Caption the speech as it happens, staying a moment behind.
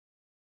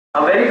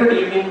A very good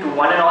evening to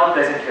one and all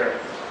present here.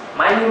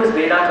 My name is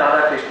Vedant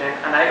Radhakrishnan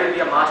and I will be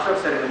a Master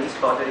of Ceremonies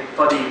for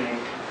the evening.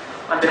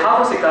 On behalf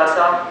of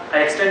SICASA,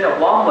 I extend a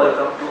warm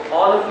welcome to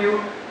all of you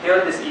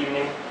here this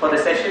evening for the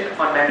session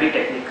on memory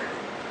technique.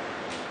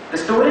 The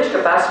storage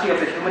capacity of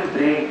the human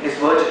brain is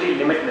virtually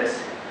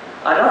limitless.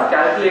 A rough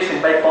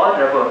calculation by Paul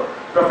Reber,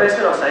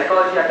 Professor of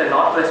Psychology at the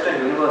Northwestern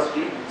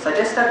University,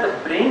 suggests that the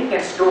brain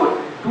can store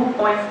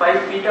 2.5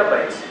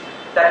 petabytes,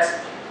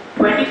 that's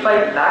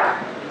 25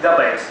 lakh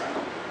gigabytes.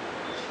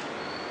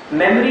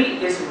 Memory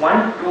is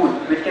one tool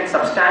which can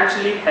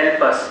substantially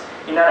help us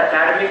in our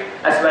academic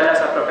as well as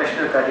our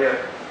professional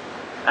career.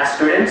 As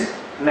students,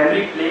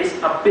 memory plays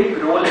a big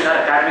role in our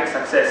academic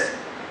success,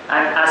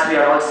 and as we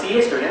are all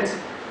CA students,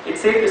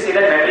 it's safe to say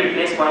that memory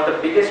plays one of the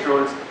biggest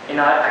roles in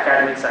our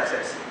academic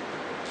success.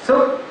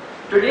 So,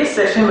 today's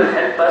session will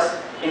help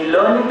us in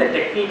learning the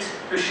techniques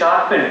to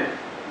sharpen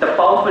the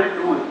powerful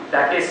tool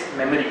that is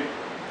memory.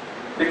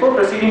 Before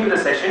proceeding to the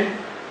session,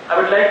 I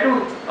would like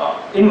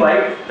to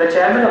invite the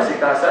chairman of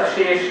SICASA,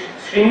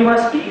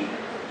 Srinivas D,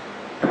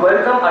 to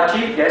welcome our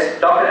chief guest,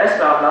 Dr. S.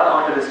 Ramlal,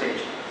 onto the stage.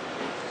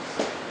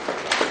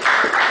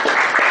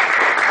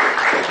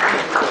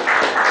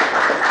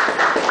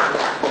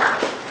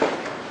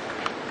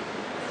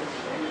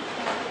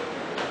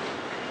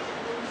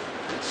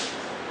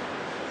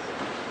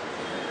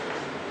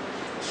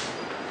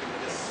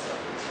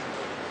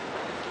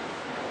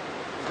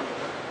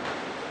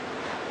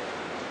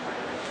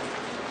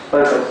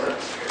 Welcome, sir.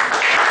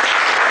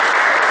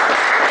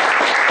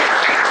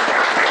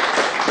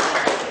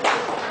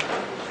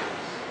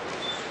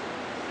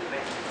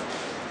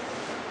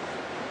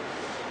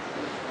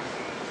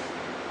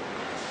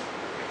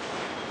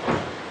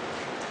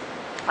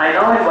 I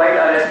now invite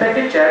our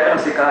respected chairman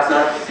of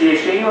SICASA, C.A.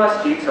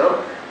 Srinivas D,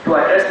 sir, to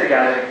address the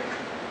gathering.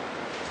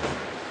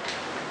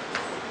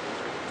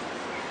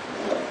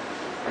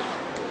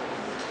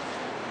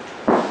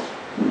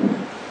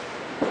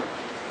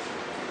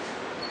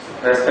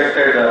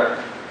 Respected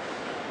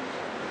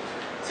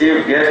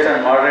Chief Guest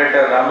and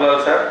Moderator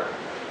Ramlal sir,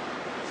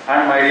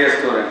 and my dear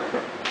student.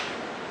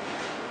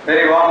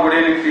 Very warm good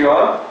evening to you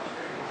all.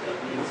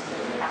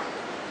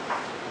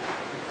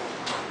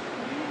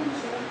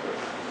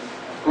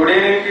 Good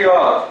evening to you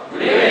all.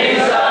 Good evening,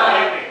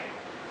 sir.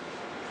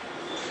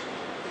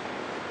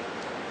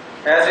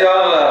 As you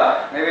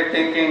all may be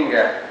thinking,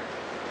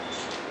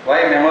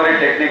 why memory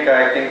technique,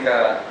 I think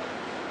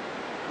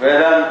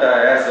Vedant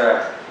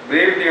has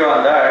briefed you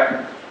on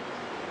that.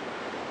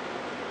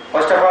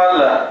 First of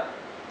all,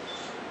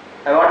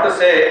 I want to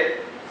say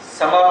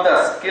some of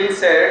the skill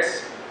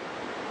sets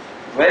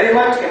very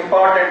much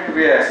important to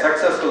be a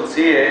successful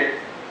CA.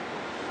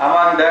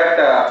 Among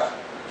that,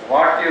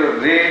 what you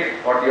read,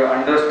 what you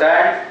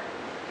understand,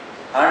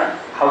 and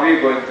how you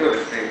are going to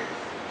retrieve.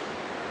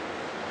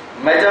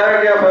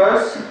 Majority of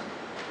us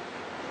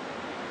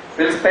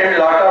will spend a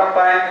lot of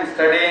time in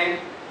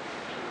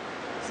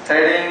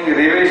studying,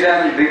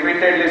 revision,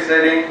 repeatedly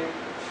studying.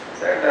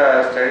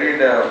 Studied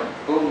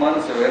 2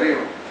 months very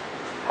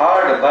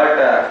hard,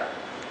 but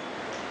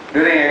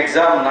during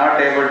exam not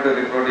able to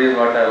reproduce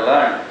what I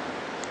learned,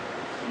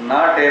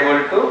 not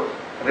able to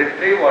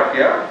retrieve what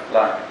you have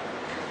learned.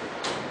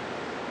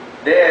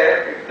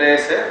 There it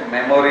plays a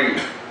memory.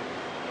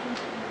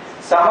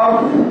 Some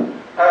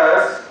of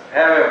us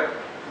have,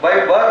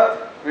 by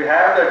birth, we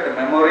have that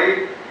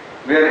memory.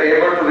 We are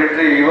able to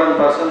retrieve. Even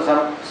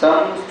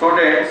some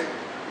students,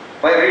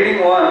 by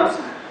reading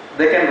once,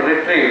 they can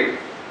retrieve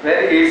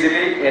very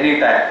easily any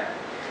time.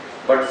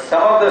 But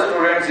some of the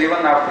students,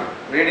 even after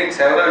reading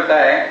several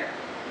times,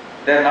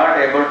 they are not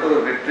able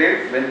to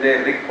retrieve when they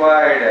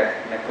required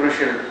in a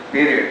crucial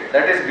period.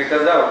 That is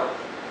because of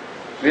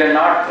we are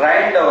not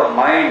trained our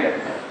mind.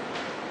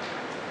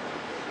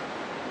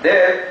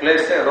 There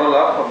plays a role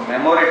of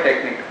memory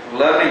technique,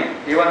 learning.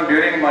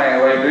 Even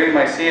while doing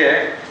my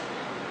CA,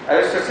 I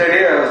used to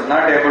study, I was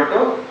not able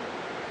to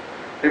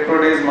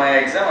reproduce my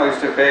exam, I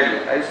used to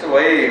fail. I used to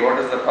worry, what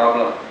is the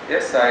problem?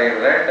 Yes, I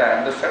read, I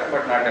understand,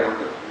 but not able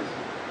to.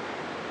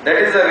 That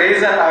is the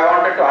reason I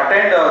wanted to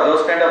attend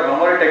those kind of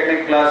memory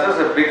technique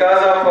classes,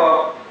 because of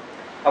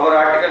our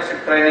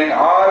articleship training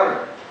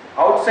or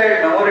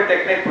outside memory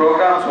technique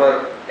programs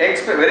were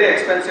very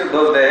expensive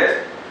those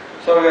days,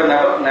 so we were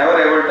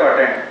never able to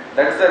attend.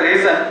 That is the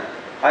reason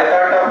I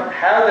thought of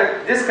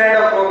have this kind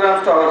of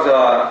programs to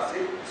our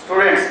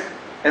students,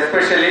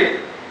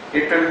 especially.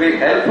 It will be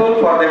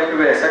helpful for them to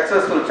be a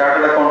successful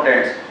chartered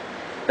accountants.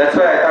 That's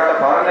why I thought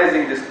of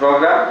organizing this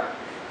program.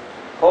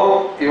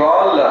 Hope you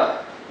all,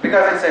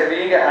 because it's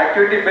being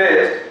activity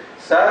based,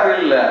 sir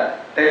will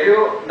tell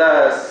you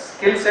the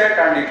skill set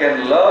and you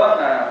can learn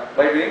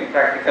by doing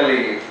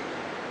practically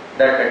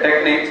that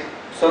techniques,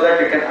 so that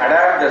you can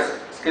adapt the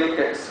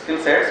skill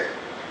sets.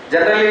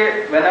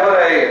 Generally, whenever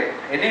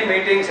any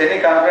meetings, any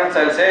conference,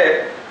 I'll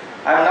say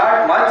I am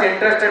not much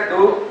interested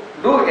to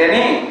do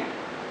any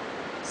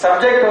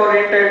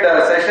subject-oriented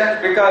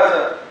sessions,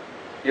 because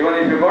even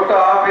if you go to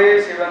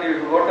office, even if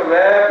you go to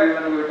web,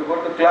 even if you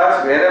go to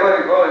class, wherever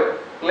you go,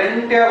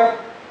 plenty of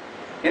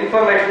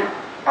information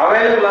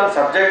available on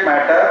subject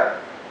matter.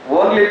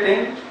 Only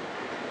thing,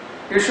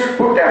 you should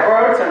put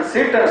efforts and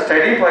sit and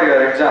study for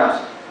your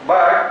exams.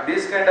 But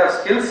these kind of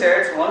skill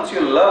sets, once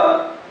you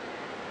learn,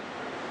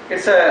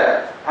 it's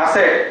a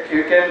asset.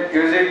 You can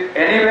use it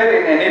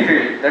anywhere in any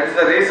field. That is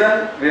the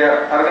reason we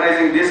are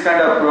organizing this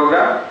kind of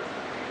program.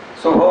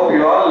 So hope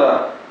you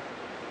all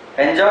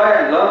enjoy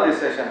and learn this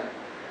session.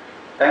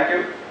 Thank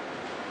you.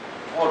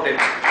 More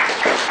tips.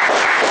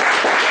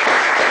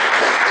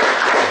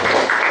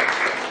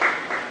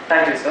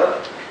 Thank you,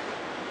 sir.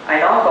 I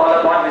now call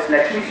upon Ms.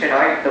 Lakshmi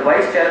Shenoy, the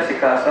Vice Chair of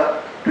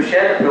SICASA, to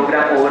share the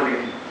program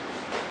overview.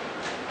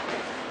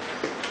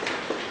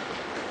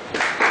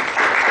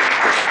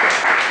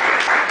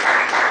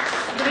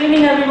 Good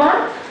evening,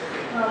 everyone.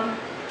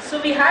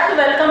 So we had the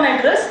welcome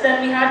address,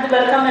 then we had the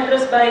welcome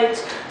address by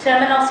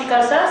Chairman of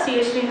SICASA,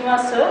 C.H.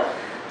 Srinivas sir.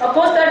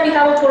 Post that we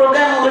have a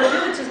program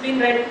overview which has been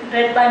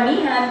read by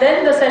me, and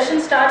then the session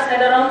starts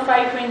at around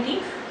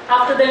 5:20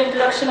 after the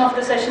introduction of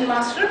the session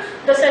master.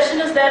 The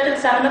session is there till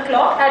 7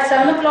 o'clock. At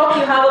 7 o'clock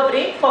you have a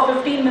break for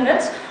 15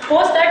 minutes.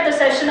 Post that the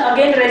session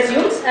again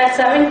resumes at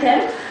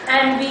 7:10,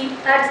 and we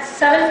at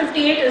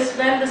 7:58 is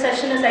when the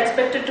session is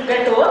expected to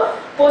get over.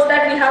 Post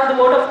that we have the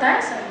vote of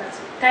thanks, and that's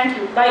it. Thank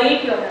you. By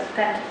 8 you are done.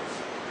 Thank you.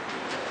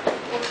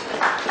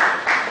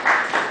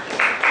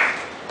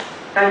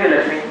 Thank you,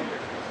 Lakshmi.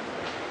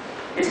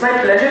 It's my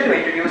pleasure to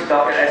introduce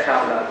Dr. S.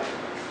 Ramlal.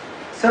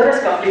 Sir has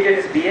completed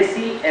his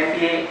BSc,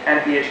 MBA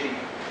and PhD.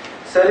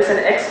 Sir is an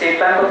ex-State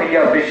Bank of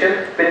India official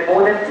with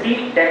more than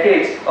 3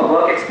 decades of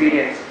work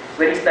experience,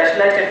 where he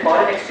specialized in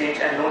foreign exchange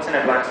and loans and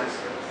advances.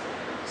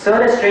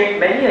 Sir has trained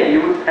many a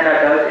youth and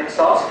adult in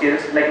soft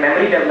skills like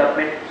memory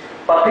development,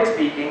 public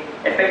speaking,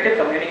 effective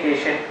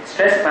communication,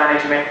 stress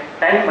management,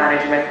 time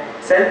management,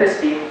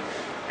 self-esteem,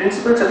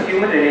 principles of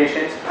human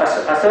relations,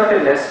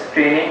 assertiveness,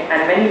 training,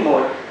 and many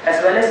more,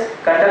 as well as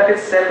conducted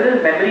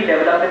several memory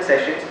development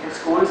sessions in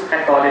schools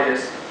and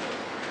colleges.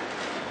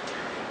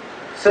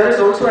 Sir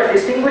is also a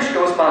distinguished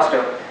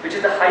Toastmaster, which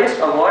is the highest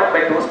award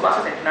by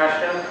Toastmasters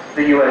International,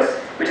 the US,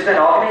 which is an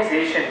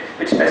organization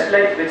which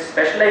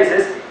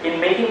specializes in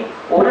making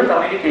oral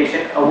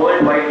communication a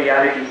worldwide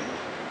reality.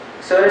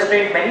 Sir has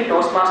trained many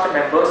Toastmaster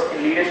members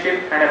in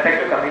leadership and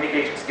effective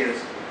communication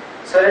skills.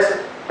 Sir has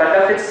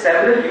conducted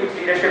several youth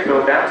leadership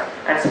programs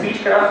and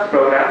speechcraft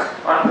programs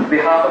on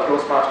behalf of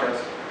Toastmasters.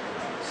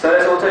 Sir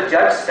has also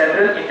judged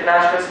several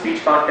international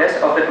speech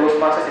contests of the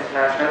Toastmasters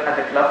International at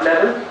the club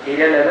level,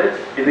 area level,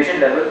 division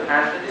level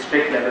and the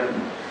district level.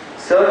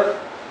 Sir,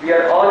 we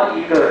are all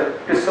eager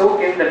to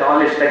soak in the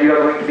knowledge that you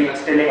are going to be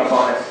instilling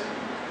upon us.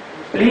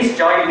 Please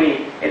join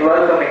me in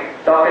welcoming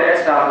Dr.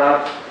 S.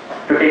 Ramlal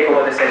to take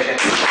over the session.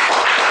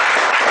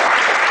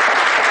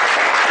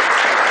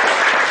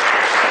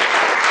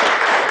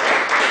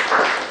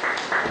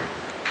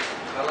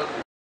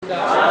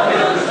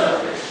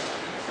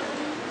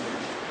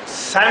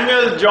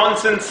 Samuel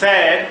Johnson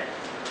said,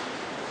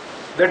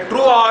 the true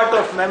art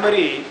of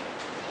memory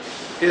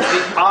is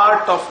the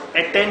art of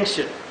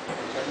attention.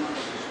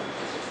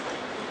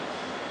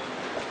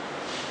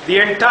 The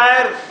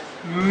entire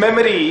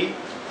memory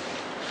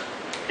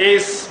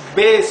is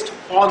based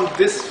on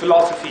this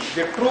philosophy.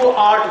 The true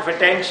art of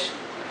attention,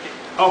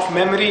 of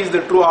memory is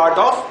the true art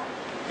of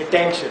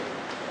attention.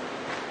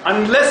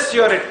 Unless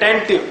you are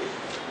attentive,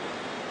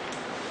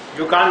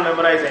 you can't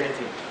memorize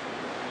anything.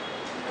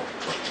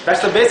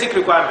 That's the basic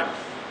requirement.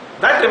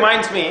 That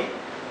reminds me,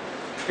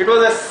 it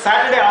was a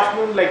Saturday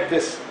afternoon like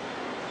this.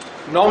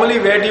 Normally,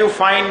 where do you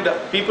find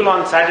people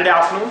on Saturday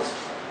afternoons?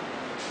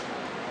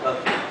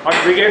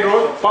 On Brigade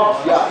Road?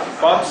 Pubs. Yeah,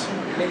 pubs.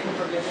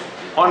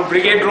 On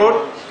Brigade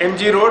Road,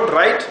 MG Road,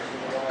 right?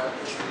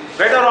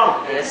 Right or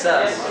wrong? Yes,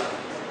 sir.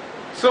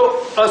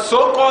 So, a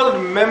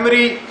so-called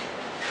memory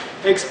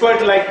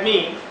expert like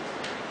me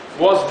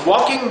was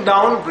walking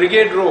down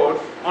Brigade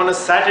Road on a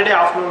Saturday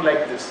afternoon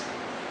like this.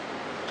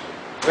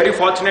 Very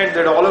fortunate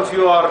that all of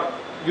you are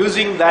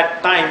using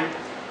that time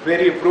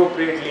very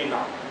appropriately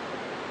now.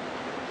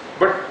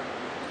 But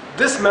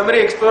this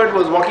memory expert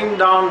was walking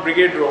down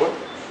Brigade Road.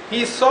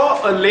 He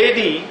saw a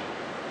lady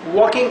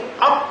walking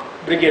up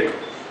Brigade Road.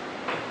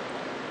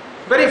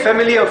 Very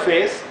familiar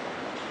face.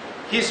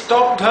 He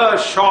stopped her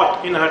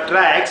short in her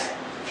tracks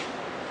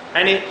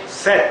and he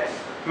said,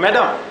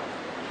 "Madam,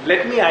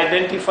 let me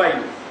identify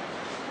you."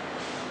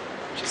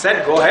 She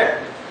said, "Go ahead."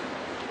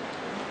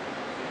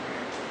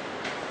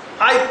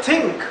 I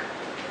think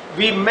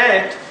we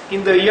met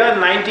in the year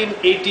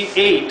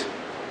 1988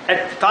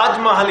 at Taj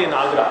Mahal in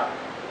Agra.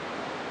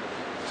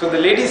 So the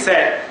lady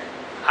said,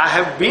 "I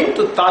have been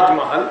to Taj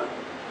Mahal,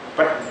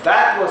 but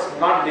that was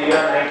not the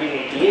year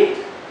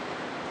 1988.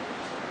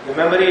 The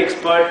memory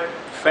expert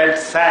felt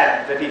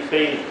sad that he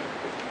failed.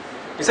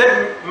 He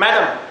said,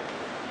 "Madam,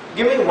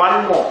 give me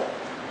one more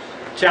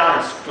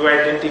chance to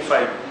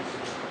identify you."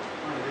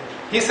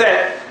 He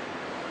said,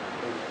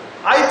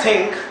 "I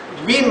think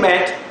we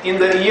met in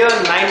the year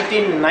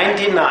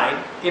 1999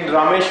 in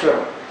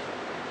Rameshwaram."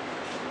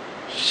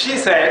 She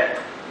said,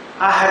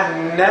 "I have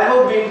never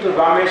been to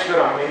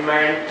Rameshwaram in my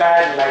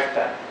entire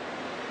lifetime."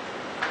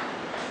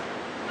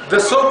 The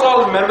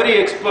so-called memory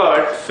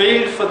expert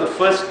failed for the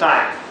first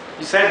time.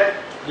 He said,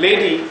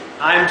 "Lady,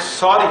 I am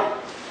sorry.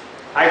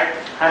 I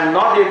am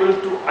not able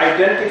to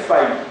identify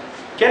you.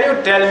 Can you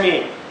tell me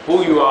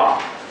who you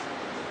are?"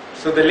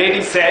 So the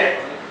lady said,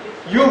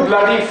 "You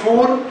bloody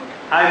fool,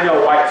 I am your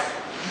wife."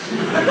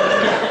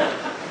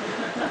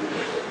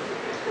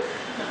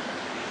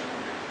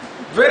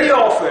 Very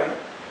often,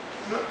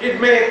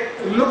 it may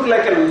look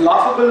like a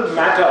laughable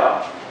matter.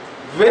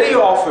 Very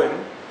often,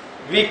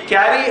 we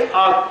carry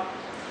our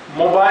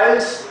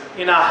mobiles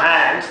in our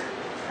hands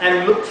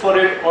and look for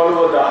it all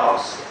over the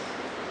house.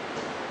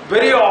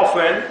 Very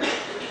often,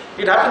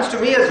 it happens to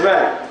me as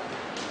well.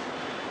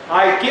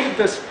 I keep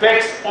the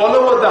specs all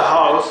over the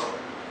house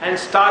and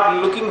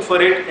start looking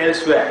for it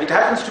elsewhere. It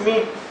happens to me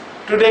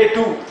today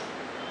too,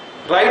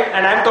 right?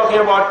 And I'm talking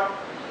about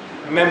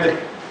memory.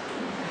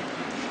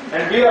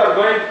 And we are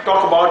going to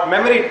talk about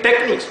memory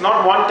techniques,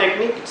 not one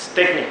technique, it's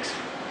techniques,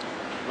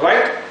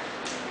 right?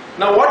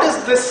 Now what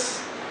is this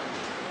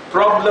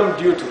problem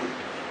due to?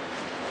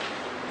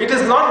 It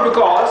is not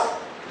because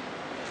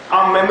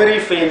our memory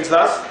fails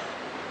us.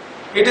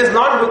 It is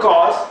not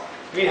because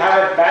we have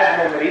a bad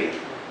memory.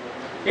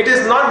 It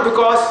is not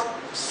because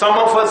some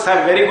of us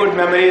have very good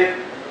memory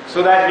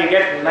so that we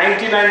get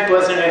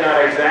 99% in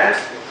our exams.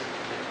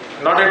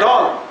 Not at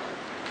all.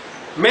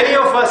 Many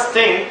of us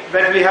think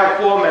that we have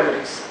poor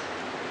memories.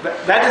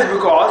 That is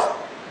because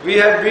we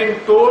have been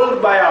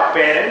told by our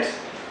parents,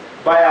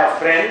 by our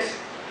friends,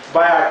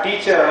 by our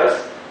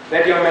teachers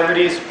that your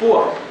memory is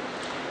poor.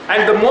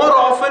 And the more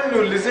often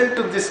you listen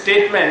to this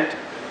statement,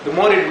 the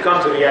more it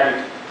becomes a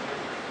reality.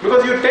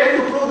 Because you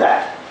tend to prove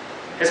that.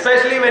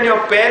 Especially when your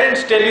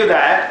parents tell you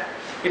that,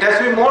 it has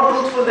to be more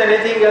truthful than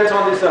anything else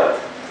on this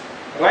earth.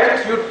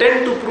 Right? You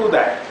tend to prove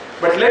that.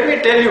 But let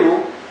me tell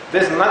you,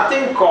 there's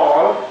nothing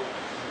called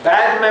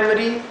bad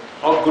memory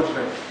or good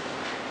memory.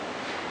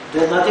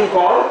 There's nothing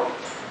called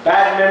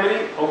bad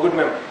memory or good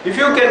memory. If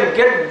you can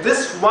get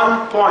this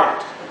one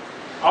point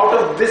out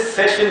of this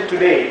session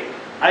today,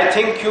 I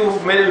think you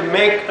will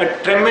make a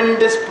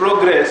tremendous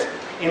progress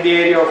in the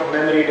area of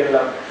memory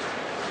development.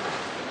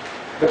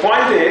 The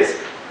point is,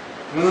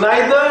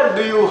 neither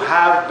do you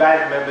have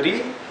bad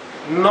memory,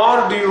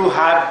 nor do you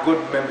have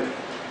good memory.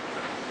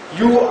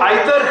 You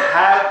either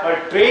have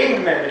a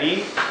trained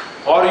memory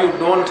or you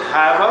don't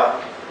have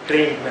a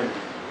trained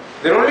memory.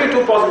 There are only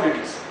two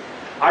possibilities.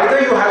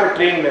 Either you have a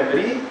trained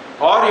memory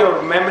or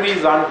your memory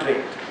is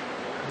untrained.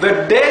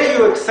 The day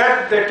you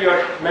accept that your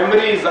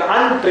memory is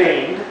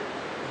untrained,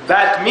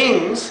 that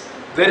means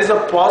there is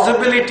a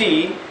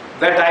possibility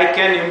that I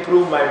can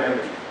improve my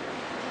memory.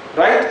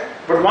 Right?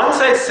 But once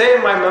I say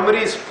my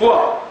memory is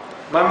poor,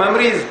 my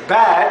memory is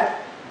bad,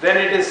 then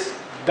it is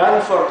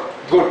done for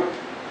good.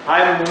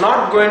 I am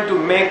not going to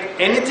make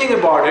anything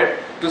about it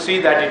to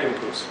see that it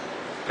improves.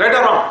 Right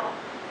or wrong?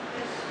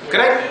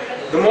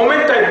 Correct? The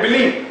moment I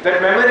believe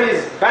that memory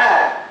is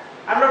bad,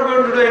 I'm not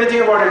going to do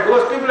anything about it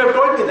because people have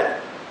told me that.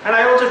 And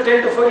I also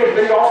tend to forget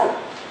very often.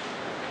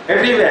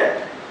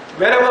 Everywhere.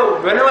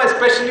 Whenever,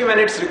 especially when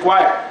it's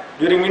required.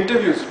 During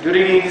interviews,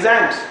 during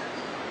exams.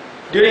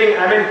 During,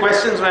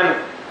 questions, when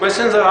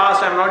questions are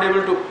asked, I'm not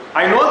able to,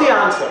 I know the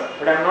answer,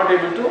 but I'm not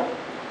able to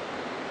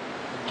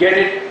get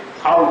it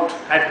out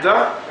at the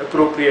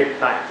appropriate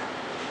time.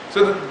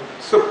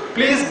 So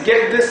please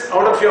get this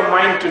out of your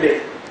mind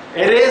today.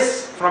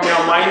 Erase from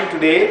your mind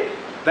today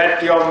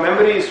that your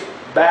memory is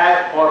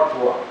bad or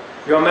poor.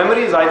 Your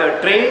memory is either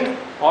trained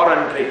or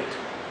untrained.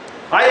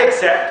 I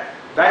accept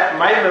that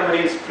my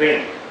memory is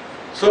trained.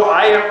 So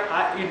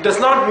it does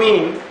not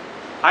mean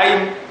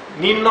I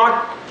need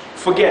not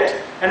forget.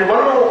 And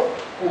one more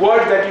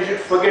word that you should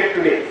forget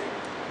today.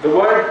 The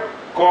word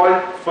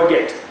called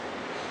forget.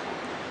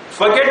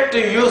 Forget to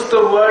use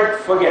the word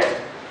forget.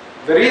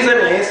 The reason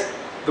is,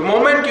 the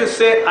moment you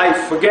say I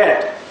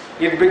forget,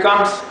 it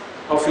becomes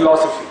a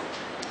philosophy.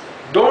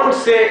 Don't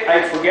say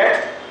I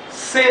forget,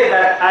 say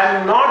that I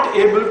am not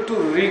able to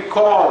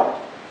recall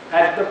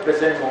at the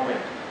present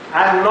moment.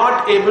 I am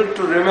not able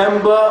to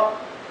remember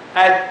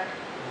at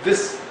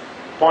this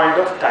point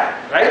of time,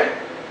 right?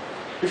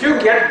 If you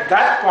get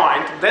that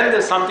point, then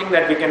there's something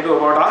that we can do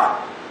about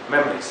our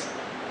memories,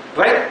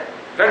 right?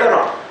 Right or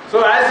wrong?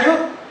 So as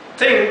you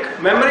think,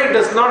 memory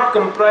does not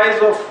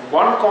comprise of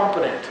one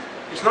component.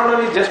 It's not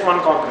only just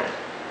one component.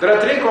 There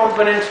are three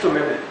components to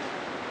memory.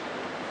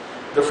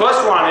 The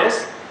first one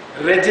is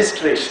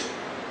registration.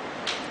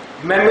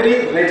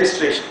 Memory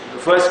registration, the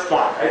first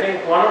point. I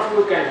think one of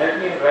you can help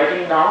me in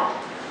writing down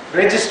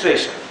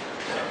registration.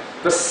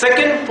 The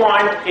second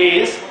point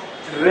is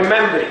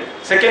remembering,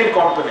 second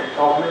component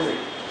of memory.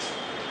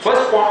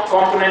 First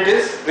component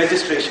is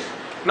registration.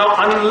 Now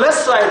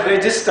unless I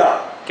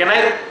register, can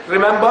I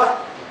remember?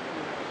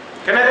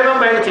 Can I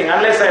remember anything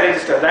unless I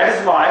register? That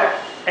is why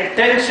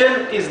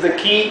attention is the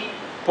key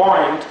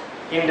point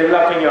in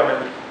developing your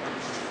memory.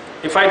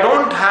 If I'm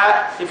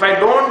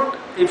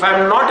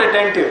not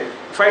attentive,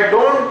 if I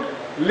don't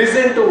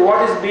listen to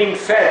what is being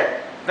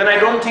said, then I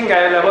don't think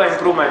I will ever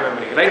improve my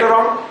memory. Right or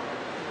wrong?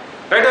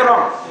 Right or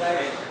wrong?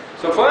 Right.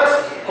 So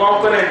first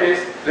component is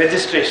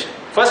registration.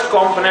 First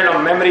component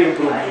of memory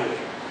improvement.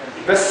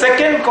 The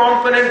second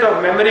component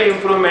of memory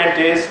improvement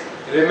is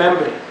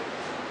remembering.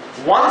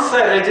 Once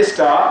I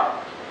register,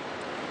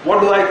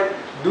 what do I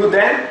do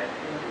then?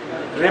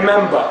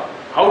 Remember.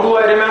 How do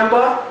I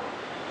remember?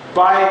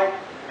 By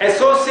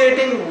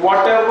associating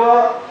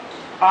whatever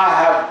I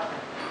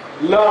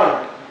have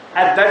learned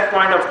at that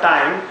point of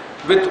time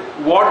with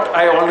what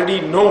I already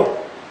know.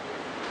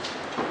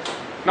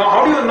 Now,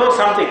 how do you know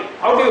something?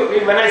 How do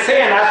you, when I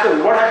say an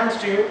apple, what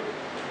happens to you?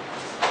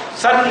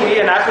 Suddenly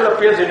an apple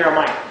appears in your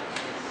mind.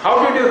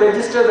 How did you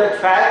register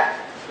that fact?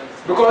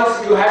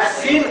 Because you have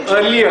seen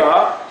earlier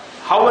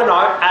how an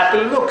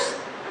apple looks.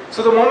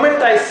 So the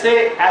moment I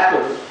say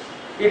apple,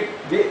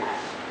 the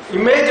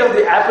image of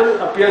the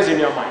apple appears in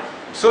your mind.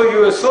 So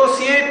you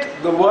associate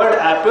the word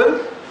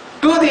apple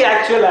to the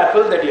actual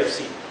apple that you have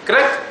seen.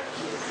 Correct?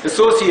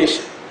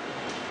 Association.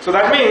 So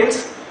that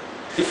means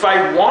if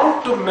I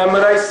want to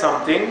memorize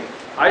something,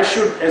 I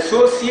should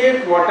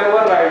associate whatever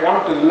I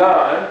want to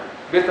learn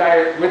with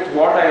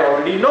what I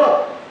already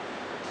know.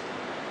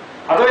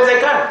 Otherwise I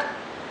can't.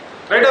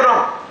 Right or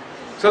wrong?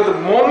 So the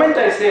moment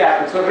I say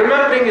apple, so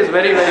remembering is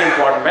very, very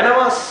important.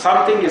 Whenever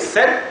something is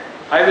said,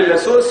 I will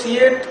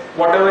associate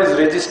whatever is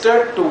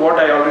registered to what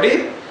I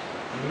already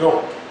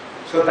know.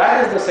 So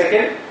that is the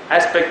second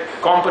aspect,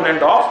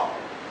 component of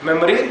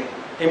memory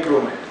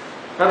improvement.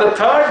 Now the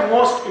third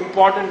most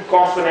important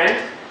component,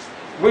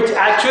 which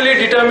actually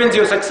determines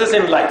your success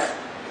in life,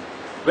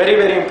 very,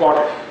 very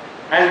important,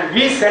 and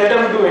we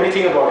seldom do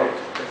anything about it.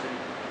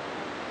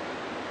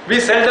 We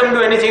seldom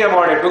do anything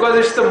about it because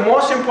it's the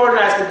most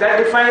important aspect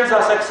that defines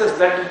our success,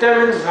 that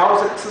determines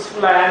how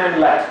successful I am in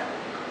life,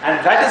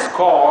 and that is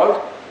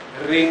called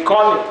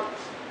recalling.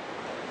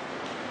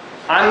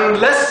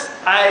 Unless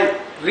I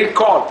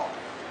recall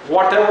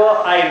whatever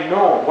I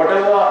know,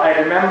 whatever I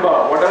remember,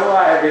 whatever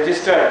I have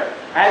registered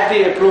at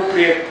the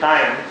appropriate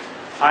time,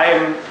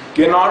 I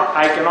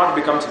cannot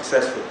become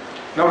successful.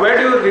 Now where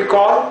do you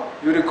recall?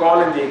 You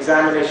recall in the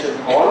examination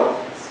hall,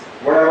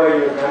 whatever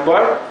you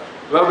remember.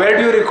 Well, where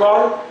do you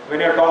recall? When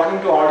you are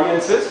talking to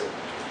audiences,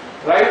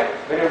 right?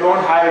 When you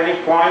don't have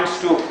any points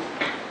to,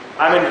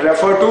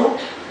 refer to,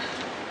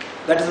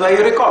 that is why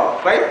you recall,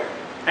 right?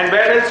 And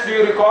where else do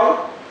you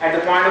recall? At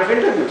the point of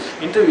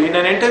in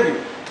an interview,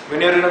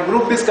 when you are in a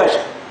group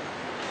discussion,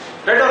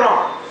 right or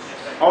wrong?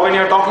 Or when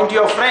you are talking to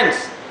your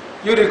friends,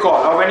 you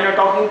recall. Or when you are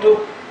talking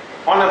to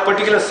on a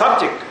particular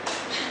subject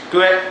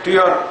to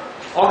your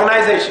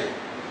organization,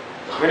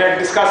 when you are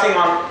discussing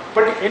on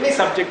any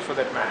subject for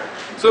that matter.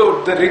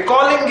 So the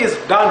recalling is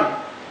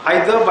done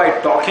either by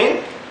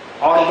talking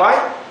or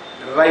by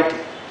writing.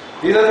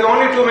 These are the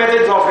only two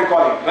methods of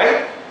recalling,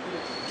 right?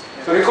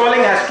 So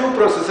recalling has two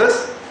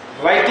processes,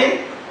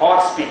 writing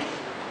or speaking.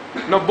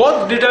 Now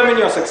both determine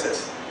your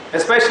success,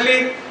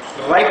 especially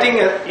writing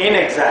in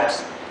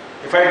exams.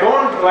 If I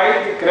don't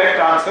write the correct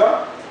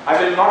answer,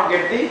 I will not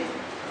get the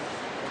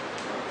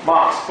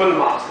marks, full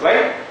marks,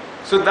 right?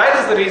 So that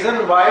is the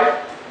reason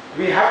why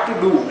we have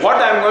to do. What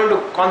I am going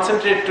to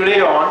concentrate today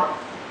on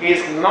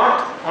is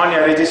not on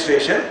your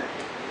registration,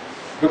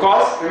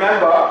 because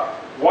remember,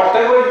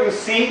 whatever you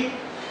see,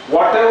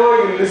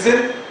 whatever you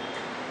listen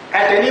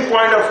at any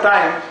point of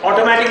time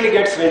automatically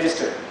gets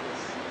registered.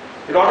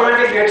 It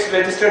automatically gets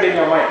registered in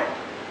your mind.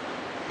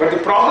 But the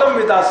problem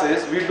with us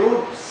is we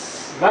do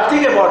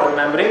nothing about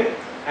remembering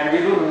and we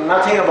do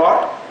nothing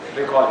about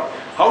recalling.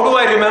 How do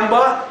I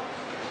remember?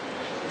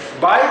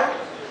 By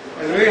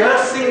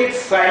rehearsing it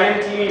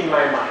silently in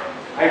my mind.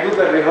 I do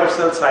the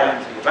rehearsal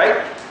silently,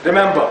 right?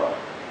 Remember,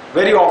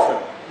 very often,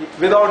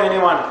 without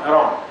anyone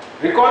around.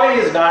 Recalling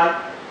is done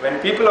when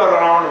people are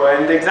around or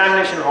in the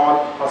examination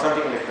hall or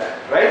something like that,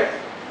 right?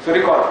 So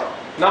recall.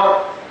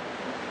 Now,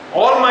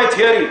 all my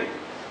theory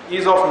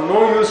is of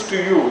no use to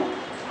you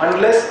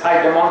unless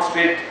I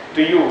demonstrate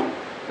to you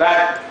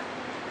that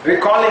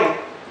recalling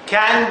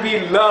can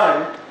be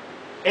learned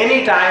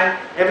anytime,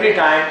 every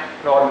time,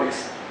 and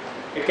always.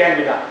 It can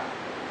be done.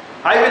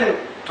 I will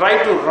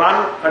try to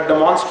run a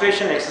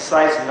demonstration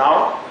exercise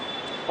now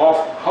of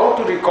how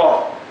to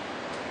recall.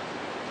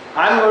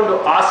 I am going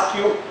to ask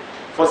you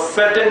for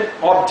certain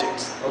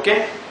objects,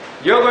 okay?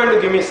 You are going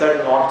to give me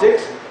certain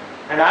objects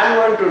and I am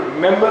going to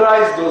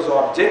memorize those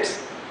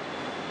objects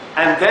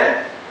and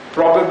then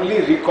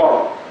probably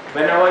recall.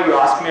 Whenever you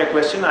ask me a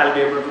question, I will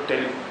be able to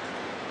tell you.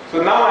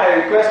 So now I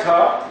request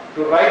her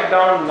to write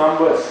down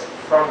numbers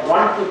from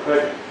 1 to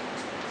 30.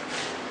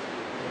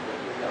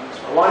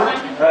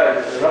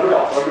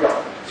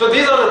 So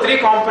these are the three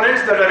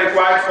components that are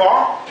required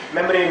for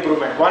memory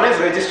improvement. One is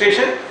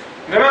registration.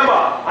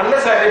 Remember,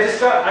 unless I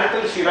register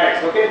until she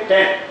writes, okay,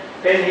 10.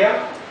 10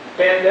 here,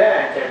 10 there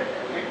and 10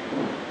 there. Okay?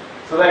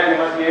 So that you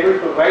must be able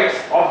to write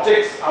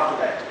objects after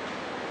that.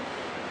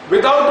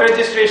 Without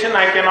registration,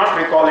 I cannot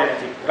recall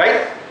anything,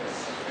 right?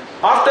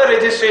 After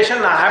registration,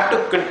 I have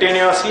to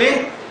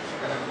continuously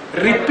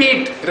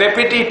repeat,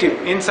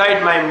 repetitive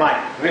inside my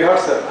mind,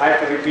 rehearsal, I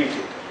have to repeat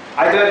it.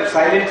 Either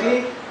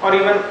silently or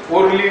even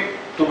orally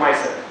to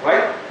myself,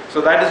 right? So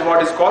that is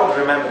what is called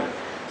remembering.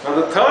 Now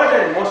the third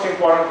and most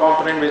important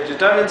component which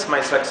determines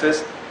my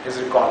success is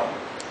recalling.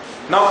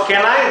 Now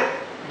can I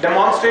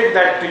demonstrate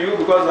that to you,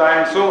 because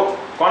I am so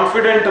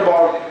confident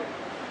about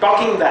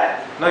talking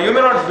that. Now you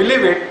may not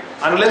believe it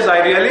unless I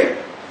really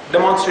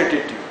demonstrate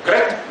it to you,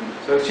 correct?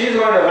 So she is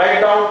going to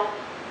write down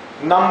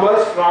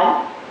numbers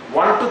from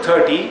 1 to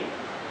 30.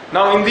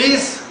 Now in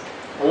these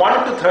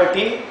 1 to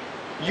 30,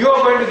 you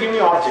are going to give me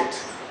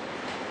objects.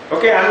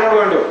 Okay, I am not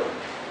going to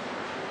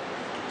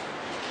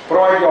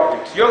provide you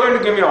objects. You are going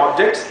to give me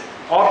objects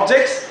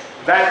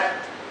that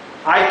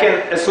I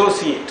can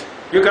associate.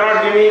 You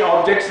cannot give me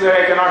objects that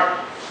I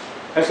cannot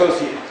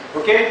associate.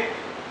 Okay?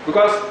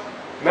 Because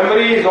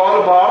memory is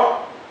all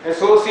about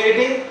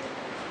associating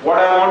what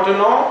I want to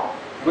know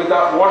with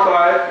what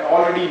I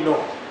already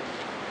know.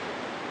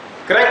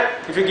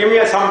 Correct? If you give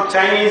me some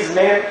Chinese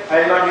name,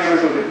 I will not be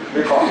able to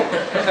recall.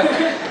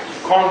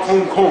 Kong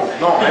Fung Kong.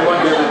 No, I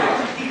won't be able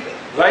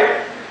to.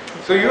 Right?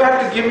 So you have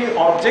to give me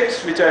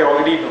objects which I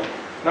already know.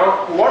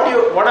 Now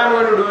what I'm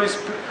going to do is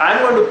I'm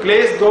going to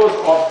place those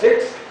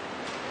objects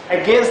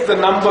against the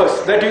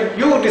numbers that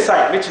you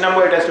decide which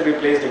number it has to be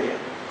placed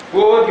against.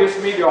 Whoever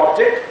gives me the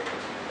object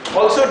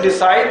also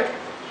decide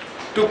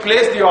to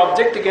place the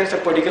object against a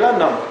particular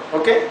number.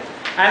 Okay?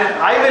 And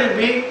I will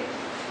be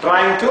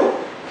trying to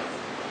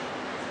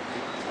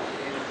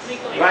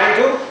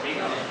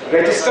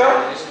register,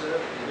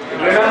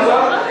 remember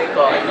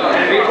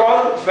and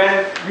recall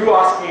when you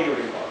ask me to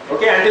recall.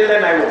 Okay? Until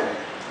then I won't.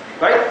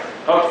 Right?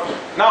 Okay.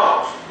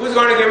 Now, who's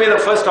going to give me the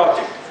first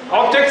object?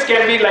 Objects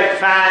can be like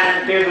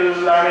fan,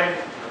 table,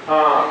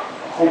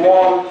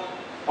 wall,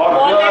 or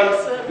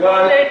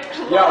Wallet,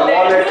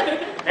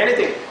 wallet,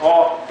 anything,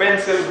 or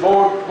pencil,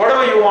 board,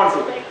 whatever you want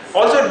to.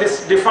 Also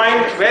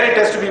define where it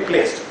has to be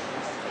placed.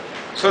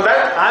 So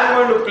that I am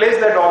going to place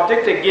that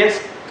object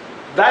against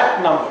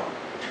that number.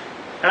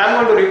 And I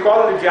am going to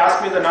recall, if you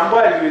ask me the number,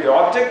 I will give you the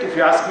object. If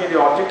you ask me the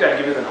object, I will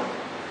give you the number.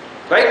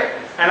 Right?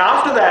 And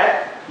after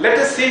that, let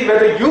us see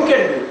whether you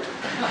can do it.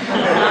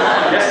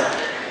 Yes?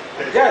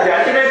 Yeah, the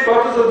ultimate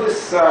purpose of this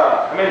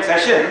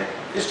session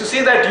is to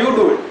see that you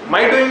do it.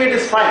 My doing it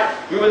is fine.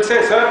 You will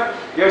say, sir,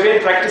 you have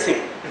been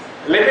practicing.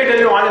 Let me tell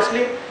you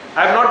honestly,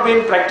 I have not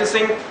been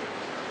practicing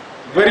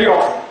very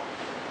often.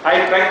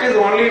 I practice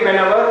only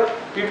whenever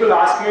people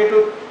ask me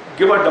to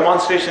give a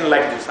demonstration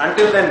like this.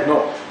 Until then,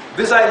 no.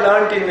 This I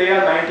learnt in the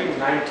year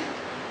 1990.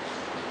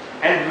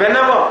 And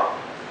whenever,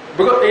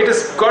 because it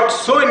has got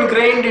so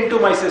ingrained into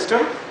my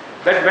system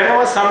that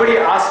whenever somebody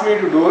asks me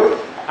to do it,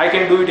 I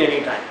can do it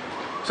anytime.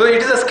 So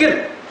it is a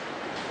skill.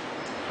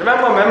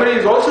 Remember, memory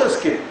is also a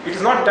skill. It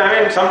is not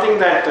something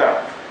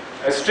that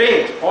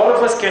strange. All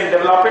of us can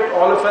develop it,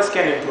 all of us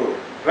can improve it.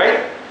 Right?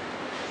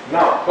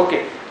 Now,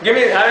 okay. Give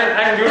me,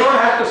 and you don't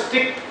have to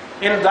stick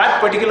in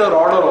that particular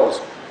order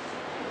also.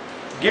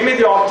 Give me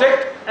the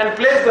object and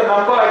place the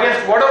number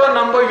against whatever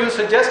number you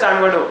suggest. I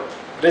am going to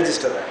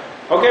register that.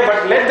 Okay,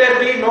 but let there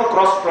be no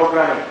cross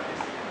programming.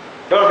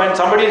 So when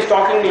somebody is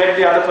talking, let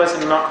the other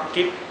person not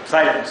keep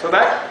silent, so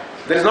that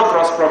there is no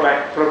cross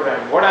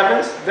programming. What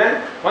happens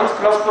then? Once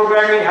cross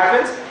programming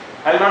happens,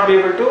 I will not be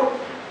able to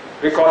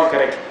recall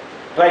correctly.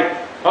 Right?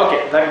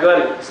 Okay, that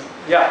girl.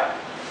 Yeah.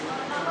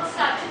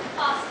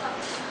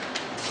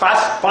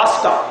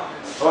 Pasta.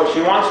 Oh,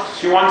 she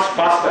wants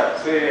pasta.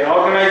 Say,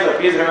 organizer,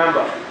 please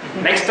remember.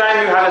 Next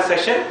time you have a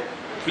session,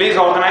 please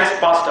organize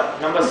pasta.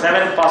 Number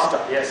 7, pasta.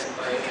 Yes.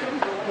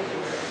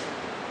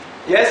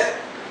 Yes?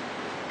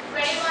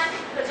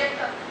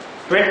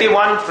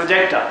 21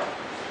 projector.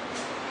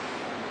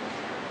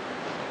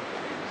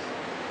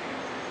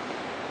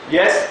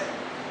 Yes?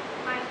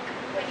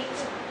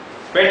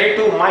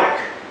 22 mic.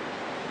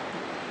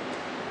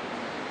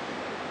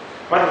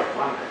 One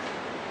minute.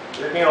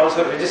 Let me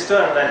also register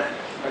and then,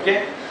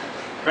 okay?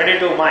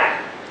 22 mic.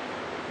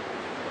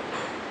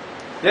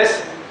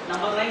 Yes?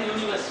 Number 9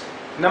 universe.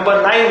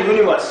 Number 9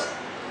 universe.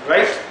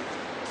 Right?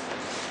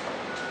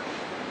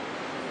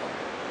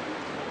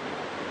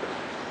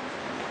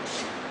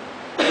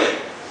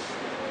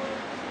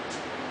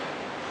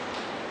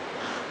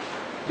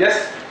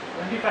 Yes?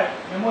 25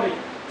 memory.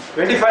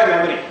 25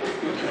 memory.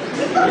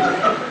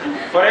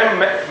 For him,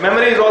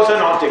 memory is also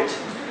an object.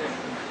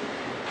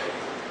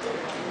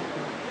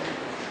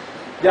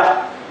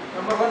 Yeah.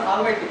 Number 1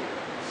 almighty.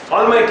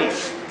 Almighty.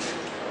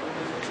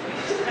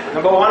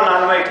 Number 1,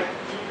 Almighty.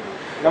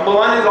 Number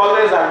 1 is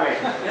always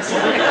Almighty.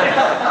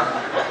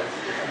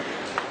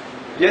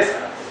 Yes?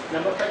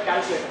 Number 5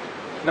 calculator.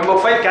 Number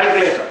 5,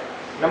 calculator.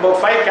 Number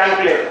 5,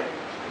 calculator.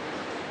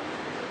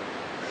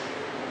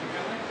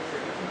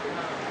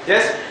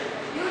 Yes?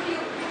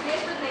 YouTube,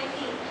 replaced with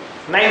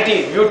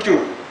 19, 19.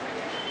 YouTube.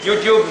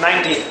 YouTube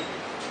 19.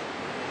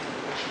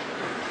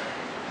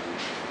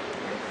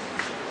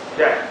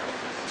 Yeah.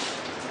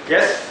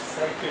 Yes?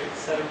 Cycle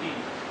 17.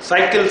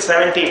 Cycle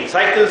 17.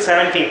 Cycle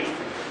 17.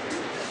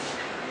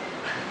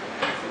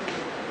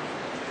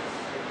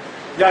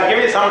 Yeah, give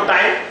me some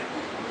time.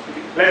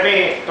 Let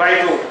me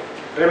try to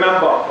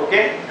remember,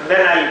 okay? And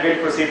then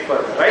we'll proceed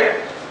further,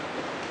 right?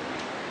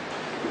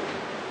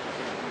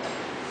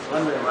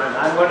 One minute,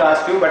 I'm going to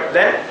ask you, but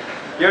then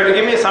you have to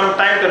give me some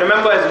time to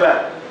remember as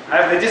well. I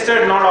have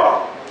registered not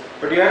all.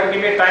 But you have to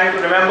give me time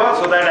to remember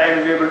so that I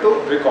will be able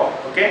to recall.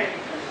 Okay?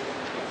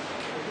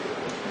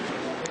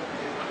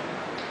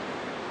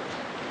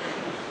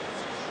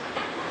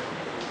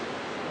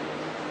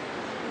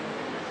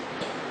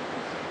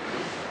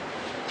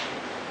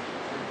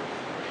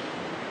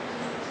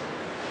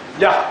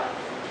 Yeah.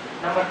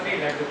 Number 3,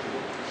 laddu.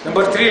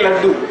 Number 3,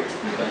 laddu.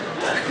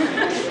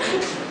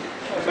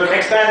 So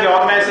next time the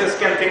organizers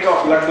can think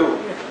of laddu,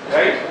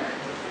 right?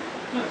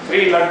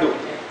 3 laddu.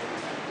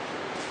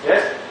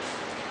 Yes?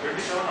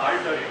 27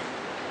 auditorium.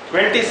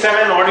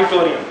 27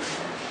 auditorium.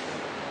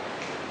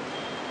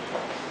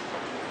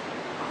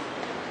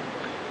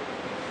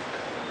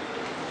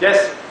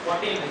 Yes?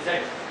 14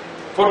 result.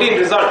 14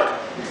 result.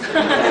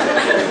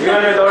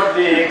 Even without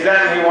the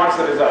exam, he wants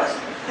the results.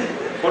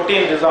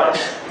 14 results.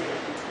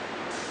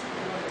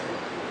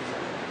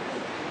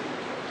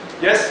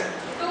 Yes?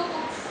 2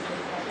 books.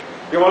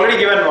 You've already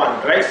given one,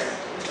 right?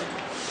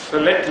 So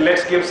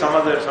let's give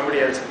somebody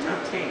else.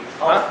 15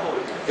 Huh?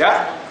 houseboat.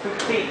 Yeah?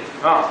 15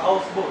 Ah.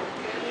 houseboat.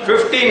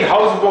 15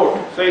 houseboat.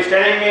 So he's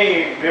telling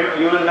me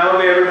you will never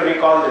be able to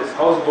recall this.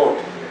 Houseboat.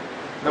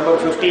 Number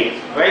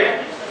 15,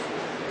 right?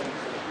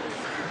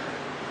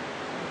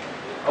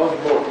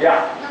 Houseboat,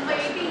 yeah. Number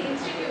 18,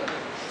 institute.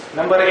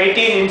 Number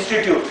 18,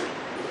 institute.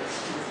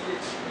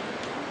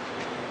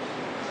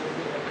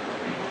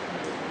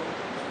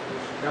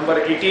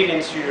 Number 18,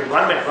 institute.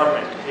 1 minute.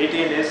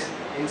 18 is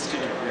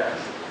institute. Yeah.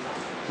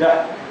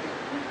 Yeah.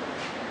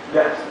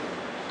 Yeah.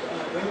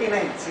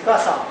 29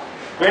 Sikasa.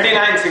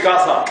 29,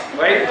 Sikasa,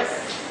 right?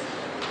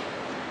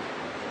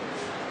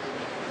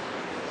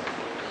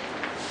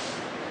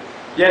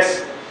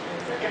 Yes.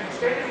 Can you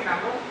state any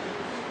number?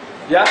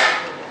 Yeah.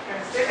 Can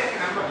you state any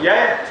number?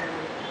 Yeah.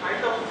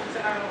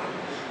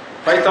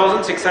 5,601.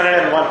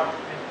 5,601.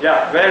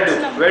 Yeah. Where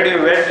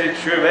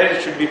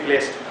it should be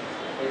placed?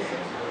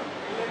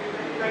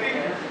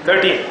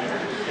 13.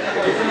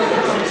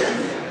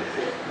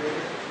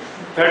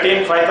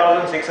 13,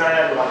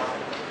 5,601.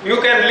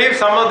 You can leave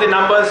some of the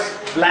numbers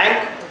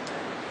blank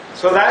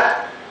so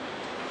that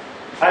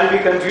I'll be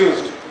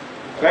confused,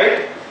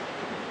 right?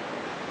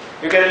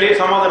 You can leave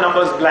some of the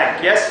numbers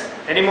blank. Yes?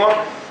 Any more?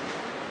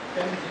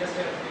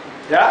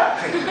 Yeah?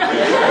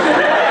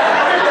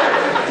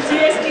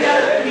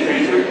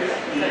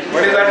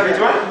 What is that? Which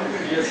one?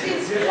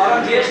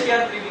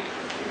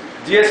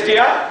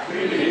 GSTR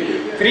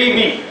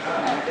 3B.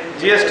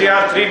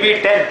 GSTR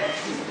 3B 10.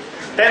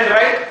 10,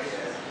 right?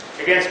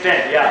 Against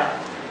 10, yeah.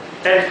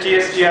 10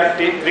 GSTR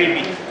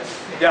 3B.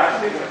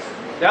 Yeah.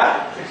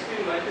 Yeah?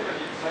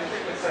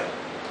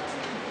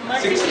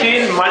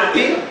 16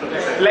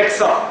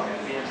 multiplexer.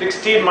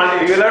 16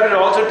 multi. You will have to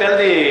also tell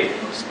the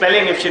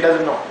spelling if she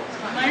doesn't know.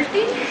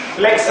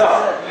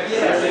 Plexer.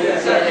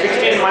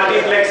 16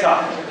 multiplexer.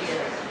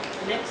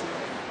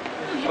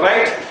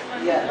 Right?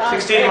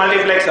 16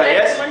 multiplexer,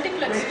 yes?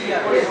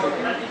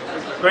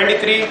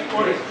 23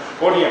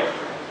 podium.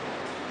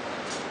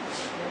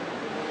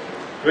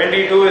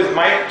 22 is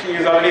mic, he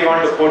is already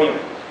on the podium.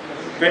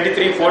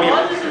 23 podium.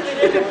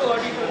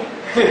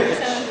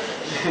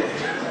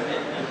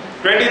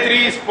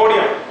 23 is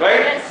podium,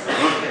 right?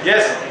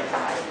 Yes.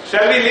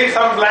 Shall we leave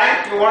some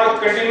blank? You want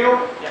to continue?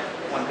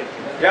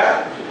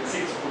 Yeah?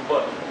 6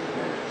 football.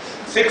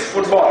 6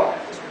 football.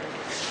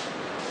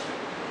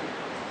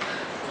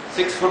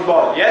 6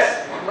 football,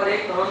 yes? Number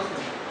 8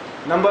 pronouncement.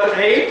 Number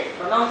 8,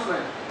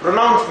 Pronouncement.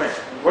 pronouncement.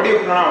 What do you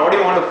pronounce? What do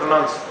you want to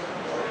pronounce?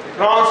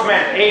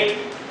 Pronouncement, 8.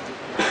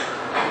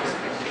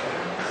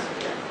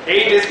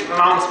 8 is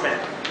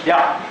pronouncement.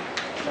 Yeah.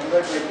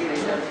 Number 20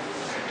 return.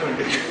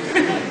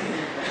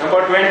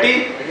 Number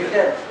 20,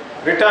 Return.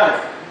 return.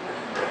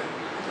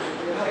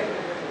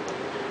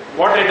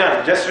 What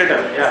return? Just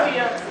return.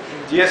 Yeah.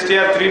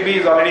 GSTR 3B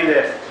is already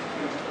there.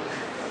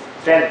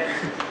 10.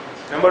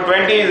 Number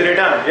 20 is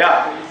return.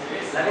 Yeah.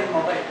 11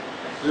 mobile.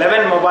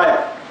 11 mobile.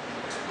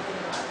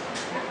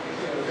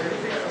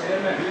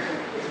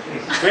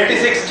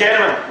 26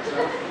 chairman.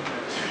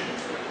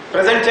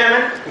 Present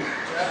chairman?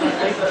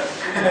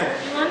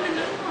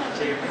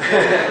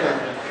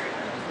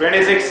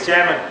 26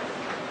 chairman.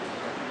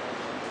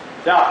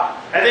 Yeah,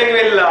 I think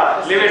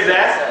we'll leave it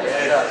there.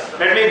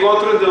 Let me go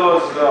through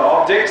those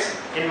objects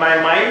in my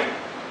mind.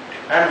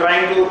 I am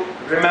trying to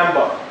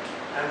remember.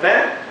 And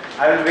then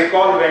I will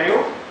recall when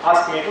you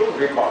ask me to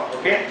recall.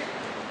 Okay?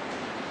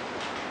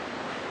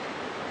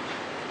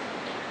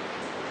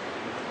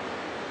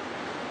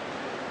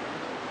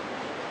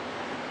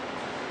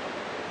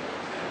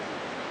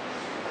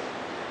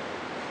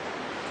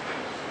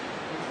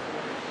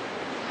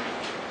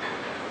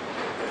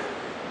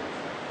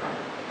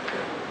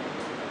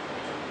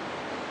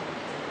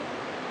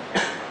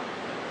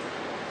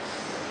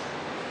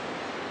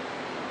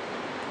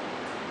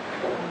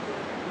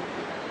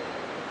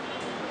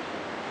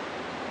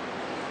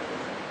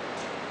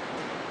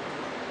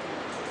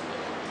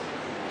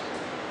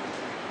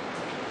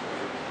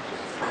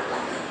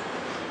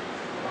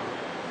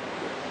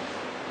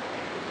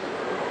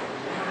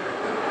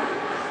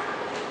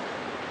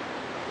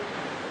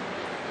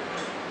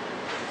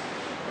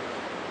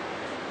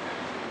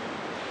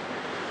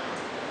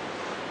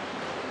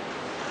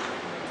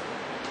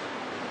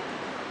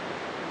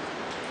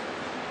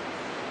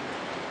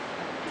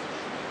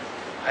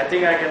 I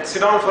think I can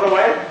sit down for a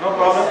while, no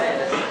problem.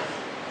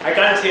 I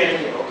can't see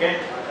anything, okay?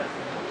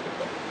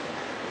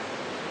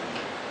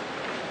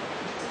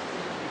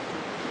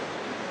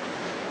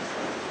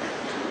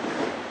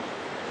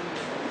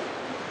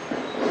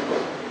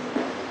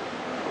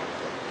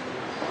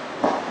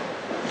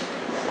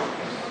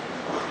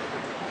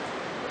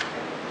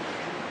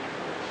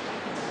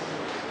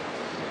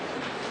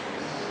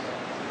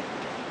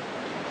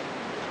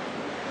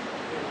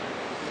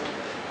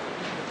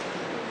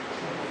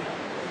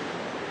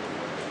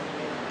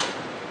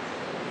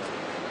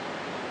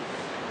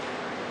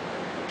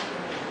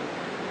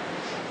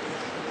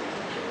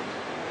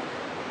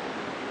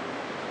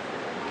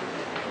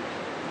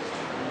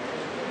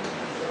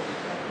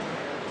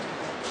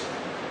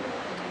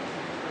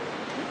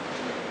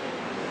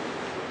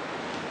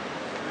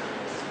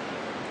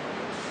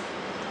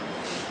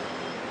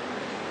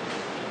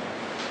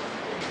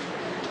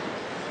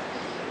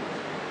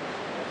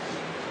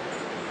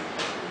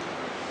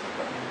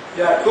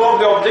 Yeah, two of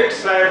the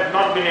objects I have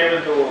not been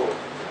able to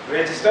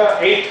register.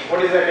 8,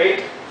 what is that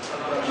 8?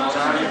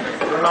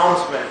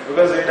 Pronouncement,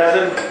 because it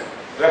doesn't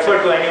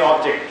refer to any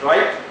object,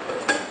 right?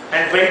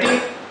 And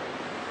 20?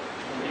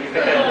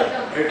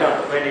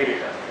 Return, 20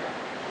 return.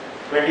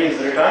 20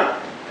 is return.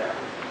 Yeah.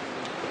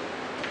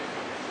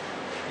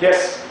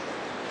 Yes,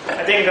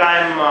 I think I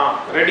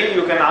am ready.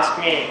 You can ask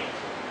me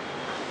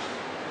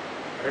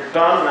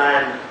return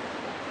and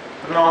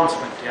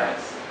pronouncement. Yeah.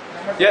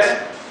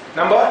 Yes,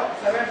 number?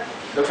 7.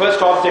 The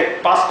first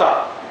object,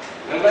 pasta.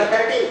 Number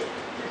 30.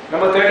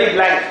 Number 30,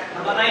 blank.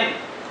 Number 9.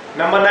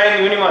 Number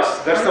 9, universe.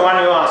 That's the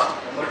one you asked.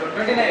 Number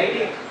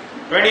 29.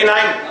 29.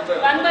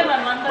 One by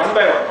one. One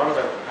by one.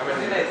 I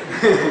mean,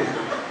 29.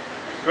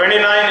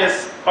 29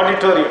 is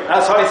auditorium.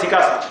 Sorry,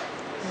 Sikasa.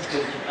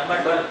 Number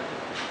 12.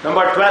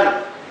 Number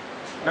 12.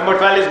 Number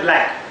 12 is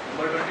blank.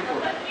 Number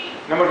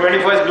 24. Number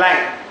 24 is blank.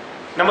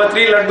 Number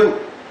 3, laddu.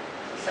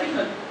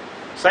 Cycle.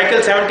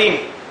 Cycle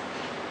 17.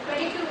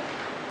 22.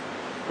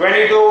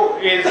 22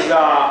 is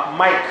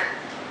mic.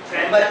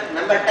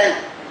 Number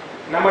 10.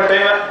 Number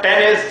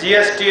 10 is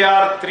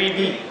GSTR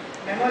 3D.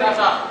 Memory.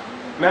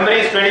 Memory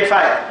is 25.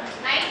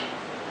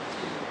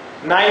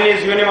 9. 9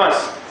 is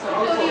universe.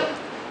 Auditorium.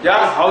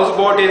 Yeah,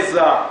 houseboat is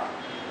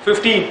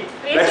 15.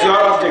 Raise That's your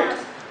your hands object. and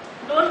ask.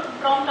 Don't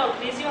prompt out.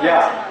 Raise your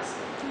Yeah. hands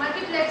and ask.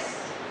 Multiplex.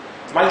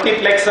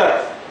 Multiplexer.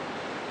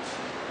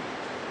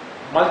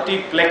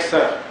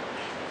 Multiplexer.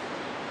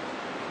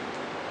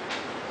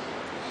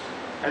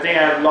 I think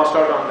I have lost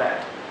out on that.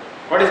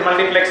 What is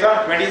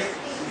multiplexer? 20?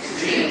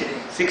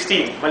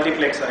 16.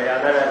 Multiplexer. Yeah,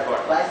 that I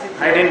got.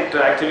 I didn't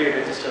actually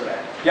register that.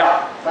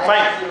 Yeah,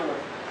 fine.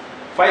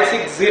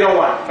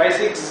 5601.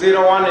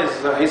 5601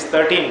 is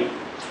 13.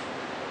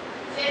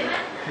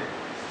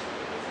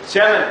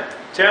 Chairman.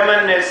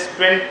 Chairman is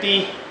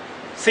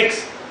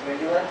 26.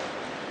 21.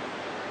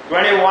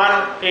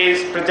 21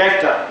 is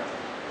projector.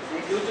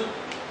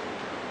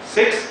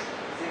 6. 6.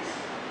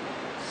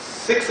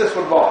 6 is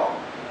football.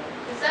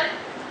 Result.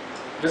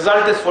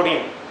 Result is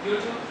 14.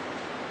 YouTube.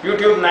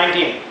 YouTube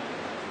 19.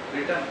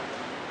 Return.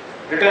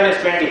 Return is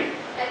 20.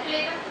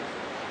 Calculator.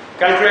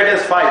 Calculator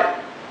is 5.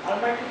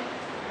 Almighty.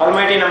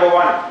 Almighty number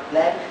 1.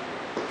 Blank.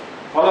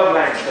 All are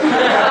blanks.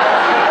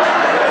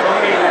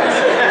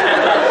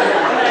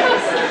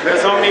 There are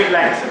so many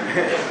blanks.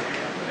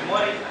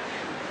 Memory.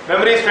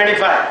 Memory is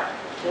 25.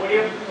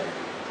 Podium.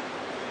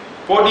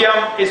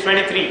 Podium is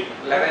 23.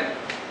 11.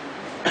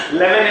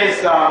 11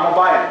 is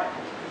mobile.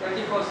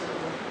 24.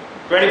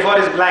 24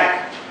 is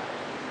blank.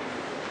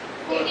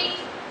 18.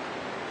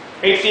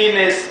 18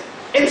 is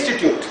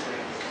institute.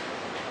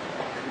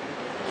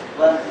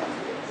 1.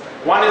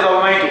 1 is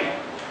almighty.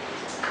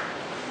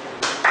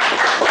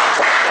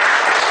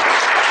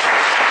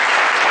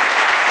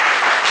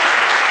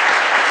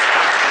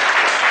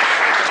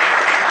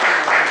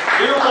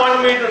 Do you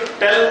want me to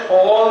tell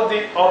all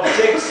the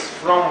objects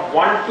from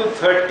 1 to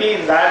 30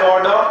 in that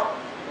order?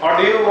 Or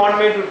do you want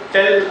me to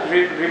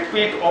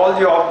repeat all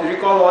the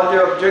recall all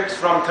the objects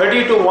from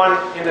 30 to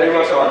 1 in the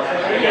reverse order?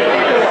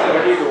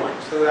 30 to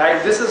 1. So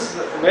this is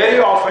very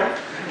often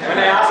when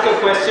I ask a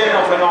question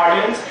of an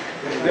audience,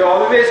 they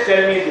always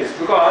tell me this,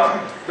 because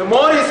the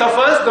more he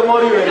suffers, the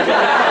more you enjoy.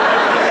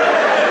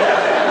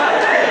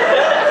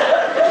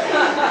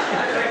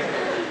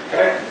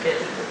 Correct?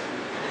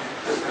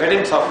 Let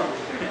him suffer.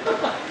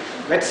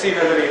 Let's see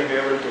whether he will be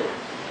able to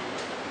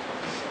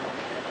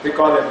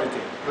recall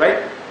everything. Right?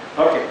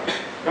 Okay.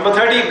 Number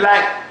 30,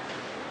 blank.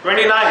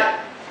 29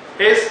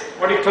 is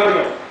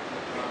auditorium.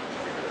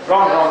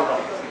 Wrong.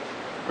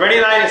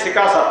 29 is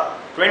Sikasa.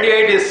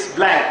 28 is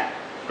blank.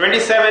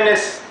 27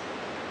 is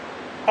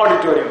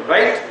auditorium,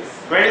 right?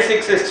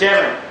 26 is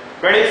chairman.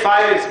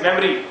 25 is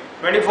memory.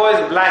 24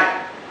 is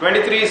blank.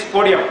 23 is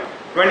podium.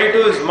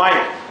 22 is mic.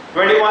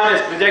 21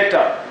 is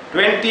projector.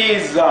 20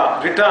 is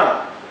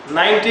return.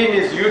 19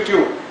 is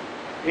YouTube.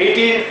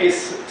 18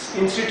 is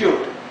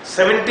institute.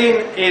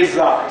 17 is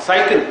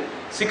cycle.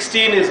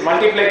 16 is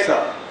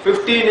multiplexer.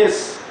 15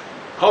 is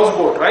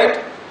houseboat,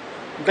 right?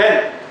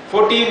 Then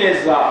 14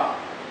 is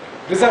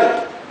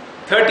result.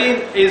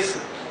 13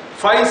 is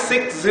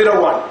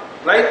 5601,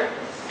 right?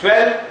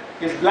 12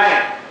 is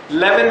blank,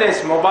 11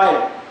 is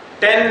mobile,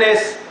 10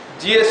 is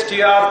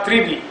GSTR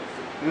 3B,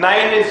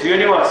 9 is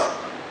universe,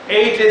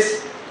 8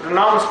 is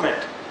pronouncement,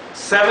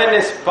 7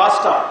 is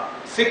pasta,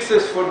 6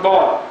 is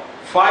football,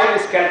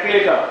 5 is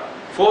calculator,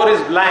 4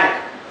 is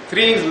blank,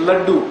 3 is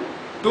laddu,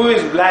 2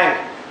 is blank,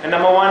 and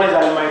number 1 is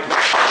almighty.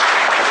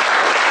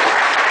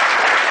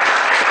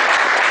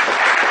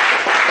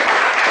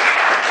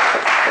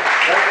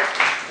 Right?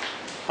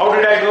 How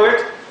did I do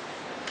it?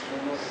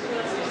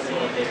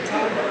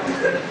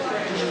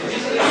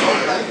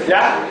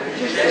 Yeah?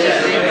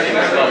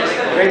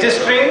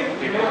 Registering,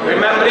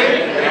 remembering,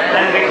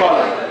 and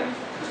recalling.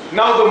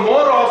 Now, the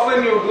more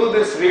often you do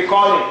this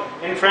recalling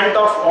in front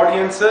of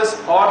audiences,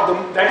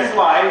 that is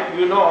why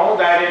you know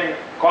that in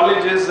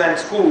colleges and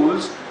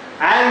schools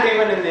and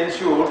even in the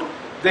institute,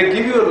 they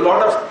give you a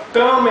lot of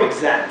term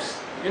exams.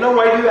 You know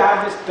why do you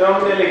have these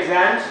terminal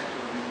exams?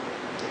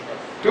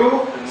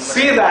 To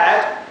see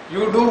that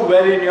you do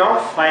well in your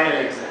final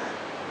exam.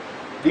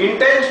 The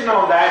intention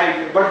of that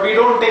is, but we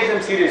don't take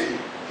them seriously.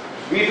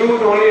 We do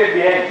it only at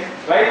the end,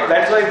 right?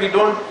 That's why we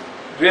don't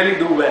really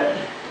do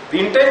well. The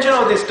intention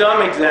of these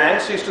term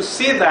exams is to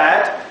see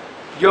that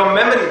your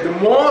memory,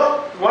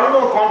 one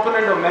more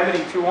component of memory,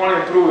 if you want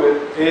to improve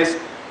it, is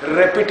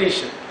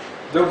repetition.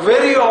 The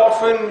very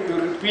often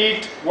you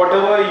repeat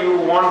whatever you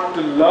want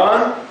to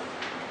learn,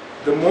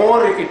 the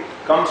more it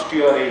comes to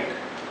your aid.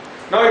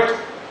 Now,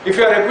 if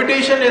your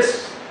repetition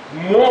is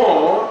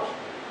more,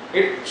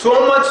 it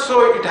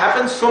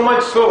happens so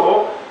much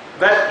so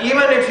that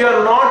even if you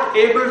are not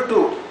able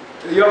to,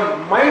 your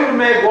mind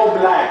may go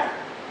blank.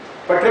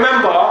 But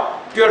remember,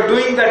 if you are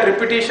doing that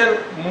repetition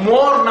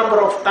more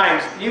number of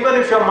times, even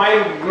if your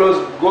mind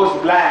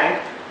goes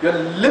blank, your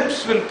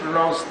lips will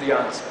pronounce the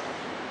answer.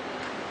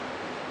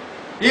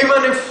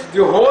 Even if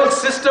the whole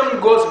system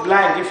goes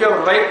blank, if you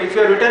have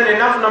written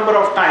enough number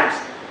of times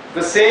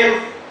the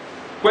same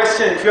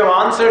question, if you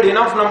have answered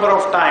enough number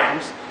of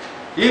times,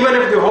 even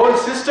if the whole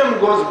system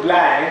goes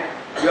blank,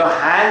 your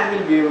hand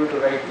will be able to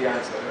write the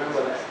answer.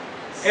 Remember that.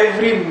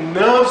 Every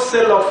nerve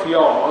cell of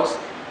yours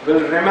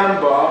will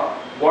remember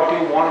what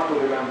you want to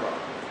remember.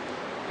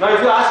 Now,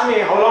 if you ask me,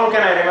 how long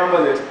can I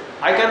remember this?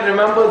 I can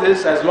remember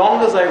this as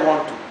long as I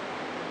want to.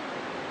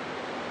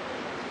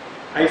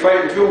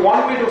 If you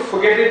want me to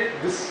forget it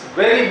the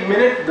very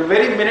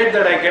minute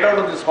that I get out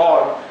of this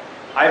hall,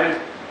 I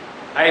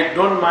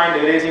don't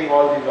mind erasing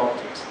all these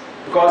objects,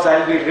 because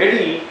I'll be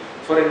ready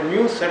for a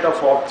new set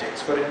of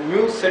objects, for a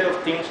new set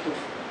of things to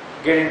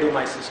get into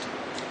my system.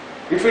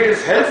 If it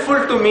is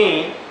helpful to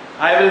me,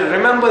 I will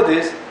remember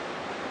this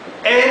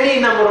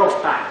any number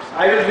of times.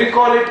 I will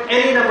recall it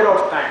any number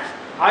of times.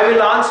 I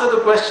will answer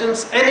the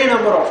questions any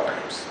number of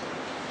times.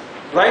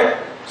 Right?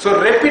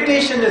 So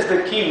repetition is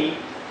the key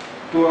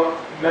to a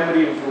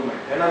memory improvement.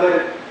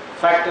 Another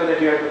factor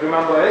that you have to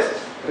remember is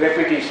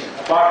repetition.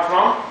 Apart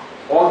from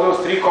all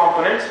those three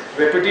components,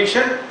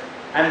 repetition,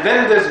 and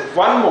then there's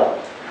one more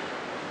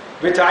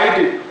which I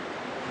did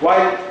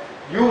while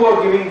you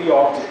were giving the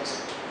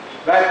objects,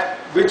 that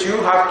which you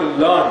have to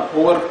learn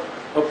over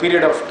a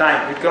period of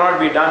time. It cannot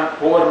be done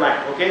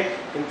overnight, okay?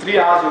 In 3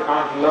 hours you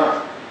can't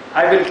learn.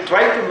 I will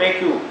try to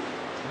make you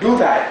do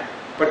that,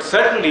 but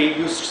certainly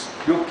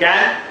you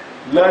can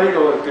learn it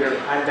over a period,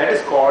 and that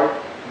is called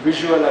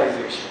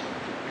visualization.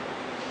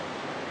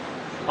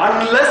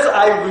 Unless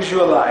I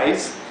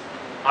visualize,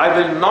 I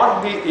will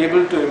not be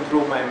able to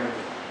improve my memory.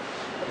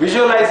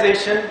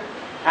 Visualization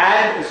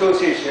and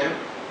association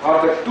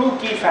are the two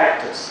key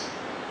factors.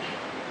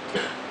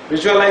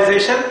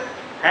 Visualization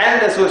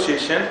and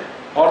association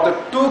are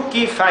the two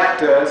key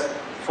factors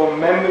for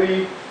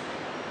memory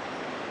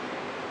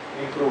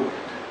improvement.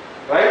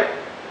 Right?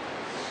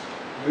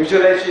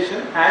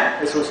 Visualization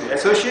and association.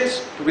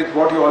 Associate with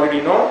what you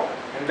already know,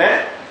 and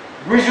then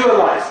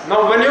visualize.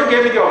 Now, when you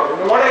gave me the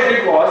object, what I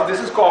did was, this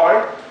is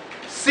called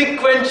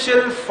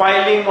sequential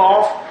filing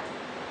of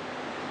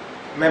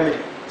memory.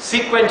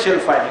 Sequential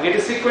filing. It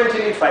is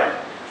sequentially filed.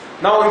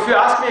 Now, if you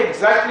ask me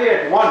exactly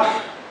at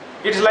 1,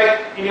 it's like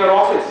in your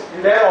office,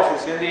 in their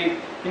office, in the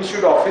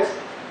institute office,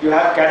 you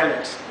have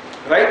cabinets,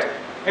 right?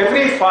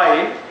 Every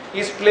file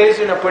is placed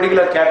in a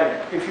particular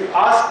cabinet. If you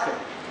ask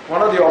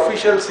one of the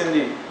officials in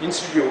the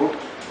institute,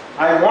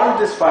 I want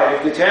this file,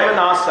 if the chairman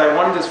asks, I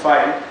want this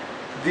file,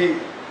 the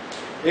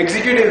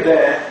executive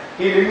there,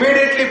 he'll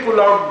immediately pull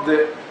out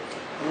the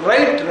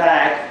right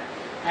rack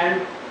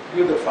and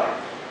give the file.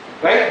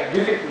 Right?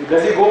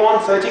 Does he go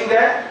on searching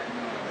there?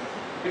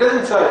 He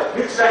doesn't search.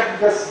 Which rack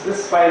does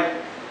this file?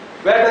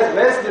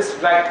 Where's this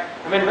rack?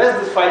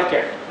 Where's this file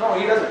kept? No,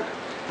 he doesn't.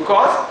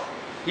 Because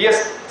he has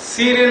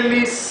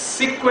serially,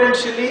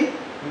 sequentially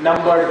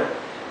numbered them.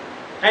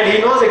 And he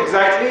knows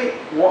exactly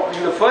what,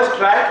 in the first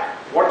rack,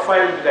 what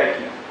file did I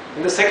keep?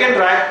 In the second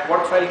rack,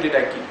 what file did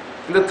I keep?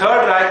 In the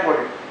third rack, what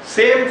did?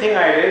 Same thing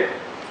I did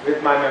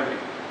with my memory.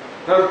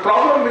 Now, the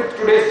problem with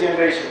today's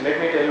generation,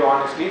 let me tell you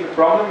honestly, the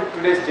problem with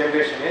today's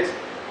generation is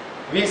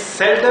we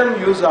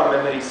seldom use our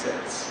memory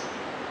cells.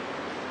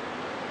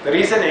 The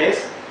reason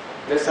is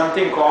there's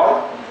something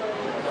called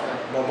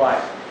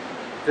mobile.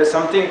 There's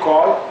something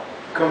called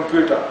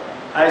computer.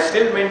 I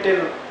still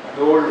maintain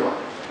the old one.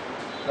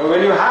 Now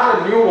when you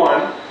have a new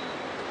one,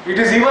 it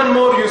is even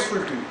more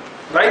useful to you,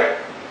 right?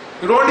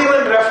 You don't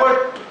even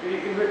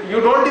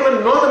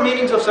know the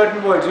meanings of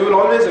certain words. You will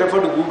always refer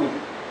to Google.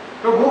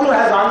 Now Google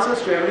has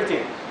answers to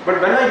everything.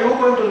 But when are you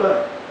going to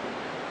learn?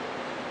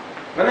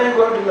 When are you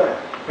going to learn?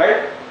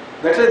 Right?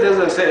 That's why there's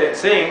a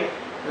saying,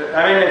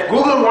 if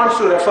Google wants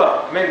to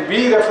refer,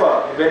 we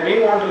refer. When we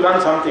want to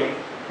learn something,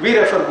 we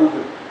refer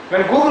Google.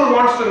 When Google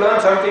wants to learn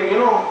something, you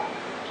know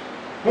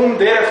whom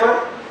they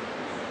refer?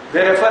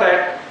 They refer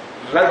at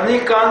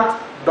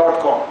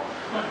rajnikant.com.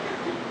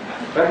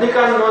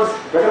 Rajnikant knows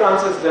better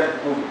answers than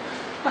Google.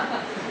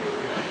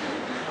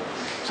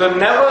 So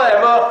never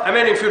ever,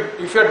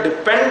 if you're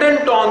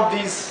dependent on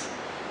these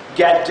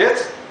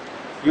gadgets,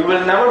 you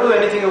will never do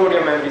anything about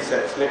your memory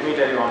cells, let me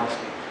tell you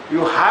honestly.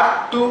 You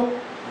have to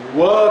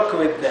work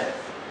with them.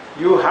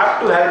 You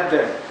have to help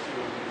them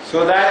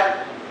so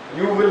that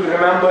you will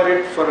remember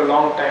it for a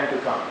long time to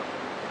come.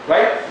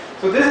 Right?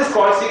 So this is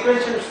called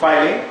sequential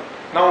filing.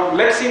 Now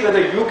let's see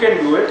whether you can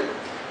do it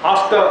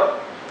after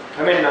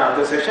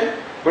the session.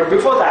 But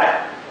before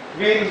that,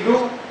 we'll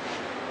do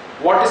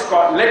what is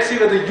called, let's see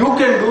whether you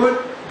can do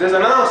it. There's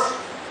another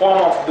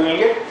form of doing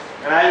it,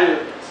 and I'll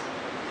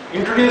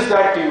introduce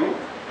that to you,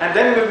 and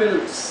then we will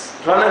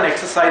run an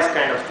exercise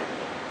kind of thing.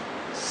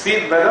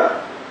 See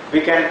whether we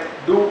can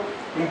do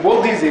in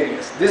both these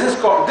areas. This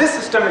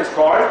system is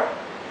called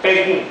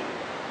pegging.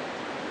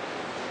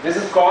 This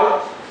is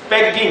called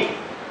pegging.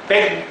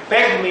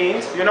 Peg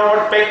means, you know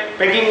what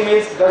pegging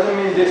means? Doesn't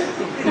mean this.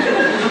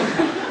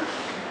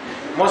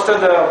 Most of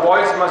the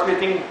boys must be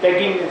thinking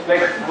pegging is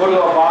like go to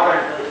a bar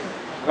and,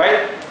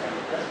 right?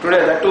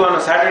 Today, that too on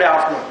a Saturday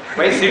afternoon.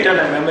 Why sit in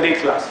a memory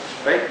class,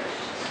 right?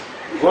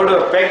 Go to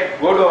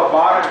a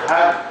bar and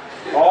have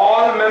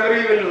all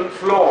memory will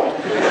flow.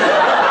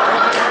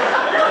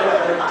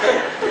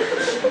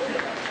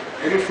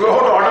 It will flow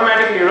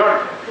automatically, you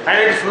know, and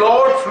it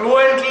flowed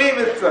fluently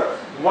with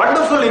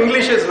wonderful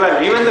English as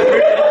well. Even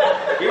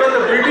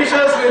the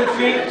Britishers will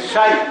feel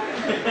shy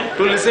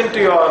to listen to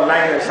your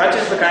language. Such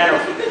is the kind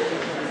of,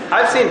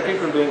 I've seen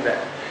people doing that,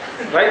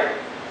 right?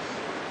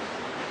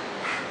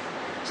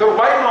 So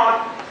why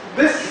not?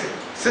 This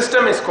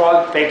system is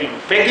called pegging.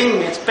 Pegging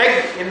means,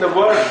 peg in the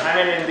word,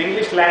 in the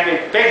English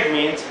language, peg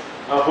means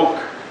a hook.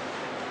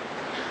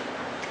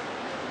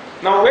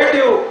 Now let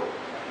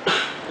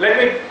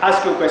me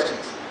ask you questions.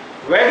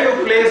 Where do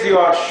you place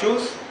your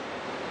shoes?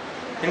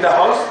 In the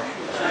house?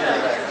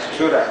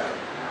 Shoe rack.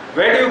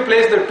 Where do you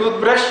place the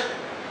toothbrush?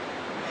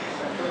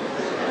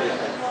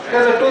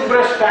 There's a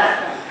toothbrush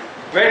stand.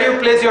 Where do you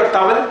place your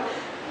towel?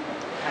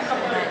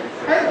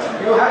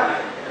 You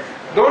have.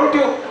 Don't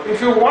you, if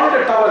you want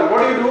a towel,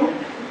 what do?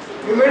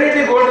 You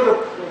immediately go to the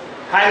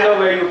hanger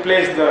where you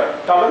place the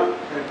towel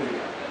and put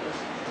it.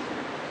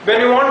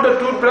 When you want the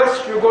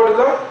toothbrush, you go to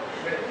the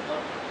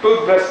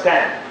toothbrush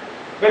stand.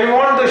 When you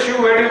want the shoe,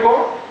 where do you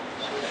go?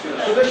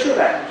 To the shoe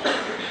rack.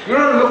 You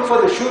don't look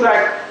for the shoe in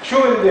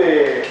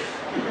the,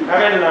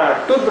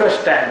 toothbrush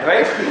stand,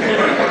 right?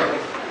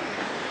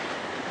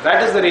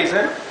 That is the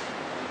reason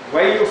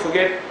why you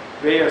forget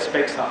where your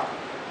specs are.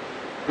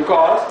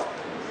 Because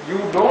you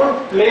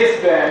don't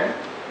place them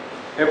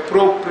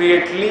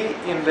appropriately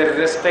in their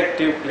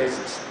respective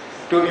places.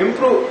 To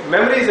improve,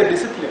 memory is a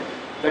discipline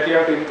that you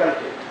have to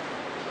inculcate.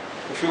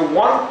 If you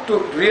want to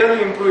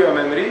really improve your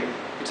memory,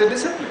 it's a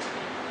discipline.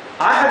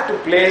 I have to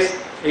place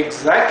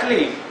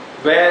exactly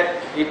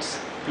where its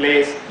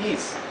place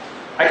is.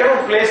 I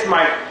cannot place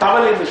my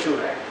towel in the shoe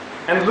rack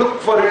and look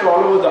for it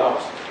all over the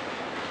house.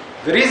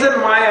 The reason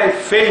why I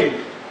fail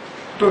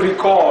to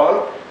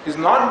recall is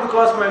not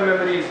because my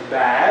memory is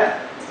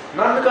bad,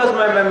 not because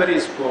my memory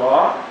is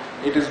poor,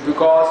 it is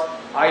because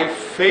I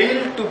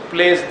fail to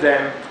place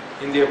them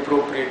in the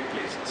appropriate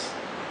places.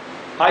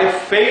 I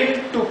fail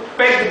to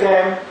peg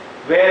them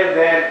where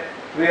their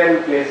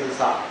real places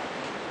are.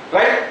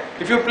 Right?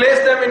 If you place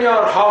them in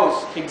your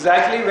house,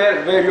 exactly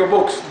where your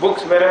books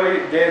wherever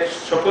they're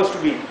supposed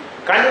to be,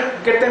 can't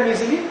you get them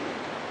easily?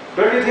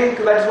 Don't you think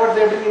that's what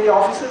they're doing in the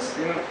offices,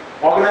 in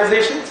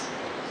organizations?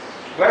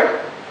 Right?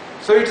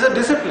 So it's a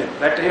discipline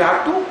that you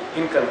have to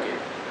inculcate.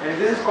 And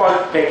this is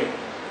called pegging.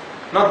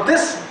 Now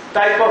this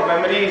type of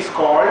memory is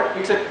called,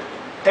 it's a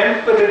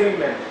temporary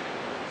memory.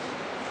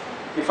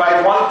 If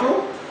I want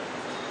to,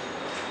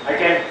 I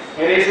can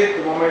erase it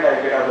the moment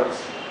I get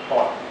others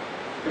call.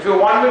 If you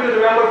want me to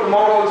remember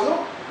tomorrow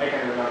also, I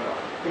can remember.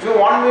 If you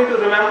want me to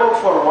remember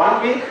for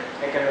 1 week,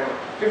 I can remember.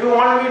 If you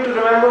want me to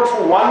remember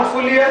for 1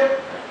 full year,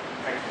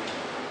 I can.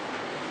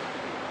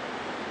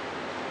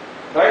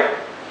 Right?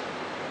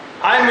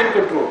 I am in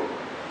control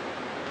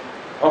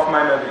of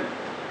my memory.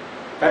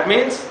 That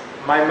means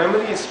my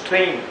memory is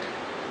trained.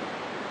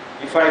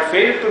 If I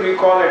fail to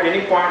recall at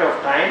any point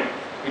of time,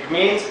 it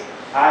means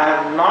I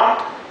have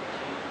not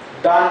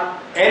done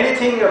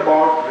anything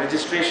about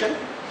registration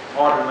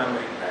or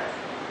remembering that.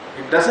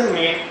 It doesn't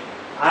mean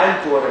I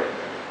am poor at memory.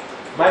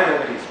 My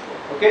memory is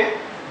poor. Okay?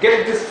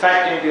 Get this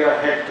fact into your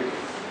head today.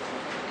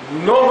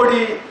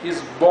 Nobody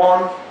is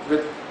born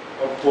with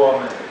a poor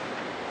memory.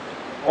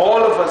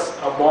 All of us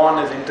are born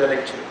as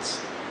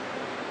intellectuals.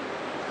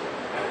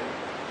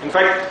 In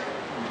fact,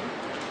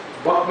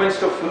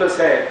 Buckminster Fuller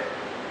said,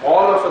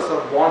 all of us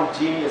are born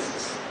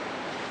geniuses.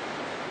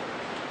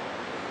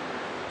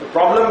 The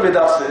problem with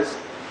us is,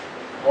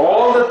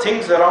 all the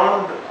things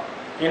around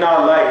in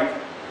our life,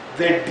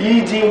 they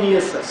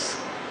de-genius us.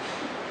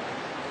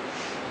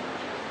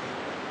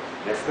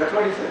 Yes, that's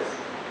what he says.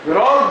 We're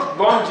all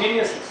born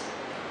geniuses,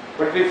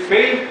 but we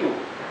fail to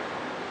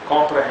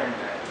comprehend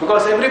that.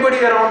 Because everybody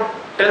around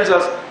tells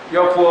us,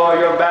 you're poor,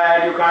 you're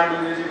bad, you can't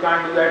do this, you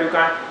can't do that,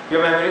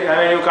 your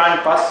memory, you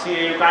can't pass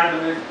CA, you can't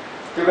do this,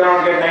 you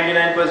cannot get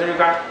 99%, you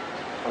can't.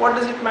 What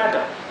does it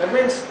matter? That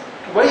means,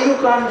 why you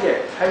can't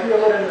get? Have you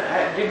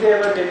ever, did they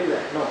ever tell you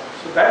that? No.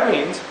 So that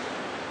means,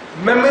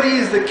 memory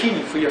is the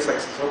key for your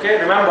success. Okay?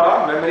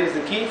 Remember, memory is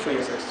the key for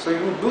your success. So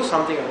you do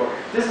something about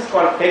it. This is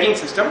called pegging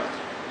system.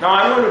 Now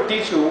I'm going to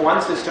teach you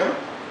one system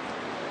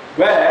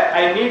where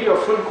I need your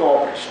full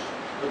cooperation.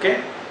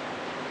 Okay?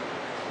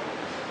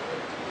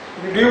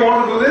 Do you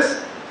want to do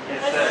this?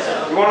 Yes,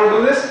 sir. You want to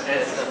do this?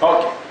 Yes, sir.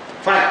 Okay,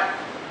 fine.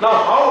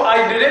 Now how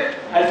I did it,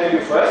 I'll tell you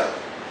first,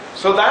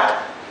 so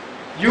that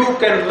you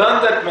can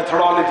learn that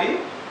methodology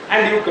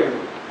and you can do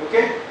it.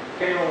 Okay?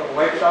 Can you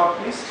wipe it out,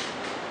 please?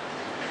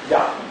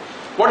 Yeah.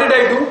 What did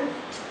I do?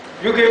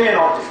 You gave me an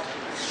object.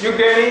 You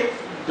gave me,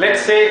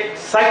 let's say,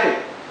 cycle.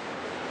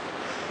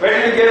 Where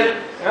did you get?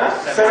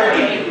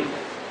 17.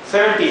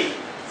 17.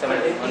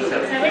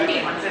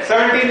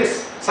 17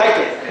 is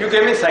cycle. You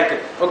gave me cycle.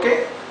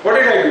 Okay? What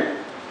did I do?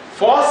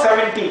 For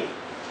 17,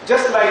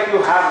 just like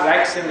you have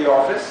racks in the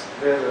office,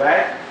 there is a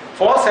rack.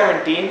 For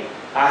 17,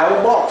 I have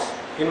a box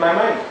in my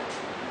mind.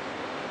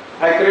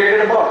 I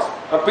created a box,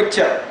 a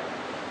picture.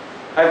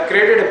 I've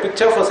created a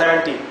picture for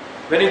 17.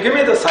 When you give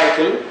me the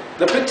cycle,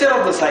 the picture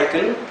of the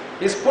cycle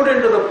is put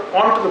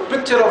onto the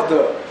picture of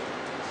the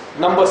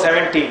number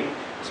 17.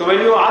 So when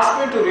you ask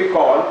me to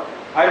recall,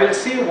 I will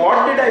see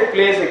what did I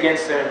place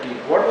against 17.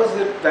 What was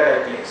it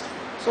that I placed?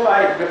 So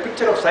the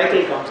picture of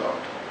cycle comes out.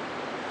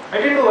 I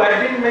didn't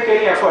make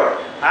any effort.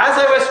 As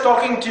I was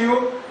talking to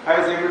you, I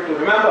was able to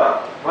remember.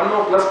 One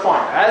more plus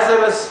point. As I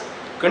was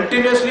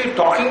continuously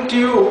talking to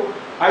you,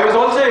 I was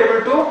also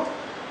able to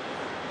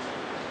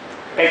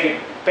peg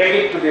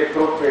it to the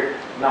appropriate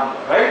number,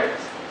 right?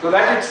 So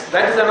that is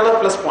another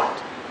plus point.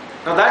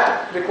 Now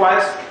that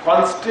requires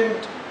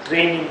constant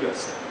training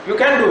yourself. You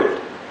can do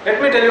it.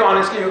 Let me tell you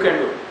honestly, you can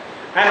do it.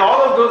 And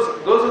all of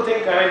those who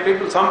think,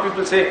 some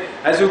people say,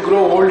 as you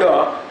grow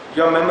older,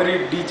 your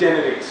memory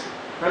degenerates.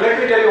 Now let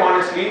me tell you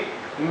honestly,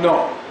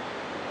 no.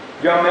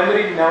 Your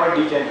memory never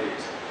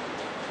degenerates.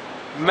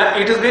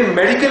 It has been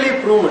medically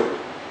proven.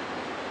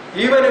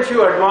 Even if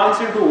you advance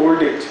into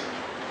old age,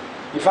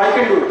 if I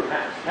can do it,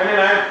 I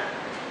am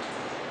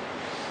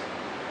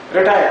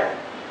retired.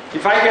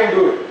 If I can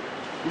do it,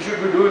 you should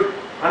do it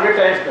 100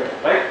 times better,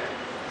 right?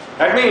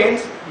 That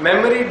means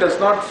memory does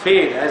not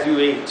fade as you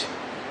age.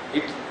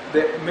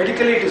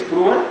 Medically it is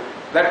proven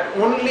that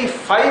only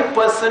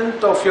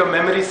 5% of your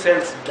memory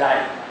cells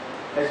die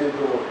as you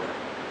grow older.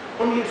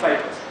 Only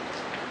 5%.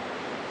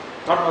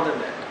 Not more than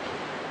that.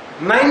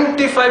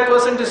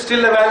 95% is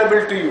still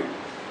available to you.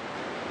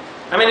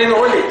 In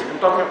old age, I'm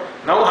talking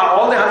now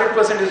all the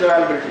 100% is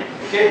available to you.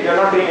 Okay, you're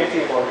not doing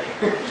anything about it.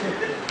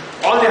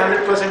 All the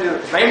 100%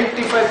 is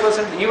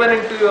 95% even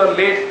into your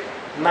late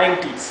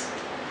 90s.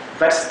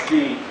 That's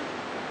the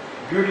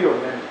beauty of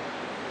memory.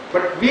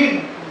 But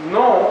we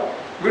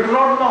do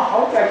not know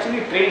how to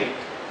actually train it.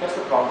 That's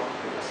the problem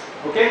with us.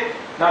 Okay?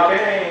 Now can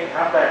I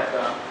have that?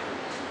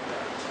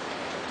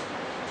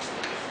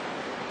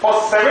 For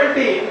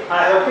 17,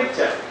 I have a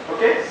picture.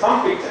 Okay?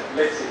 Some picture,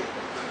 let's see.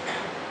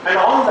 And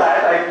on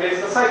that, I place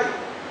the cycle.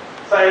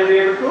 So I will be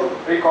able to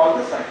recall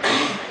the cycle.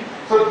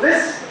 So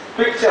this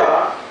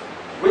picture,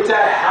 which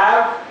I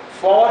have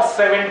for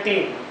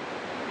 17,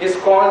 is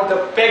called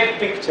the peg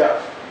picture.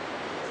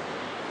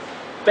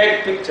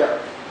 Peg picture.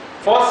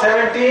 For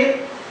 17,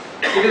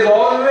 it is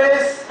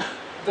always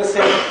the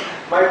same.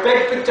 My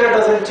peg picture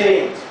doesn't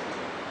change.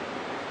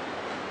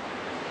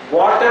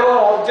 Whatever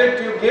object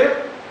you give,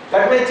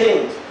 that may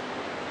change.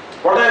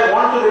 What I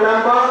want to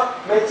remember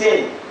may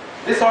change.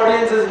 This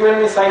audience has given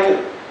me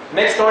cycle.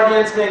 Next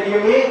audience may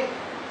give me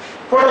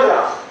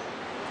photograph.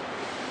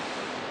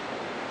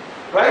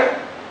 Right?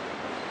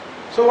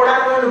 So what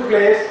I'm going to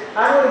place?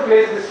 I'm going to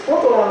place this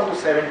photo onto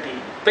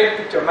 17. Peg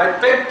picture. My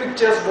peg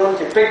pictures don't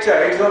change.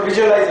 Picture, it's a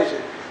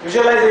visualization.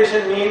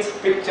 Visualization means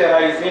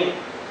picturizing.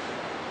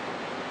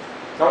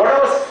 Now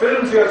whatever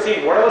films you have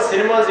seen, whatever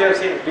cinemas you have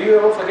seen, do you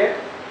ever forget?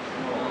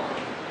 No.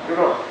 You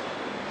don't.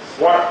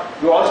 What?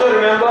 You also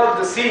remember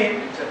the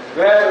scene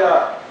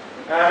where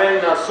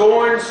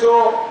so and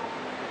so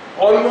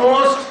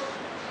almost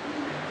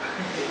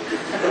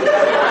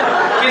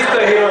kissed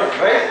the hero,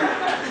 right?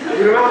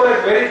 You remember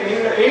it very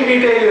in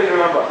detail. You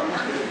remember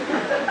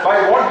by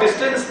what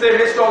distance they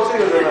missed. Also,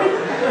 you remember.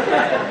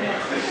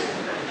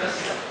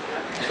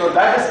 So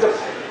that is the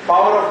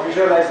power of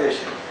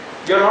visualization.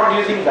 You are not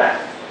using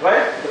that,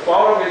 right? The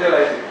power of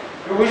visualization.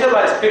 You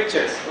visualize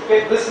pictures.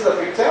 Okay, this is a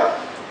picture,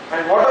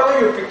 and whatever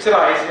you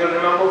picturize, you'll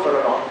remember for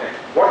a long time.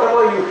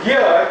 Whatever you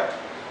hear,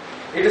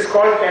 it is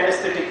called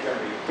kinesthetic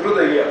memory. Through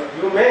the ear,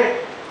 you may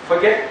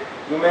forget,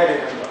 you may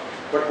remember.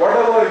 But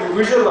whatever you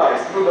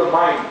visualize through the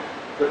mind,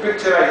 the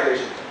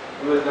picturization,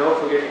 you will never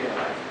forget in your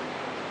life.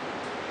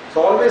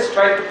 So always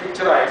try to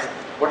picturize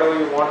whatever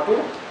you want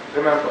to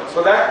remember,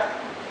 so that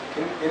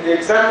in the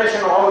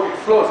examination all it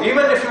flows.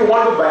 Even if you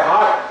want to by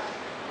heart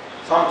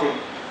something,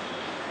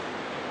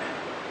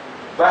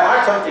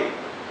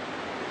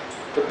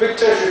 the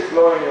picture should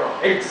flow in your,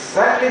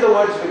 exactly the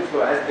words will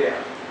flow as they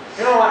are.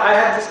 You know, I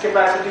had this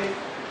capacity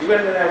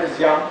even when I was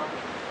young.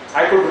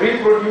 I could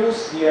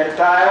reproduce the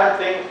entire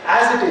thing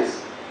as it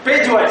is,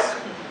 page wise.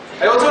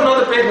 I also know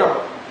the page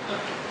number.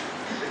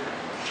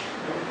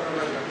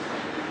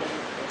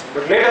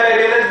 But later I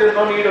realized there is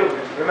no need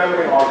of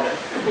remembering all that.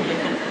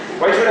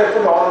 Why should I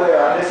put all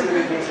the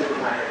unnecessary things into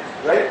my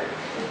head, right?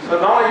 So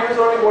now I use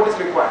only what is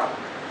required.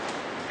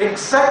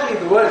 Exactly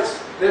the words,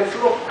 they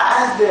flow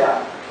as they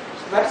are.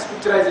 So that's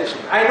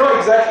picturization. I know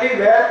exactly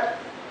where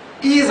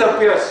ease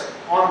appears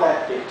on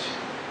that page,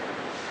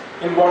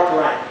 in what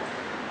line.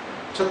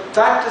 So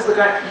that is the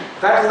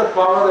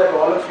power that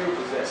all of you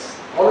possess.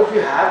 All of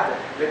you have that.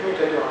 Let me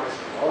tell you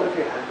honestly, all of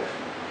you have that.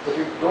 But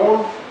you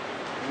don't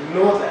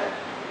know that.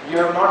 You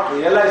have not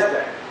realized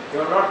that. You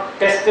have not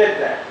tested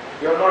that.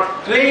 You have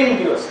not trained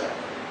yourself.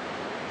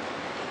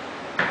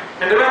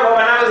 And remember,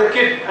 when I was a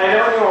kid, I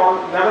never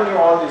knew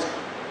all these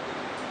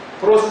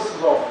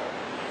processes of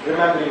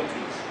remembering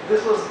things.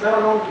 This was never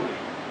known to me.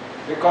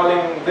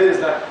 Recalling this,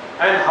 that,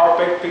 and how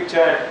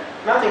picture,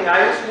 nothing.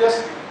 I used to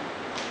just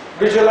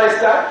visualize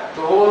that,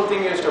 the whole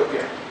thing used to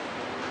appear.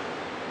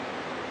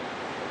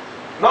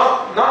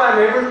 Now I am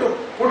able to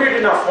put it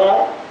in a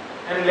form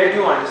and let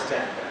you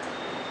understand that.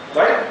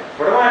 Right?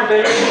 Whatever I am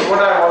telling you is what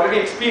I have already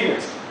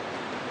experienced.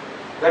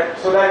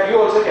 So that you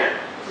also can.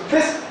 So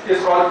this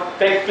is called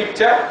take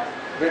picture,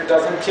 which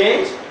doesn't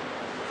change.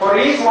 For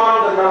each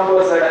one of the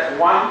numbers that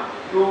 1,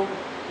 2,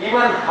 even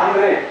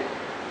 100,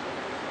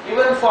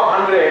 even for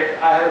 100,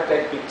 I have a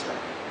take picture.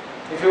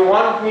 If you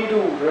want me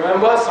to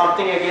remember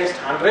something against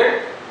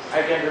 100,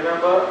 I can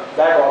remember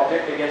that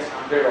object against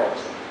 100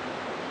 also.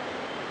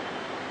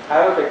 I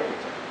have a peg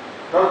picture.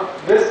 Now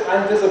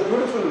this is a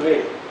beautiful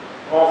way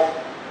of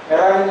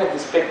arriving at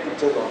this peg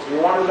pictures also.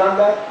 You want to learn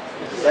that?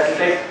 That will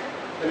take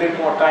a little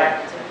more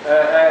time.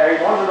 I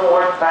want to know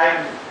what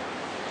time.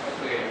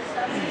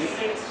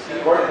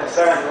 What,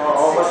 7?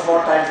 How much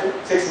more time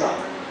to? 6 now.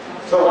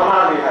 So 1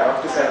 hour we have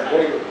up to 7.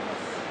 Very good.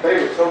 Very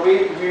good. So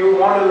we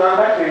want to learn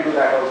that, we will do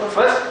that also.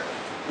 First,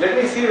 let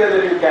me see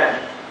whether you can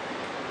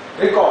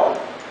recall,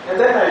 and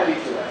then I will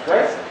teach you that,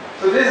 right?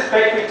 So this is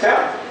peg picture.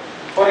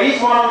 For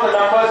each one of the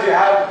numbers you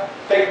have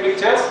peg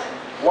pictures.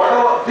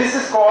 Whatever, this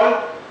is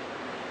called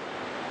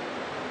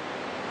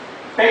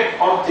peg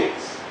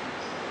objects.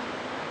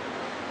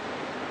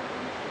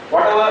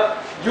 Whatever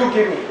you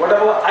give me,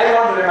 whatever I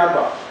want to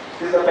remember,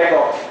 is the peg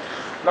object.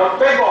 Now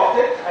peg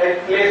object I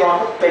place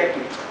on the peg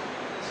picture,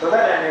 so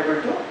that I am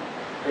able to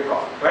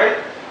recall, right?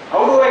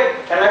 How do I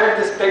arrive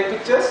at these peg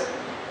pictures?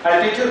 I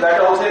will teach you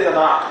that also is an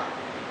art,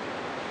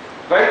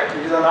 right?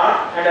 It is an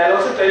art, and I will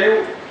also tell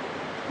you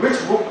which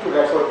book to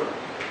refer to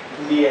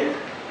in the end,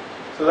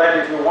 so that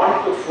if you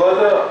want to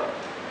further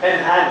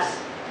enhance,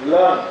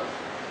 learn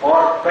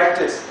or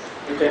practice,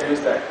 you can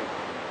use that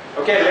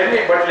book. Okay, let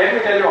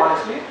me tell you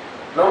honestly,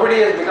 nobody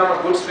has become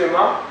a good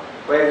swimmer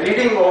by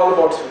reading all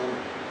about swimming.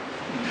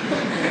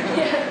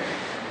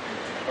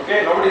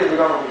 Okay, nobody has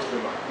become a good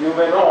swimmer. You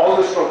may know all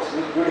the strokes,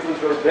 this beautiful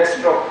stroke,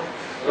 breaststroke,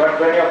 but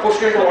when you are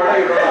pushed into water,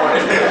 you don't know what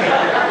it is.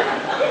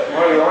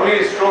 Or the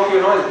only stroke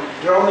you know is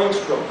drowning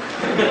stroke.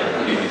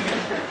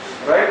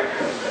 Right?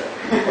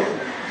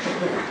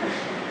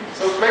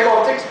 So peg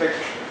objects, peg.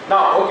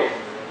 Now, okay.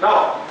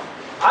 Now,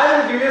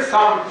 I will give you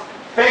some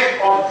peg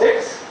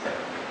objects.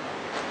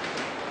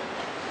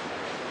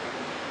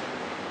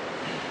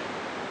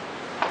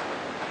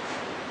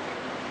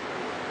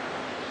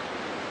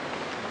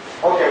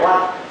 Okay, 1.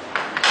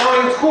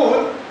 Now in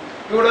school,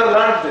 you would have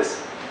learned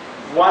this.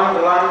 1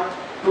 run,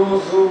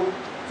 2 zoo,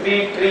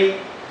 3 tree.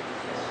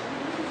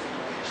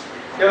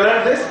 You have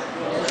learned this?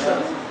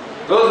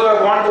 Those who have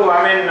gone to,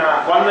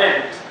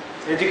 convent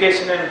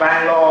education in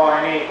Bangalore or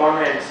any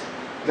convents,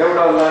 they would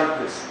have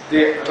learned this.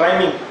 The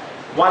rhyming.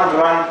 1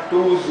 run,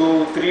 2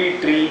 zoo, 3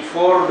 tree,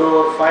 4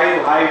 door,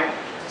 5 height,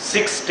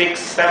 6 sticks,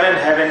 7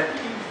 heaven,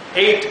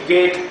 8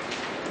 gate,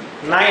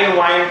 9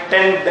 wine,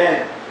 10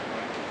 den.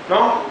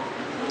 No?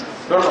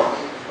 Don't know.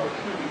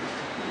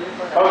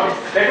 Okay,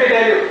 let me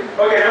tell you.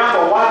 Okay,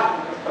 remember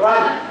 1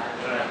 run.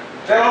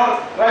 They're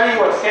all running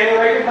words. Can you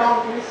write it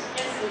down, please?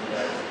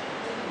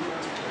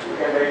 You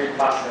can write it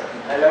faster.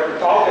 I'll have to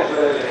talk as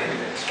well as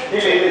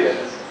really.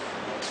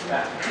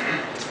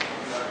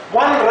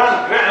 1 run.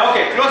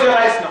 Okay, close your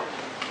eyes now.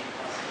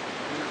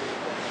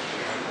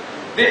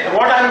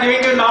 What I'm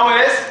giving you now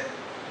is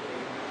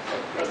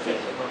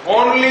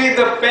only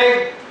the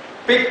peg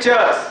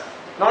pictures,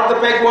 not the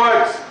peg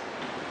words.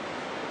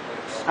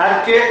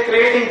 I'm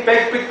creating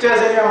peg pictures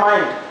in your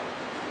mind.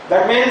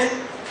 That means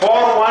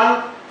for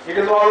 1 it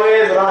is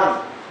always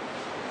run.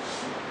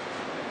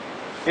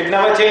 It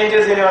never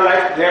changes in your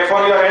life.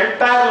 Therefore your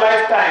entire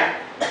lifetime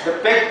the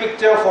peg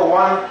picture for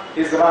 1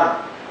 is run.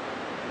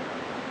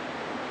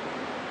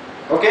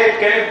 Okay,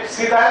 can you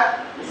see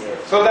that?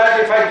 Yes. So that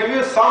if I give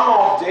you some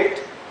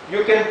object,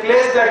 you can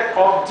place that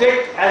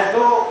object as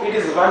though it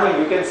is running.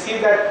 You can see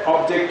that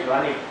object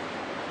running.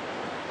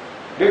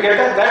 Do you get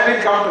that? That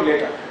will come to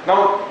later.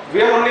 Now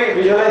we are only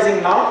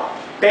visualizing now.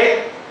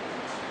 Take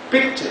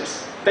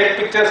pictures. Take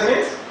pictures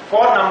means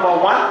for number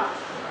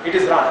 1 it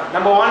is run.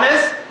 Number 1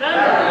 is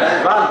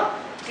run.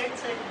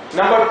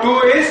 Number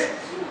 2 is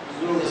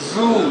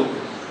zoo.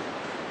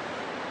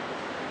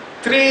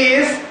 3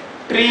 is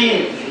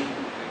tree.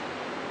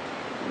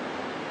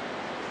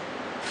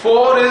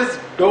 4 is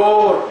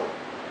door.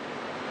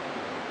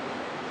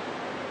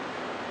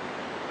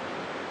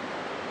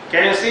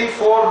 Can you see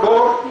 4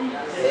 door?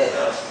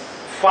 Yes.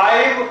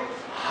 5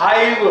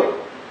 hive.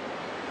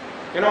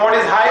 You know what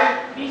is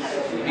hive?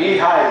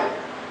 Beehive.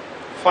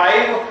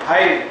 5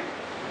 hive.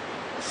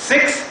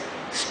 6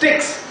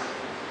 sticks.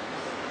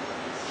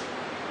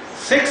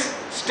 6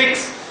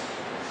 sticks.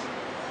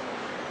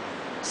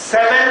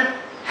 7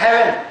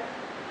 heaven.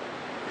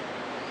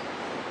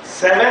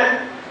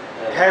 7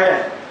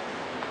 heaven.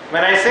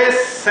 When I say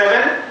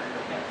 7,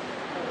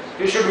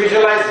 you should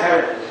visualize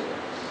heaven.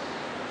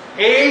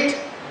 8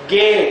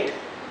 gate.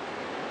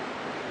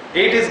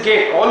 8 is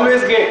gate,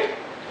 always gate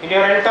in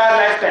your entire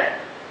lifetime.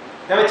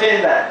 Never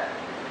change that.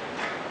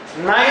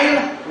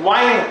 9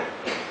 wine.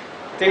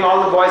 I think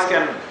all the boys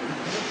can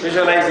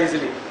visualize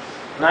easily.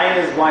 9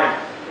 is wine.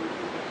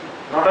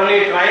 Not only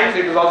it rhymes,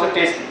 it is also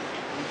tasty.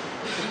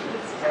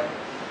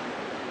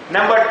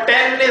 Number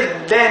 10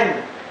 is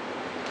den.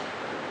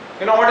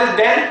 You know what is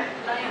den?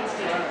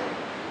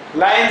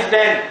 Lion's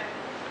den.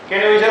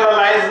 Can you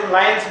visualize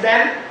lion's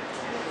den?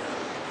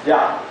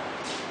 Yeah.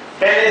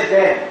 10 is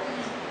den.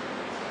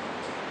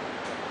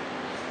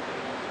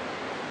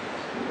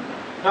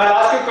 Now I'll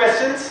ask you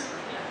questions.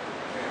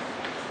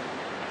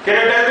 Can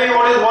you tell me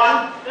what is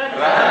 1?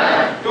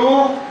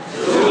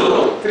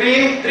 2?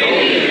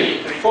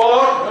 3? 4?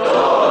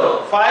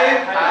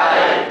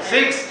 5?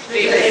 6?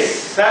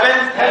 7?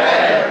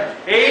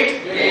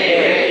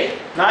 8?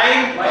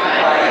 9?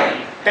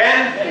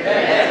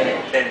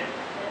 10?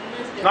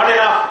 Not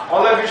enough.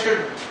 All of you should,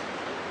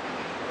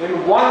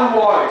 in one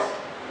voice,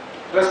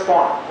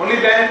 respond. Only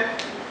then,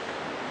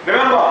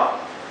 remember,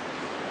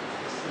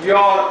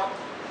 your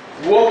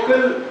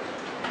vocal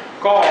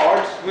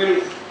cords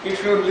will,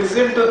 if you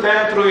listen to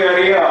them through your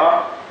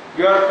ear,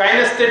 your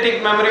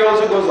kinesthetic memory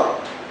also goes up.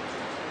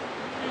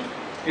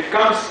 It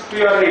comes to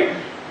your ear.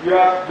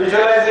 Your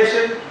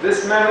visualization,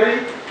 this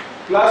memory,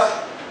 plus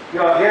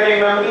your hearing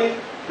memory,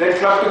 they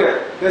club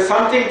together. There's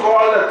something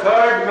called a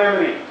third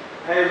memory,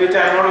 which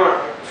I am not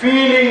about.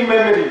 Feeling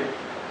memory.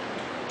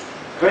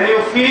 When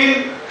you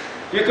feel,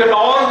 you can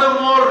all the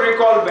more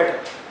recall better.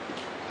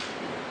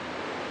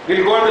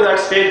 We'll go into that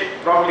stage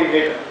probably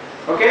later.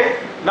 Okay?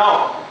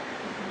 Now,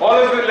 all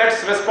of you,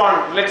 let's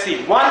respond. Let's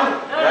see. 1,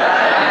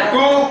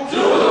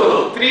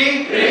 2,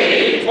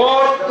 3,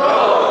 4,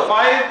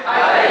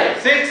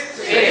 5, 6,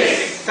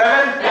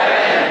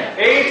 7,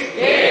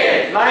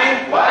 8,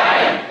 9,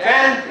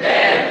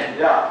 10.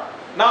 Yeah.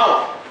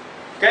 Now,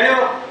 can you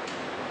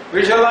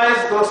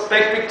visualize those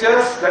peg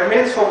pictures? That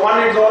means for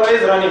 1 it's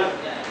always running.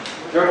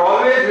 You have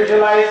always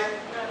visualize.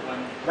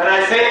 When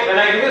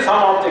I give you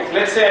some object,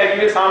 let's say I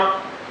give you some,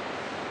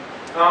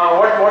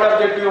 what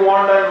object do you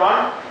want and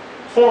 1?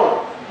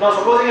 Phone. Now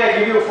supposing I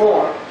give you a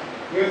phone,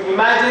 you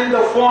imagine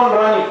the phone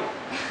running.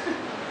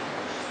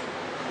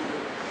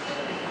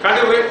 Can't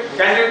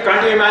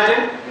you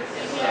imagine?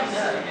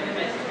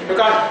 You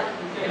can't.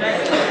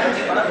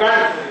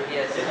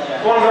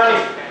 Phone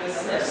running.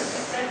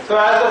 So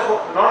as the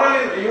phone, not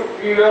only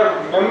your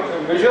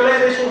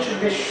visualization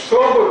should be so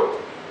good.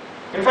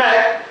 In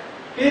fact,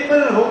 people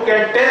who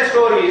can tell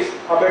stories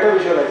are better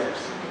visualizers.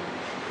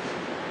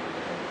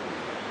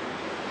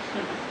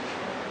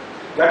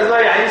 That is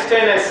why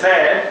Einstein has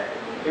said,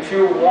 if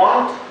you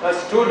want a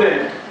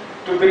student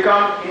to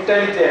become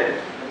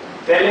intelligent,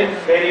 tell him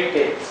fairy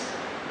tales.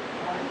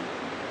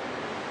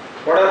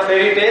 What are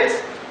fairy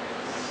tales?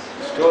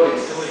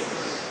 Stories.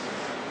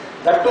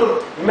 That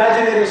too,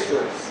 imaginary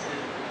stories.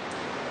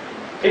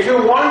 If you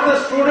want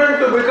the student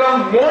to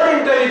become more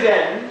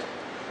intelligent,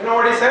 you know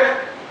what he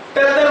said?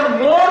 Tell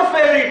them more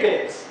fairy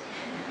tales.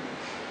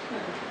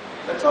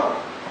 That's all.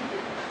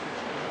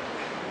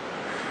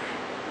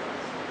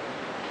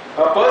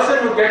 A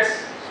person who gets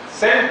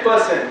sent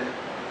person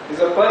is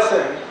a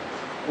person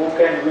who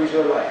can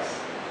visualize.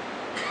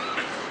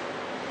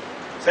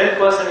 Sent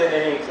person in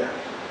any exam,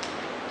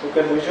 who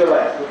can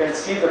visualize, who can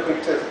see the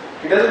pictures.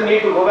 He doesn't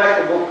need to go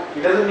back to book.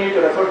 He doesn't need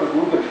to refer to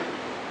Google.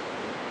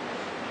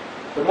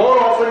 The more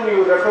often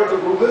you refer to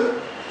Google,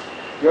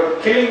 you're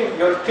killing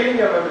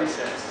your memory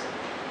cells.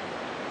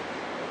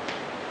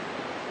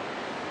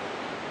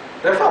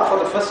 Refer for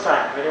the first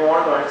time when you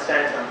want to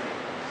understand something.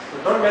 So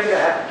don't make it a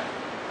habit.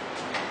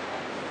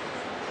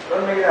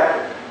 Don't make it a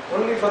habit.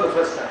 Only for the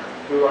first time.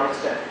 to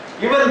understand.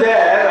 Even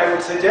there, I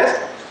would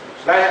suggest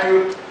that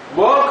you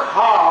work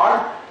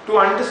hard to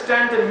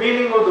understand the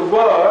meaning of the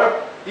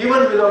word even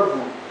without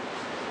Google.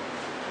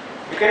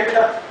 You can do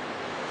that.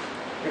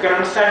 You can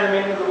understand the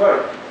meaning of the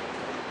word.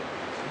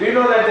 Do you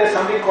know that there is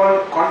something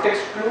called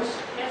context clues?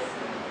 Yes.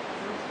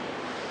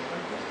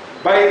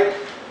 By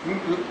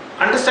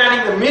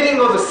understanding the meaning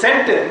of the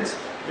sentence,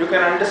 you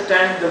can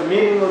understand the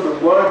meaning of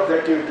the word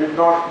that you did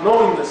not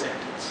know in the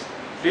sentence.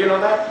 Do you know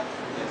that?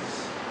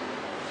 Yes.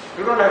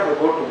 You don't have to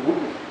go to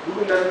Google.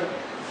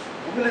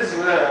 Google is,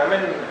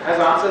 has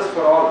answers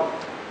for all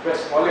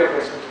your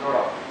questions, not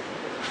all.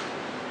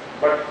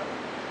 But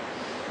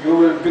you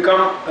will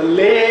become a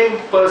lame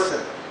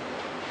person.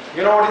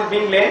 You know what is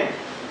being lame?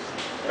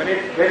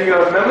 When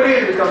your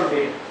memory will become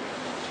lame,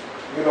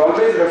 you will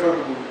always refer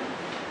to Google.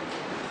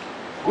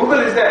 Google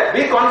is there.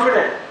 Be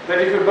confident that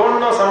if you don't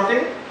know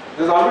something,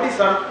 there's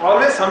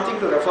always something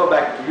to refer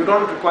back to. You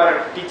don't require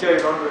a teacher, you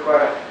don't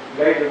require a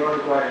guide, you don't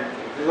require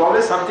anything. There's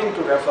always something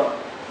to refer.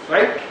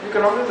 Right? You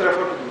can always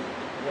refer to Google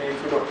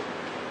if you don't.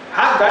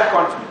 Have that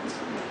confidence.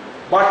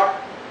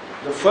 But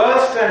the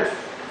first and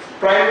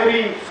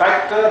primary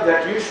factor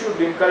that you should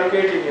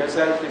inculcate in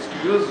yourself is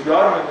to use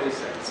your memory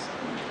cells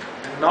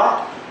and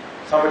not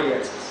somebody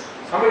else's.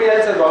 Somebody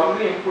else has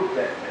already input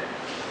that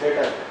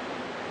data.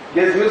 He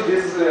has used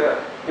his,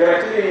 you're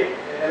actually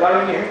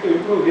allowing him to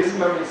improve his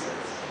memory cells.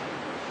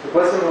 The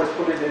person who has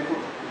put his input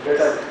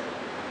data there.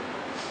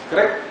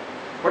 Correct?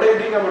 What are you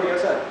doing about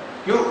yourself?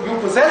 You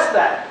possess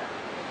that.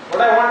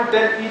 What I want to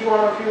tell each one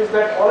of you is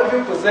that all of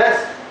you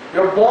possess,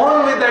 you're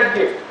born with that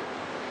gift,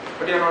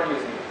 but you're not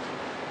using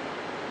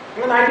it.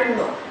 Even I didn't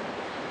know.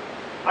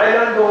 I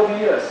learned over the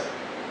years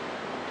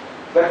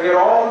that we're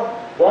all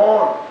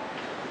born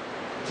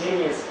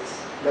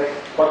geniuses, like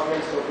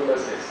Buckminster Fuller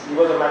says. He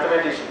was a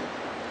mathematician.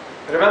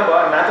 Remember,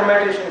 a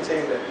mathematician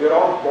saying that we're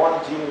all born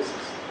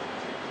geniuses.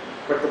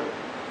 But the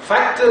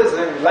factors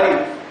in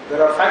life,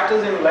 there are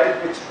factors in life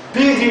which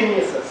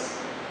de-genius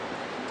us.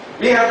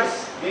 We have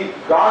to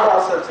guard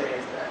ourselves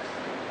against that.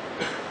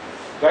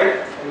 Right?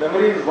 And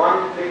memory is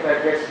one thing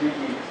that gets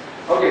de-genius.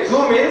 Okay,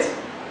 zoom means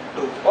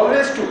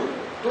always two.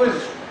 Two is,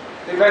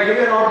 if I give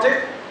you an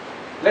object,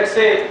 let's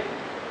say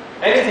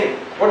anything,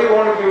 what do you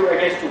want to give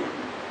against two?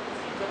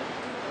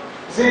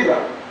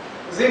 Zebra.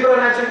 Zebra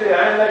naturally,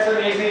 that's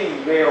an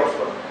easy way of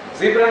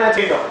zebra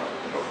naturally.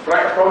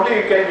 Probably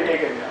it can be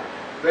taken down.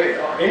 Right?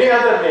 Any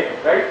other name,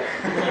 right?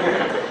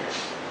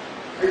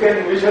 You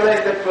can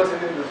visualize that person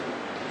in the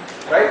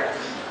zoo. Right?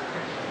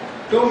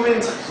 Two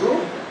means zoo,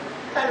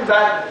 and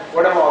that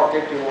whatever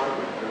object you want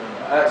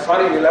to.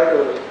 Sorry, you'll have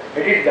to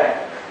edit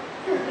that.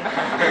 You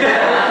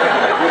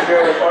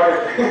should record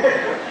it.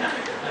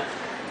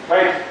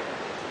 Right?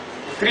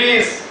 3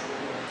 is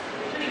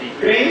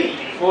tree,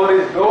 4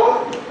 is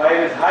door,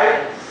 5 is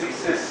height,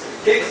 6 is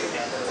sticks.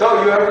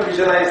 So you have to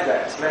visualize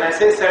that. When I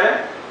say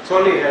 7, it's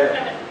only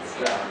heaven.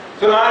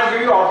 So now I'll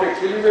give you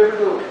objects. Will you be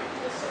able to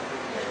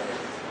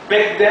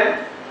peg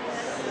them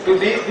to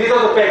these? These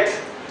are the pegs.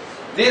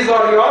 These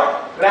are your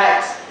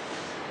racks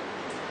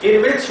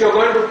in which you're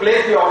going to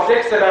place the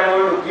objects that I'm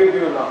going to give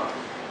you now.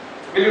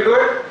 Will you do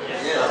it?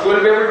 Yes. You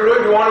will be able to do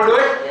it? You want to do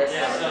it?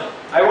 Yes, sir.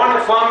 I want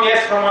a firm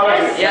yes from all of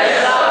you. Yes,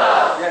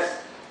 sir.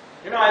 Yes.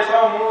 You know, I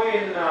saw a movie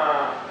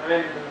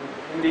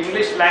in the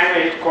English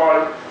language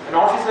called An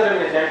Officer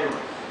and a Gentleman.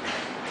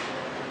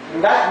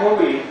 In that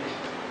movie,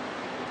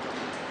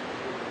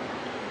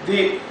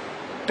 the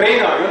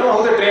trainer, you know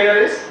who the trainer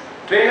is?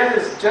 Trainer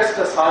is just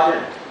a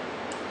sergeant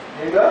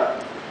in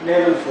the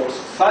naval force.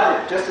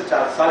 Sergeant, just a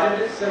charge.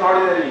 Sergeant is an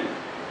ordinary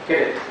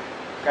cadet,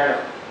 kind of.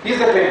 He's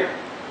the trainer.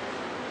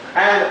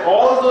 And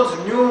all those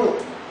new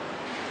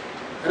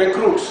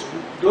recruits,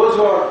 those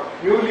who are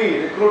newly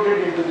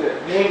recruited into the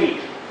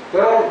Navy,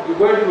 they're all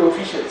going to be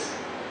officials.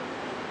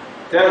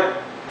 They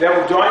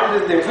have joined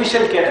with the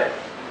official cadre.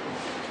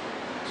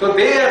 So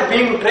they are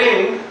being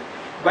trained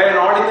by an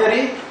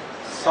ordinary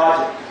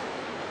sergeant.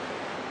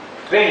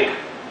 Training.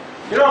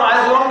 You know,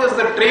 as long as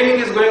the training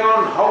is going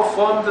on, how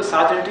firm the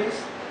sergeant is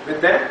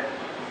with them,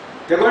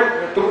 they're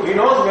going to, he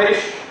knows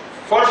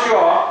for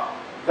sure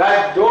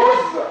that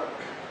those,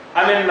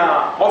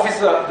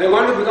 they're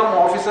going to become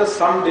officers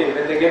someday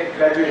when they get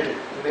graduated,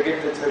 when they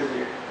get the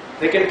certificate.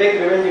 They can take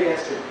revenge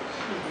against him.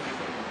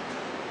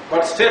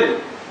 But still,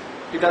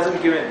 he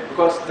doesn't give in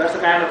because that's the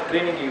kind of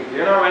training he gives.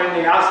 You know, whenever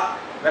he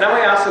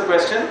asks a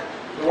question,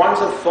 he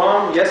wants a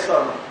firm yes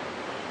or no.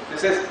 He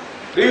says,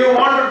 do you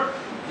want to,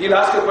 he'll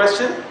ask a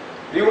question,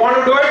 do you want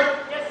to do it?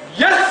 Yes.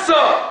 Yes,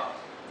 sir!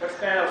 That's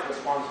kind of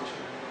response you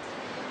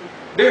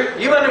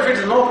should. Even if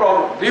it's no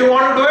problem. Do you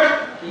want to do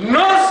it?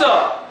 No,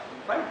 sir!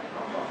 Right?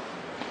 No problem.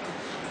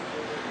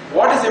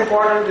 What is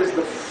important is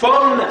the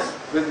firmness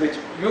with which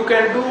you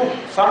can do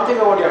something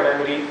about your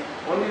memory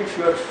only if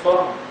you are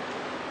firm.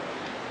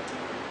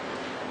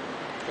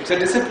 It's a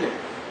discipline,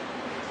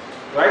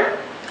 right?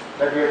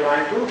 That we are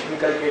trying to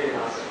inculcate in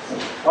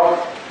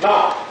ourselves.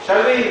 Now,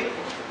 shall we?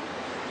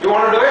 You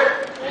want to do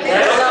it?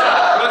 Yes,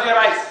 sir. Close your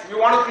eyes. You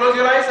want to close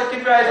your eyes or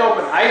keep your eyes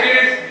open? I did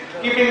it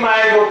keeping my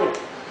eyes open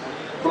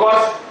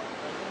because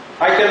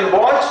I can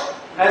watch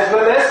as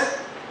well as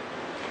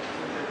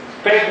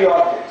peg the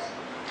objects.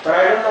 But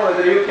I don't know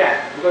whether you can,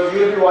 because you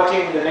will be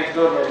watching the next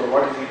door neighbor.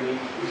 What is he doing?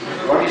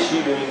 What is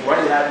she doing? What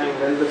is happening?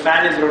 Whether the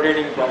fan is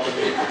rotating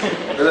properly?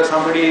 Whether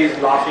somebody is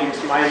laughing,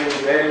 smiling,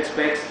 wearing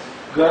specs,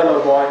 girl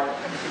or boy,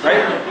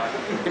 right?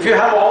 If you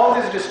have all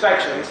these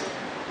distractions,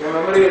 your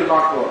memory will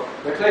not work.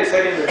 That's why I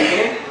said in the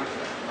beginning,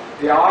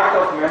 the art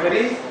of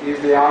memory is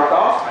the art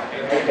of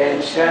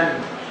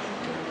attention.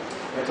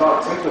 That's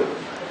all, simple.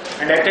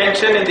 And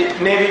attention in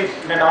the Navy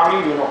and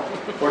Army, you know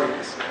what it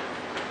is.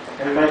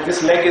 And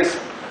this leg is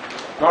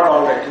not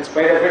alright. In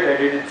spite of it, I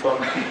did it for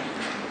me.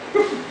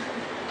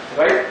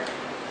 Right?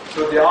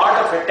 So the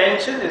art of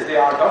attention is the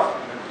art of,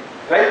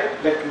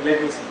 right?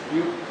 Let me see.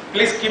 You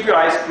please keep your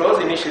eyes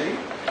closed initially.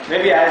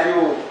 Maybe as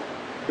you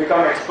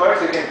become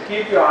experts, you can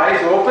keep your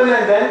eyes open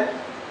and then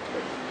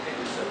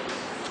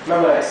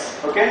memorize.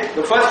 Okay?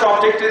 The first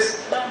object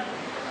is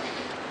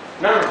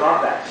no,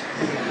 not that.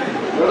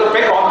 Those are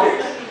peg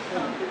objects.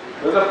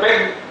 Those are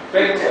peg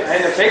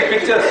and the peg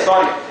pictures.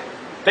 Sorry,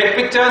 peg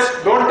pictures.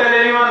 Don't tell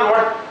anyone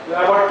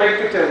about peg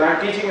pictures. I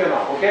am teaching you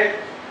now. Okay?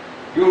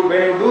 When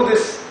you do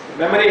this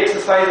memory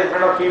exercise in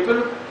front of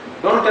people,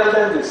 don't tell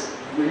them this.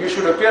 You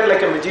should appear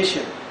like a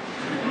magician.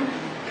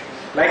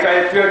 Like I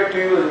appeared to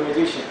you as a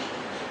magician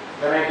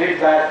when I did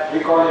that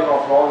recalling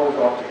of all those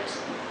objects.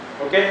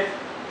 Okay?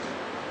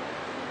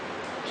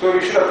 So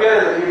you should appear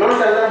as you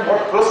don't tell them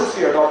what process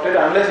you adopted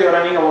unless you are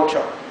running a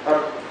workshop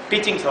or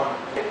teaching someone.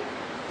 Okay?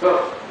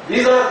 So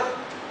these are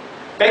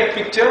peg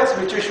pictures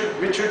which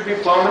should be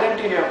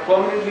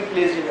permanently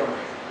placed in your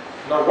mind.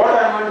 Now what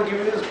I am going to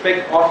give you is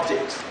peg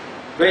objects,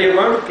 where you are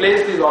going to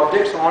place these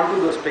objects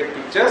onto those peg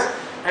pictures,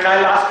 and I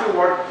will ask you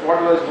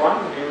what was one,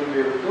 you will be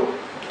able to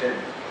tell me.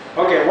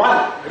 Okay,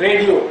 1.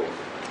 Radio.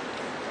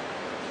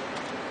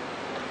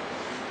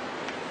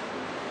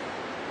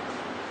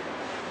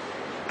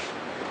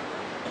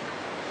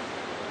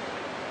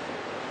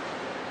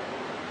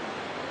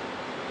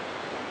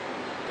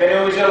 Can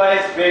you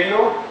visualize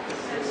radio?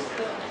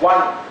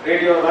 1.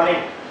 Radio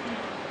running.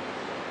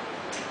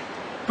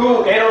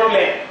 2.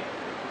 Aeroplane.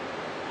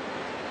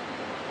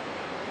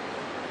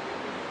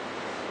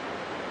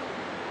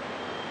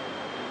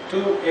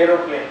 2.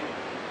 Aeroplane.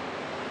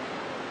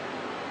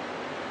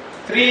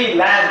 3.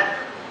 Lamp.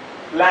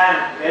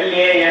 Lamp.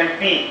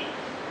 L-A-M-P.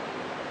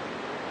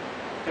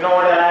 You know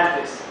what a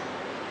lamp is?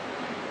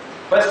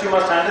 First you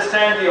must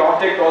understand the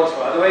object also,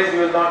 otherwise you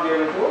will not be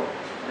able to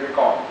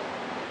recall.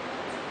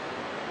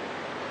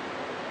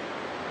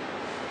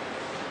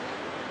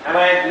 Am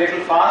I a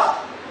little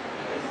fast?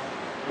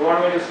 You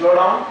want me to slow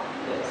down?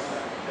 Yes.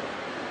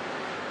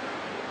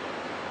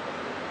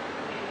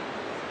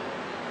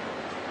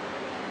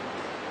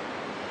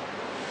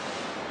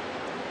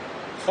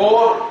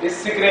 Four is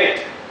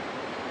cigarette.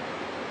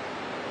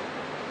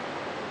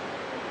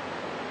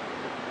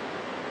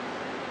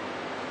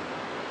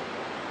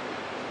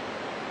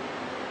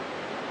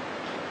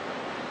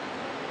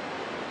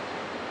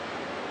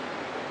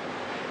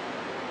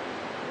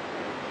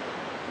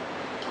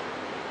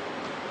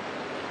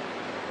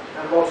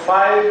 Number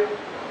 5,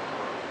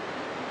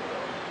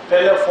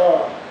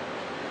 telephone.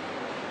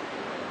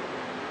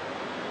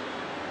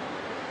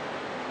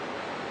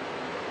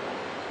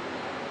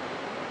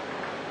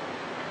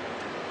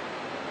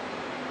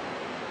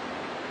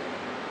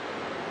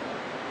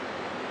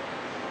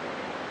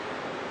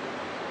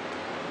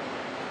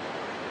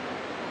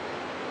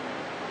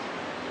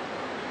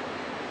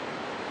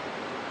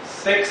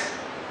 Six,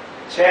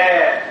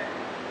 chair.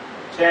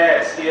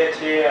 Chair,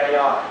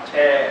 C-H-A-I-R,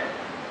 chair.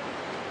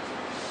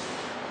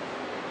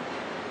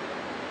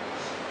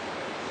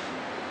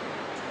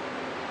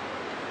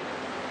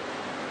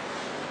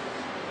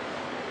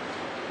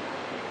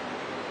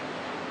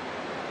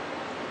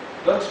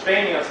 Don't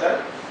strain yourself.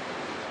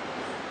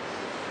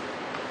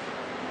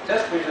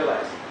 Just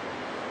visualize.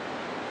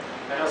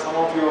 I know some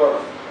of you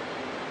are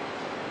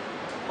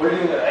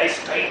holding your eyes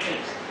tightly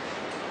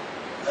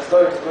as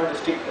though it is going to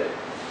stick there.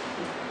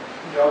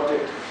 The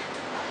object.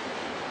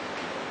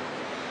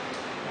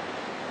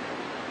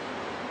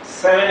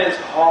 7 is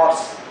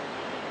horse.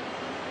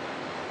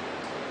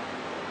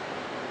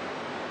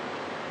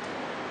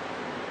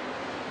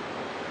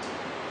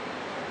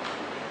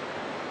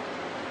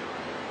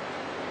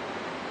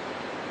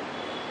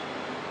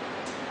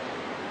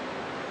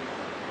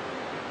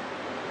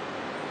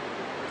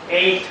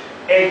 Eight,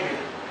 egg.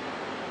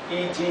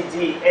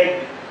 E-G-G,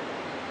 egg.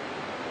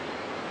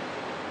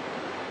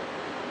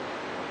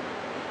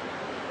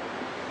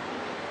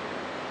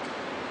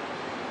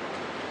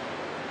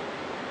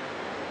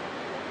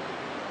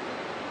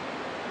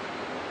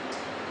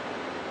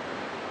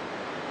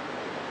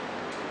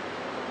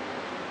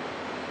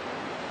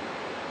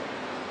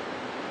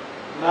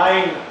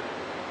 Nine,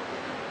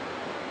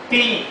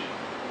 tea.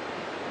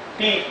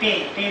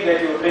 Tea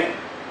that you drink.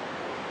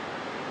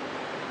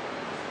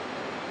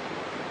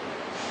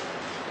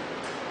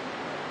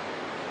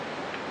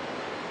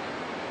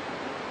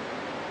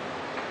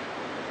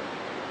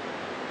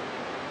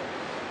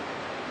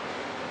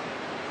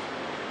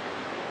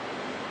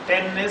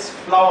 10 is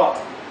flower.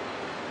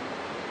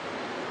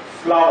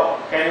 Flower.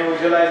 Can you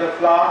visualize a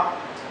flower?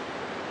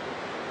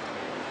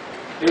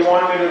 Do you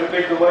want me to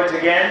repeat the words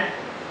again?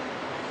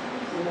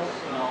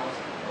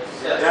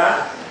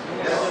 Yeah?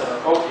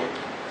 Okay.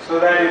 So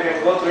that you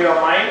can go through your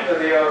mind so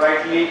that you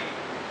rightly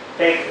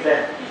take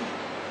them.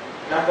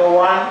 Number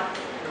 1,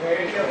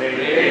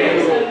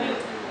 radio.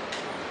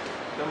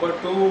 Number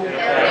 2,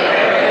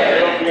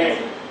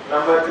 aeroplane.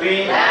 Number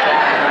 3,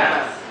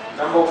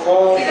 number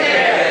 4,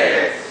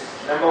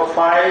 number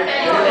 5,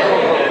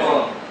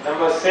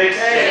 number 6,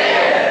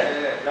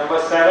 number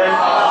 7.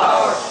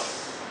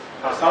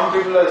 Now some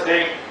people are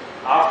saying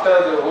after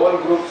the whole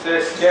group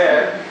says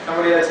chair,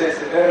 somebody else says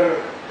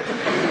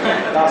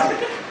last it.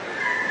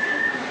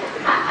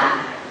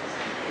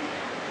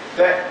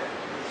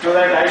 So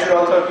that I should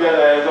also appear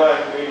as well.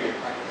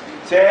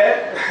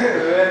 Chair,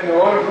 when the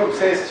whole group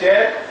says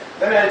chair,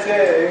 then I'll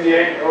say in the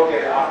end,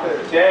 okay, after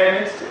the chair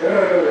means.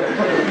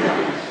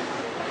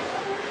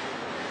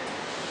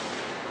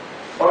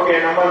 Okay,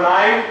 number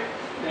 9.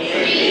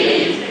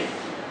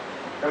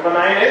 Number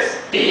 9 is?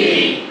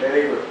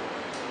 Very good.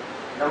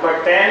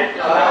 Number 10?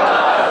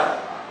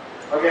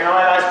 Okay, now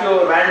I'll ask you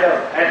random,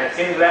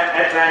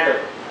 at random.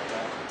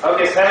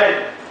 Okay,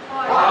 7.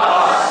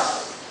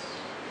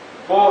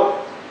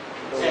 4.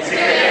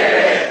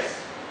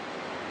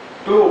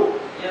 2.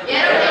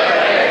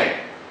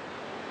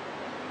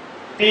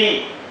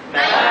 T.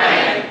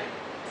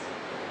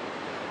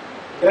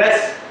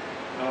 Dress.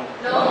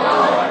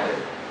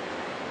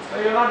 So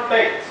you're not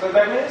tight. So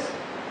that means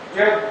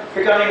you're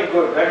becoming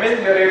good. That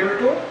means you're able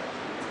to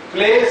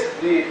place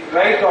the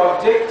right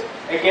object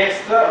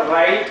against the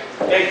right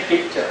egg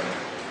picture.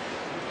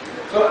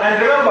 So,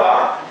 and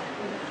remember,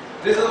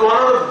 this is one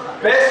of the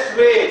best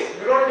ways.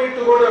 You don't need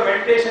to go to a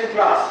meditation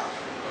class.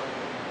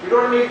 You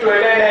don't need to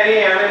attend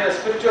any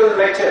spiritual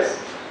lectures.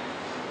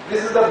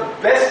 This is the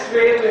best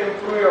way to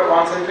improve your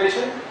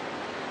concentration,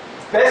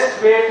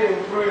 best way to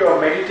improve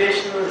your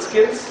meditational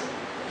skills.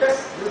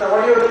 Just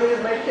what you are doing is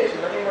meditation,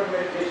 nothing but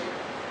meditation.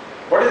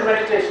 What is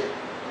meditation?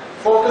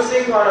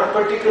 Focusing on a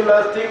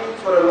particular thing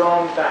for a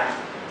long time,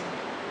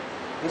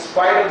 in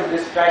spite of the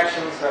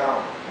distractions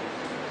around.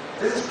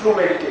 This is true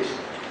meditation.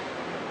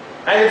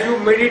 And if you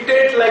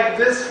meditate like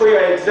this for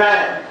your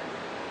exam,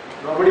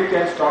 nobody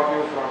can stop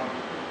you from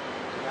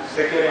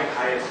securing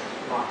highest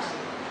marks.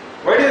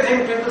 Why do you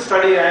think people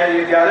study?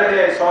 The other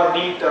day I saw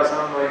NEET or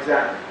some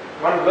exam.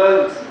 One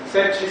girl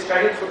said she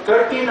studied for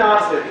 13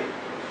 hours a day.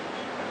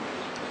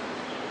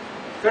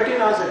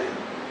 13 hours a day.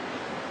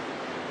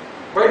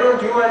 Why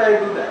don't you and I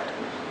do that?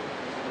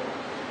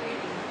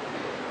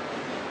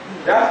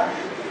 Yeah?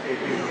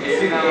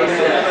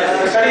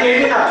 You're studying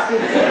 18 hours.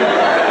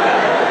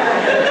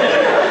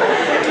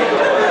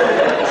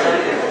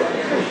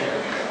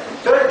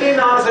 13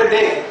 hours a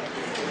day.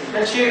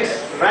 And she is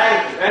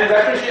ranked, and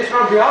that she is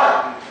from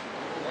Bihar.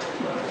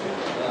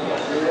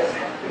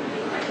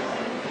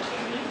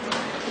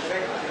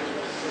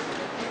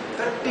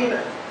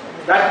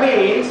 That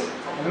means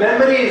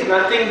memory is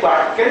nothing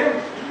but, can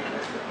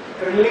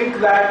you link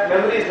that?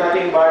 Memory is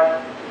nothing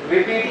but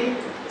repeating,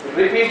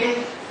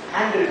 repeating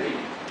and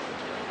repeating.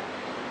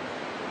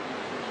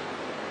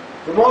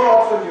 The more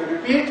often you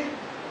repeat,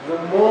 the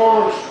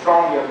more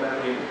strong your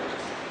memory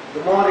becomes.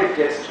 The more it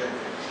gets strengthened.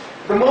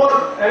 The more,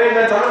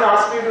 when someone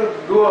asks me to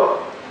do a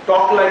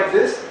talk like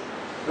this,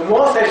 the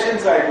more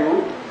sessions I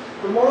do,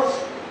 the more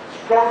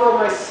stronger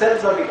my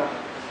cells are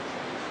becoming.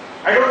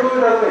 I don't do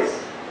it otherwise.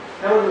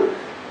 Never do it.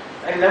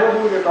 I never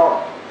do it at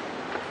all.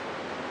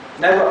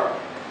 Never.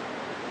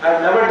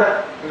 I've never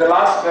done, in the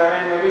last,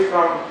 maybe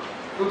from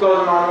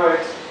 2000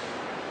 onwards,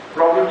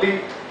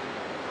 probably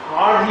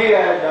hardly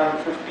I have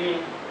done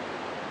 15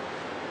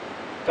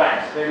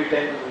 times, maybe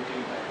 10 to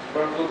 15 times,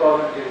 from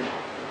 2000 till now,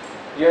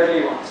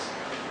 yearly once.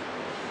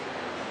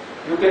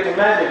 You can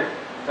imagine,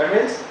 that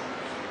means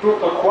to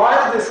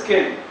acquire this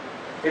skill,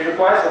 it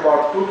requires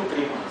about 2 to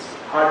 3 months.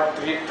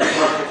 3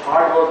 months of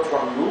hard work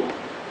from you,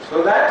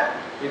 so that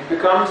it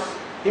becomes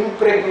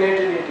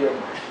impregnated into your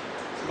mind.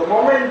 So the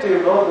moment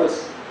you know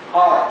this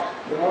art,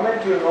 the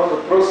moment you know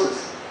the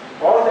process,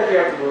 all that you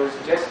have to do is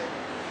just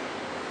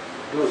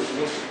do it,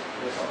 make it.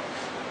 That's all.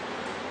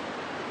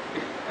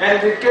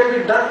 And it can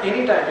be done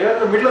anytime. Here in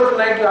the middle of the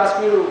night you ask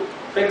me to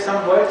pick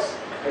some words,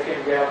 I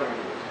can get up and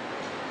do it.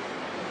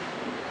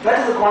 That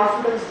is the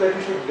confidence that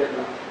you should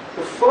develop.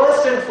 The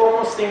first and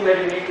foremost thing that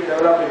you need to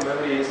develop in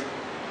memory is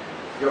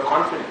your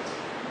confidence.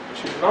 You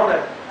should know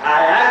that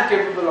I am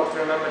capable of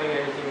remembering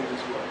anything in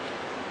this world.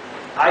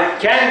 I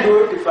can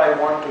do it if I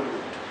want to do it.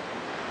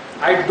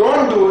 I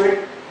don't do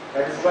it,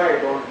 that is why I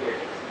don't get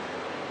it.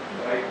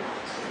 Right?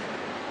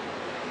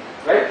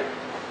 Right?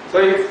 So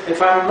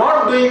if I am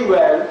not doing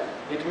well,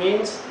 it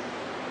means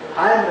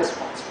I am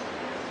responsible.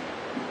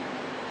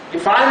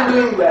 If I am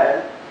doing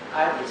well,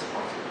 I am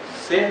responsible.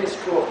 Same is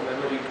true of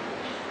memory too.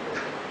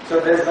 So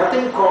there is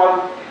nothing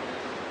called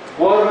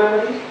poor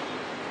memory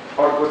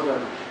or good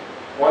memory.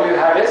 All you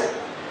have is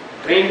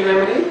trained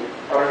memory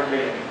or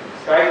untrained memory.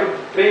 So I could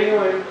train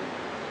you in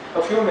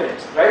a few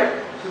minutes, right?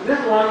 So this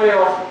is one way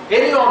of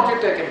any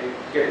object I can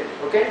get it,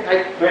 okay?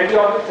 Like 20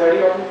 objects,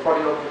 30 objects,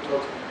 40 objects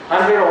also,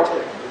 100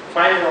 also,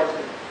 500 also.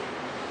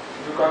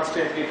 You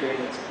constantly train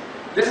yourself.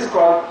 This is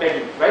called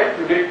pegging, right?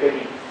 You did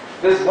pegging.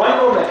 There's one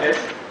more method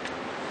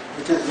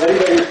which is very,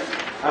 very,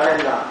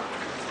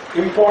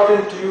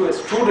 important to you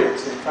as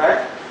students. In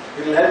fact,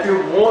 it will help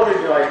you more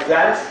in your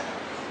exams.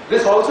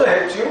 This also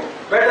helps you.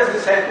 Where does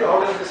this help you?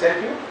 How does this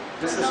help you?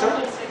 This system?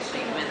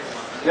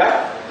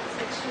 Yeah?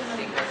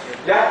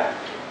 Yeah?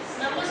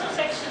 Numbers of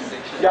sections.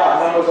 Yeah,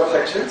 numbers of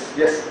sections.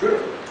 Yes,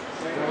 beautiful.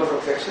 Numbers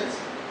of sections.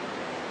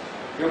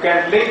 You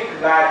can link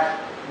that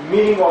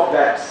meaning of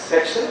that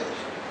section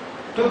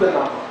to the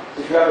number.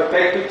 If you have a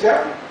peg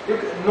picture,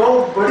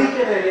 nobody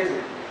can erase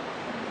it.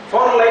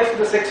 For life,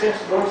 the sections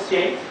don't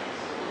change.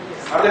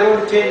 Are they going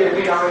to change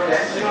every now and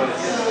then?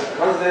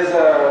 Once there's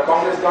a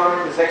Congress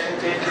government, the section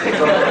changes.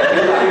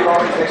 BJP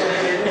government, section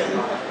changes.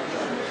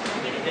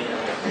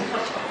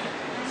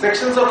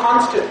 Sections are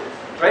constant,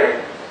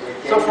 right?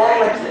 So for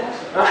life,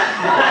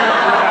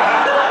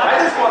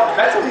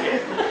 that's okay.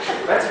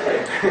 That's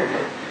fine.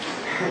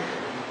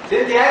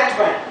 They act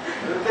fine.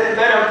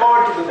 They're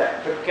empowered to do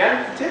that. But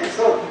can change.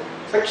 So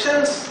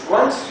sections,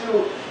 once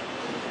you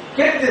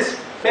get this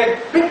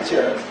peg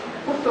picture,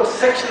 put those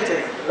sections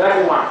in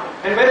that you want.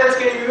 And where else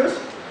can you use?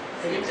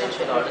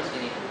 Sequential orders we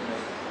need.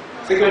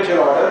 Sequential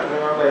order, to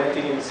remember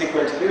anything in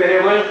sequentially.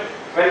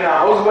 When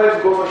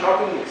housewives go for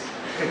shopping list.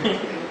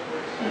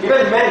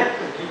 Even men,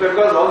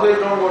 because housewives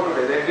don't go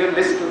today, they give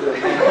list to the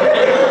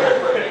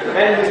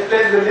men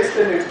misplace the list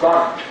and it's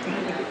gone.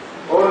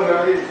 Whole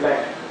memory is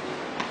blank.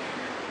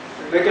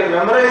 They can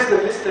memorize the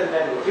list and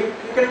then go. You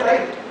can try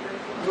it.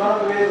 It's one of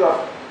the ways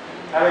of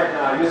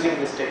using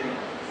this technique.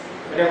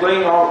 When you're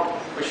going out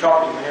for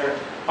shopping,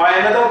 or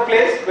another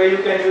place where you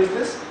can use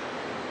this,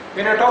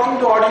 when you're talking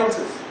to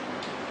audiences,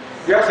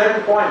 you have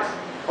certain points.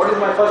 What is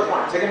my first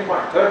point, second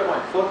point, third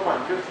point, fourth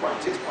point, fifth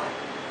point, sixth point?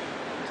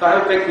 So I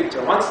have a peg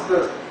picture. Once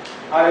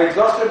I've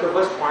exhausted the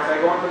first point, I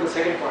go on to the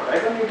second point. I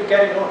don't need to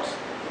carry notes.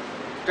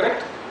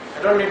 Correct?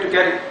 I don't need to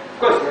carry. Of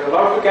course, you're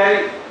allowed to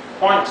carry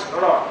points,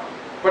 not all.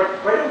 But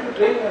why don't you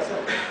train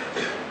yourself?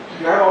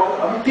 You have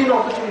umpteen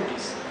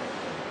opportunities.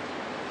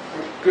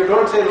 You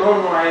don't say,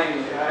 no,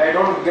 I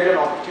don't get an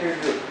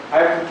opportunity. I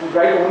have to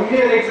write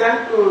only an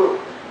exam to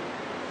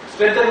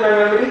strengthen my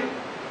memory.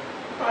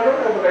 No, I don't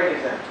have to write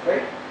exams,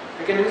 right?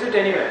 I can use it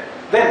anywhere.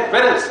 Then,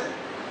 where else?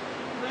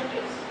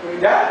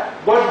 Yeah,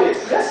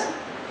 birthdays, yes.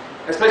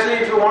 Especially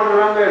if you want to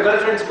remember your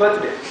girlfriend's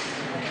birthday.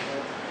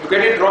 You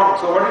get it wrong.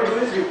 So what you do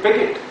is you pick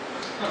it.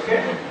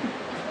 Okay?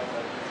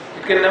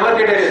 It can never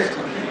get erased.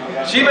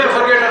 She may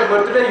forget her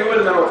birthday, you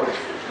will never forget.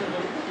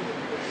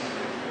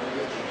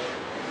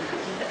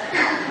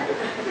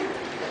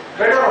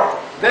 Right or wrong?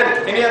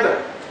 Then, any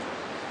other?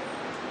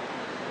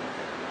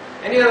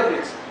 Any other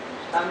place?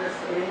 Standards.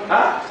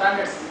 Huh?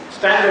 Standards.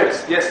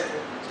 Standards, yes.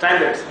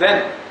 Standards.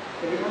 Then,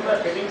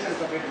 Remember headings and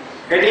subheadings.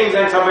 headings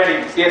and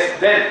subheadings, yes.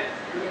 Then,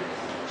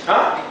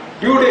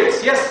 due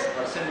dates, yes.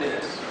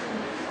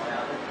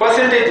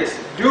 Percentages,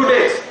 due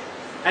dates,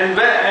 and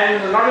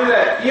not only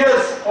that,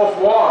 years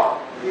of war.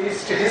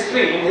 Is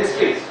history, in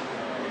history.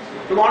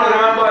 You want to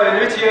remember in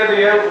which year the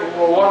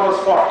war was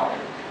fought.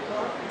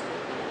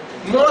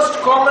 Most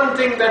common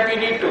thing that we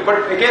need to,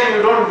 but again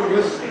you don't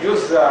use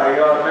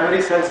your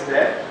memory cells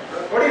there.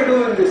 What do you do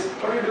with this?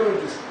 What do you do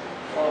with this?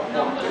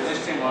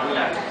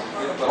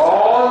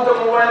 All the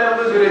mobile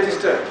numbers you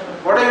register.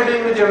 What are you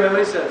doing with your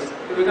memory cells?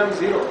 It becomes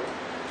zero.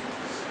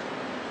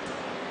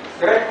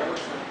 Correct?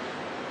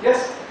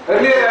 Yes.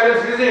 Earlier I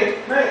was using,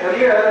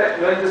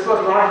 when this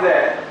was not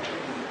there,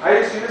 I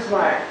used to use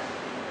my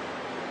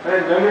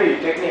memory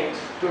techniques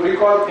to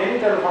recall any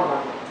telephone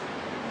number.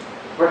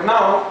 But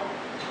now,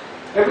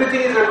 everything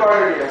is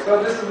recorded here,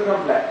 so this has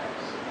become black.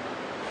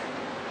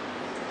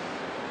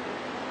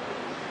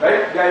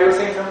 Right? Yeah, you were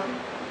saying something?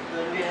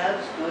 When we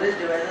have storage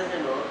devices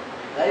and all,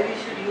 why we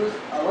should use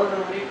our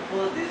memory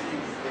for these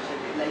things,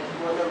 especially like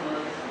phone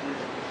numbers?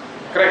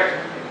 Correct.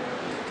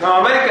 Now,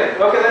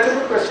 American. Okay, that's a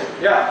good question.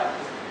 Yeah.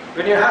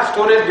 When you have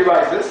storage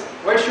devices,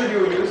 why should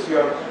you use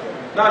your...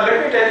 Now,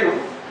 let me tell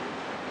you,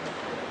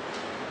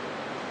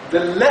 the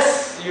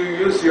less you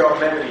use your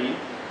memory,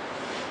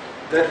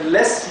 the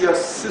less your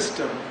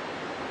system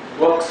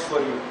works for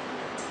you.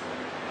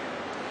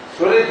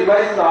 Storage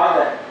devices are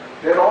that.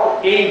 They are all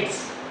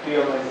aids to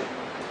your memory.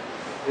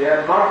 They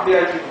are not the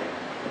ultimate.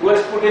 Who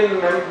has put in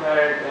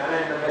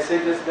the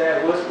messages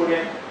there? Who has put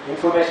in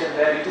information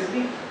there? It is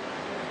me.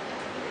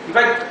 In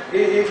fact,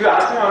 if you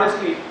ask me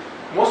honestly,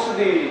 most of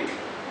the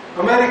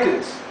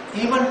Americans,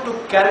 even to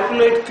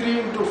calculate 3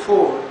 into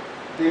 4,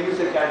 they use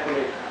a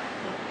calculator.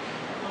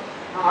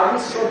 Are we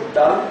so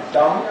dumb?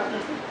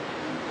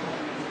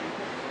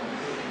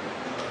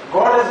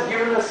 God has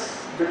given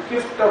us the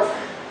gift of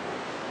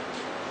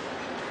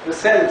the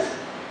cells.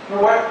 You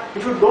know what?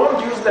 If you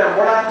don't use them,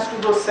 what happens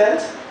to those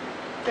cells?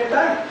 They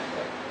die.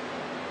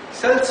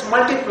 Cells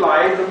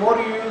multiply. The more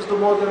you use, the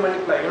more they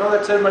multiply. You know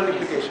that cell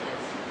multiplication.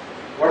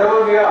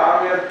 Whatever we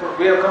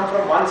have come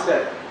from one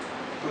cell.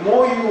 The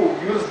more you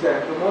use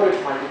them, the more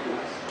it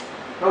multiplies.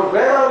 Now,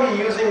 where are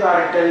we using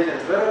our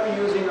intelligence? Where are we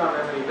using our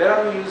memory? Where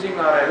are we using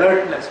our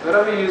alertness? Where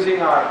are we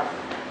using our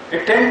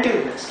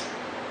attentiveness?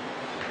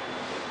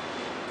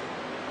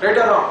 Right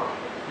or wrong?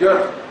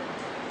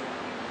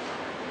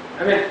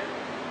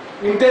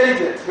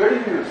 Intelligence, where do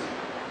you use?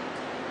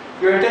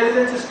 Your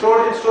intelligence is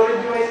stored in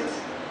storage devices.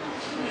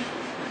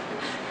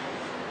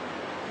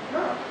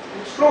 No,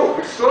 it's true.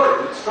 It's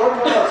stored. It's stored.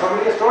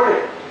 Somebody has stored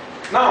it.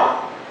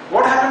 Now,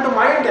 what happened to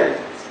my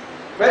intelligence?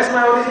 Where's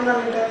my original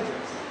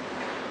intelligence?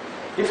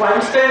 If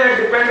Einstein had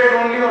depended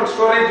only on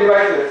storage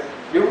devices,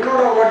 we would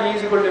not have got E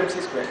is equal to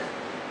mc squared.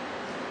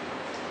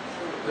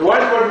 The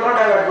world would not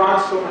have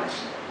advanced so much.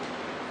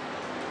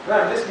 No,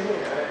 I'm just giving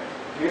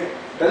it.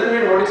 Doesn't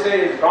mean what you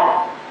say is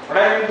wrong. What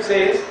I mean to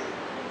say is,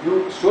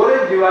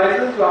 storage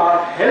devices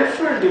are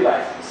helpful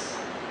devices.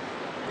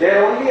 They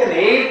are only an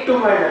aid to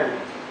my memory.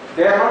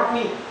 They are not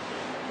me.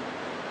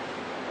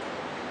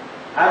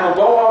 I am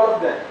above all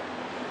of them.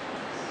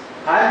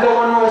 I am the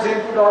one who has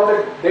input all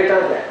the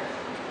data there.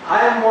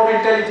 I am more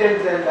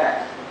intelligent than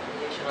that.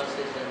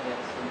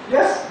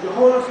 Yes, the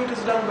whole of it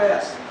is done by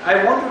us.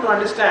 I want you to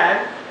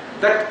understand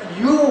that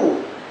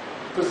you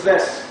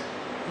possess.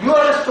 You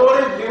are a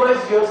storage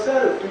device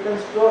yourself. You can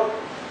store.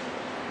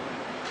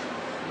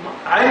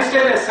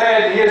 Einstein has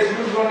said he has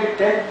used only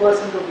 10%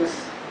 of his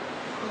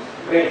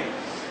brain.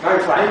 Now,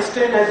 if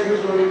Einstein has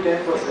used only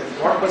 10%,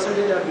 what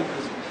percentage are we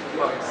using?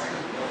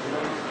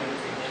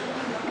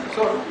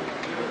 So,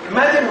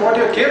 imagine what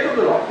you are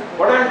capable of.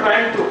 What I am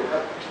trying to,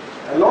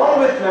 along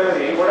with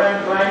memory, what I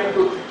am trying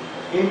to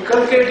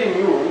inculcate in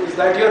you is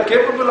that you are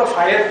capable of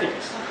higher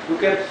things. You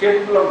are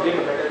capable of doing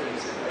better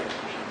things in life.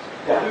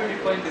 How do you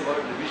define the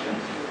word revision?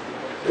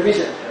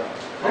 Revision.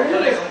 How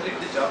shall I complete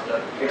the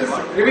chapter?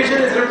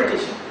 Revision is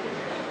repetition.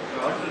 If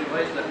I want to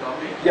revise the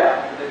topic,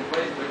 Yeah. the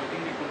revise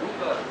everything we could do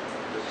or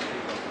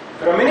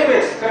There are many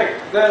ways, correct.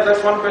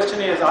 That's one question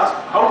he has asked.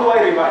 How do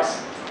I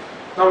revise?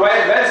 Now, why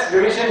is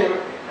revision?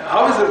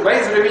 Why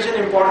is revision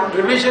important?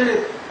 Revision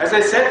is, as I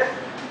said,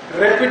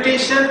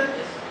 repetition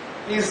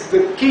is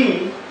the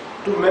key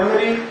to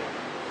memory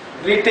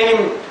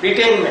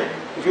retainment.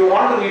 If you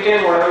want to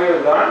retain whatever you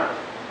have learned,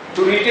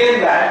 to retain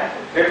that,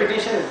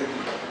 repetition is the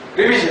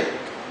key. Revision.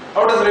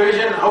 How do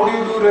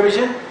you do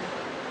revision?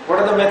 What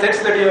are the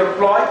methods that you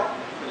employ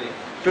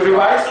to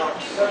revise?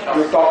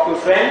 You talk to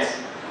friends,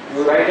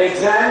 you write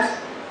exams,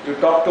 you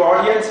talk to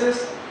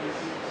audiences.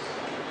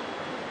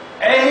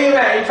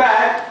 Anywhere, in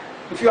fact,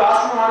 if you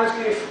ask me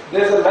honestly, if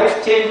there is a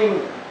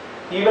life-changing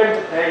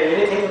event,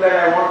 anything that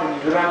I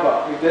want to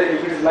remember, if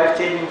it is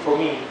life-changing for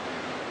me,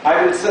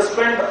 I will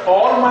suspend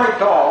all my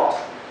talks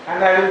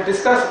and I will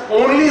discuss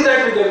only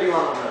that with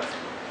everyone on earth.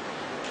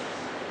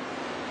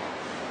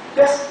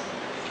 Yes,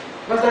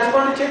 because that's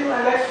going to change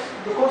my life,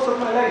 the course of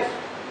my life.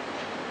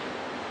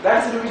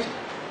 That is revision.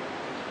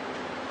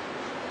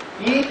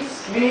 Eat,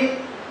 sleep,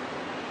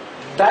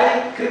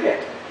 die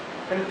cricket.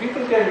 And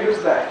people can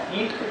use that.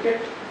 Eat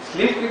cricket,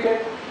 sleep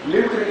cricket,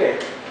 live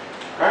cricket.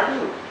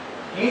 Can't you?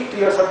 Eat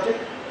your subject,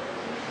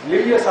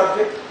 live your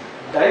subject,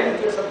 die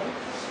with your subject.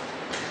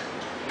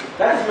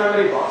 That is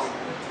memory, boss.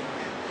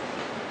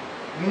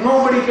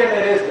 Nobody can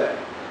erase that.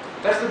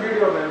 That's the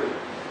beauty of memory.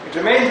 It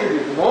remains with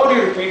you. The more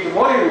you repeat, the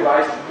more you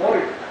revise, the more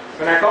it.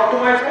 When I talk to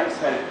my friends,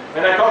 I do.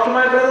 When I talk to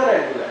my brother,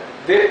 I do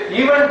that.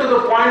 Even to the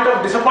point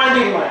of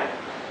disappointing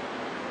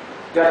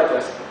the other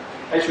person.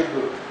 I should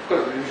do it.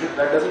 Because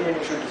that doesn't mean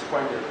you should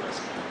disappoint the other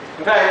person.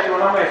 In fact,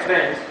 one of my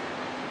friends,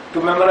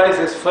 to memorize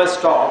his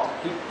first talk,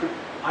 he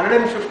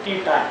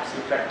 150 times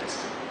he practiced.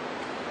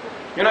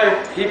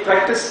 He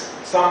practiced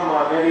some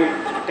maybe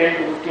 10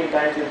 to 15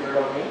 times in front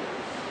of me.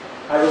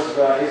 I was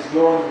his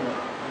lone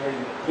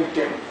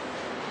victim.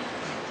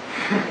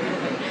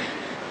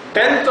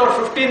 10th or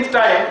 15th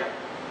time,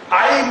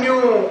 I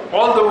knew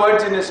all the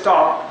words in his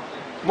talk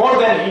more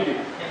than he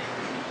did.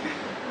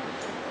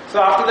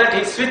 So after that,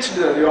 he switched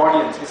the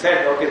audience. He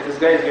said, okay, this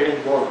guy is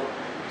getting bored.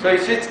 So he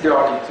switched the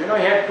audience. He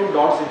had 2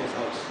 dogs in his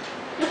house.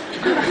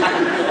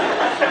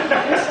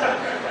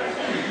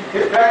 He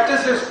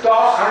practiced his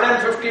talk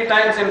 150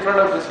 times in front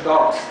of his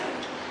dogs.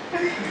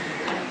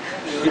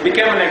 He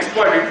became an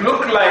expert. It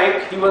looked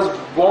like he was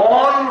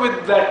born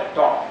with that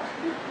talk.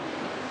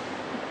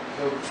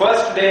 The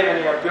first day when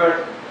he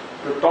appeared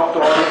to talk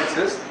to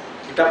audiences,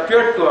 it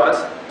appeared to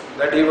us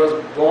that he was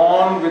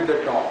born with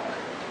the talk.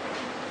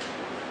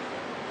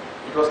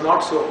 It was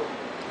not so.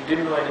 He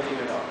didn't know anything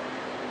at all.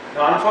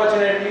 Now,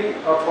 unfortunately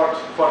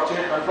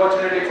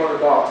for the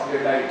dogs,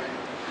 they died.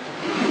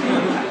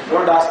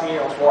 Don't ask me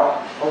of what.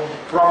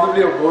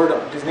 Probably of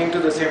boredom, listening to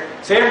the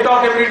same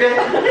talk every day.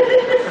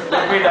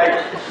 Let me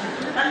die.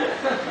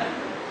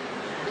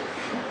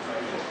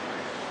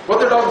 Both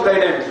the dogs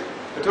died, I believe.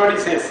 That's what he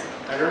says.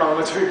 I don't know how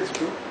much of it is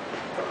true,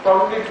 but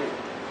probably true.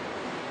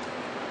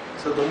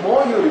 So the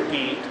more you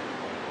repeat,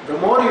 the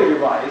more you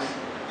revise,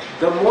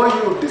 the more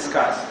you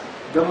discuss,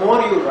 the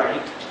more you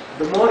write,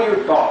 the more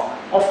you talk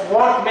of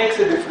what makes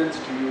a difference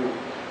to you,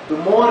 the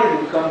more it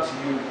becomes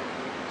you.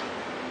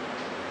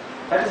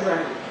 That is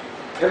memory.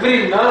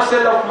 Every nerve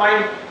cell of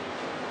mine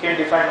can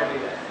define only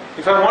that.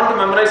 If I want to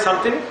memorize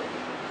something,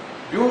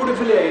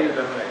 beautifully I will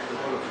memorize the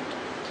whole of it.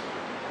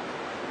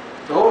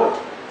 The whole of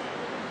it.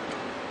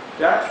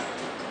 Yeah?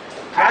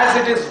 As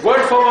it is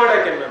word for word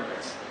I can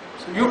memorize.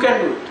 So you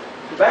can do it.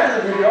 So that is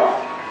the beauty of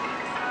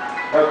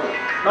okay.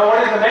 Now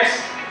what is the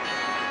next?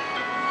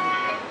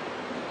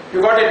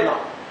 You got it now.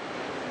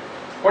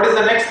 What is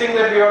the next thing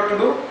that we have to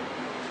do?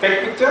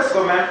 Take pictures.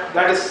 So ma'am,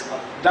 that is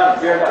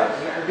done. We are done.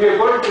 We are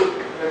going to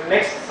the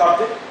next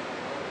subject.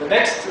 The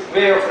next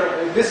way of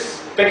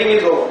this pegging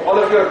is over. All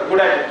of you are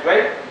good at it,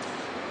 right?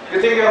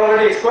 You think you are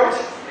already experts?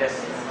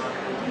 Yes.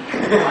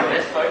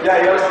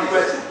 Yeah, you have some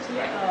questions.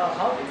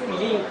 How to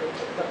link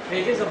the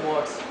phrases of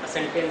words,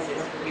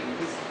 sentences with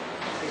this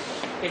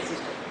text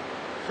system?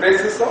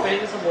 Phrases of?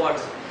 Phrases of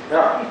words,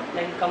 Yeah.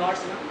 like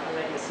commerce,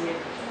 like CA.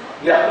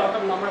 Yeah. A lot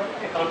of number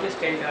of accounting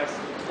standards,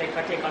 like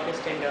 30 accounting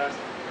standards,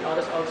 and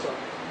others also.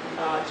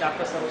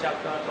 Chapter,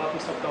 sub-chapter,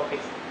 topics of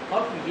topics. How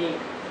to link?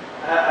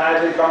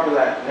 I will come to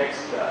that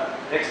next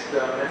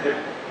method.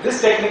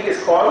 This technique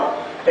is called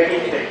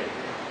pegging technique.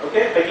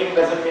 Okay, pegging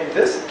doesn't mean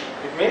this.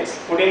 It means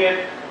putting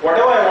it,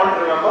 whatever I want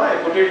to remember, I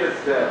put it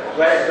as the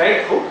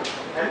right hook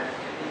and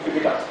pick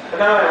it up.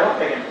 Whenever I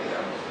want, I can pick it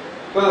up.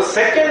 So the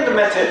second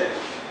method,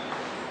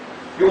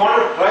 you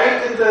want to try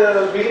it in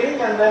the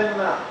beginning and then,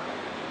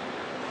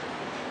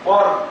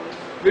 or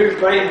we will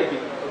try in the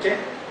beginning. Okay,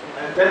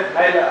 and then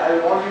I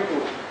want you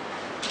to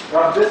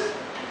rub this,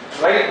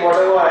 write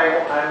whatever I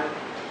am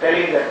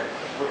telling them.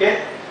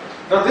 Okay.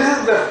 Now this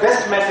is the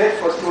best method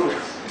for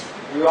students.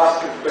 You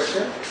ask a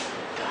question,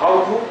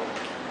 how to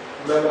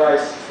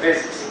memorize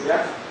phrases.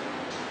 Yeah.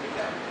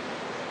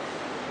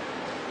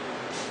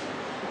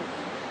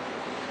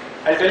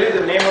 I'll tell you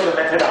the name of the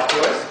method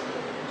afterwards.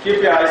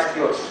 Keep your eyes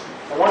closed.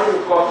 I want you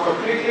to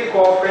completely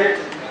cooperate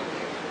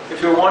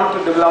if you want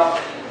to develop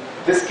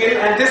this skill,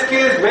 and this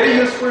skill is very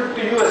useful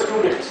to you as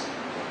students.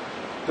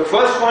 The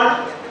first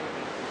one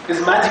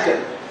is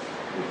magical.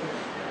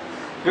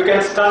 You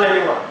can stun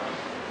anyone.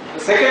 The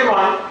second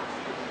one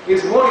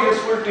is more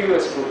useful to you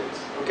as students.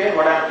 Okay,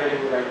 what I am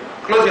telling you right now.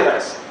 Close your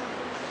eyes.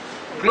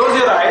 Close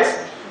your eyes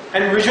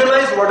and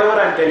visualize whatever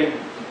I am telling you.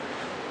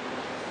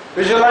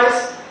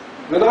 Visualize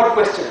without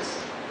questions.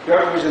 You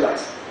have to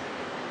visualize.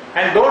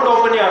 And don't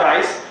open your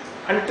eyes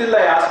until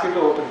I ask you to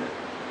open them.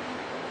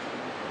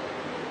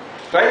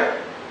 Right?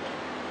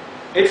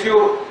 If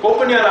you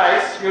open your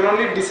eyes, you are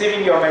only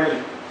deceiving your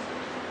memory,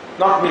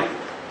 not me.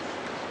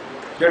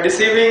 You are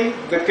deceiving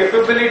the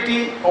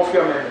capability of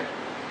your memory.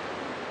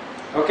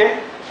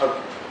 Okay?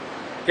 Okay.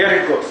 Here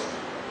it goes.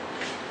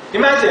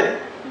 Imagine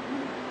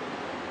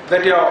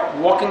that you are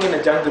walking in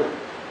a jungle.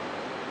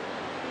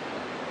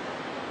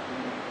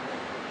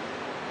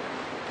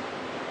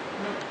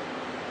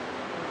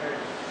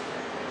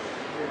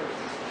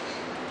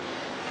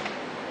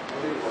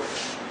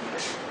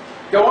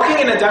 You are walking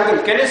in a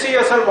jungle. Can you see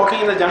yourself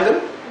walking in the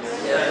jungle?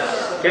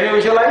 Yes. Can you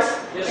visualize?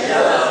 Yes.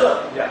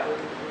 Yeah.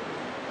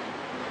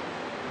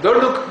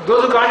 Those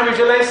who can't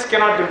visualize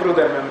cannot improve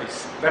their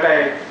memories. That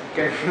I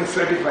can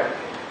certify.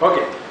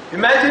 Okay.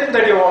 Imagine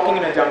that you are walking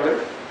in a jungle,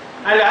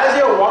 and as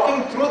you are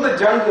walking through the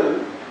jungle,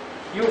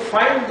 you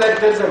find that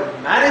there is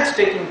a marriage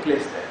taking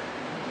place there.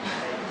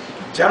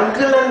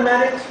 Jungle and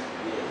marriage?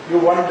 You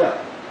wonder.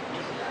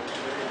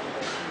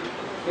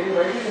 Can you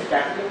write it in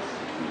capitals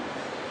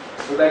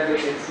so that they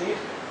can see it?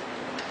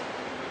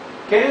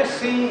 Can you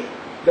see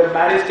the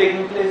marriage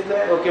taking place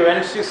there? Okay,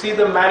 once you see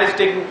the marriage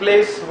taking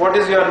place, what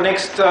is your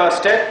next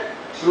step?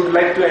 You would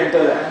like to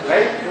enter that,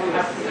 right?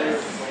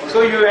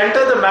 So you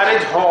enter the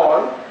marriage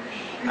hall.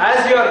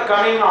 As you are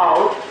coming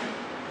out,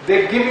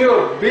 they give you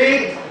a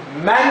big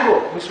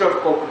mango instead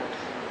of coconut.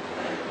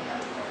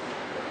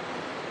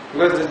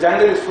 Because the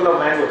jungle is full of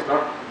mangoes,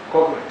 not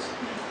coconuts.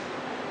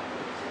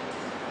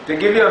 They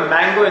give you a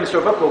mango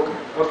instead of a coconut.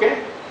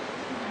 Okay?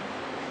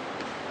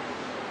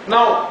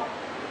 Now,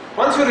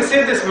 once you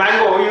receive this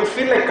mango, you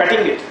feel like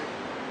cutting it.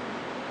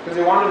 Because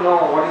you want to know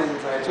what is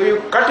inside. So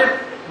you cut it.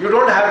 You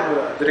don't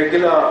have the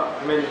regular,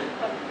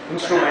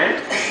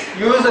 instrument.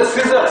 You use the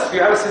scissors. You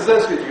have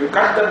scissors with you. You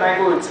cut the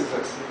mango with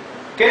scissors.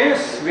 Can you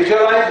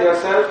visualize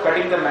yourself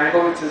cutting the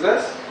mango with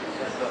scissors?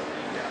 Yes, sir.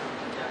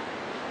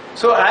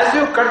 So as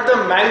you cut the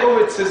mango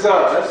with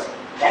scissors,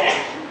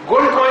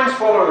 gold coins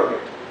fall out of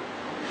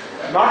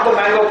it. Not the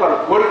mango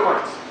pulp, gold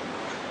coins.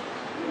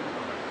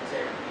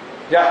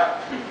 Yeah.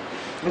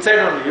 Inside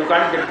only. You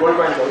can't get gold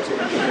coins outside.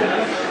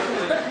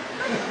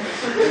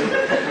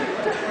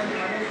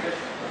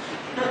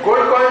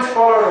 Gold coins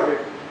fall out of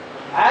it.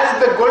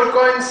 As the gold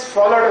coins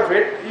fall out of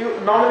it,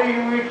 normally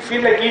you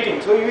feel like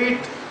eating. So you eat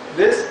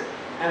this,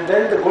 and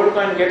then the gold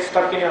coin gets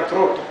stuck in your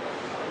throat.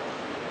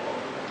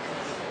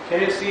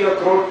 Can you see your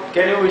throat?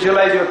 Can you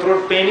visualize your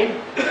throat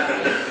paining?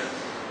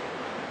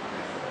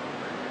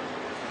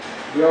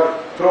 Your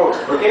throat,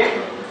 okay?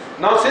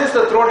 Now since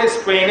the throat is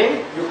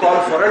paining, you call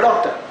for a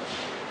doctor.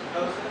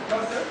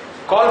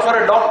 Call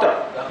for a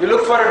doctor. You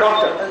look for a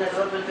doctor.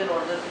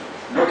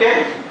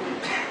 Okay?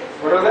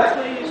 What was that?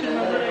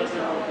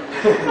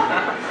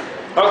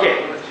 Okay.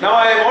 Now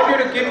I want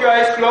you to keep your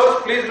eyes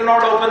closed. Please do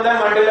not open them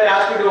until I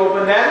ask you to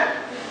open them.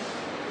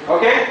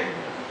 Okay?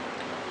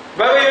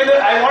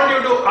 I want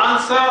you to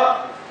answer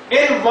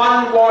in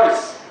one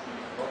voice.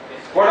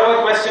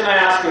 Whatever question I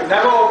ask you.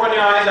 Never open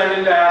your eyes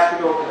until I ask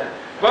you to open them.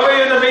 Where were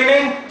you in the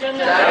beginning?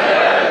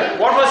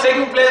 What was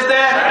taking place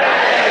there?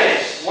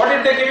 What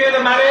did they give you in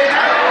the marriage?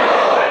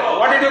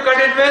 What did you cut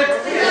it with?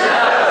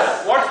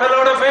 What fell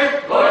out of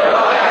it?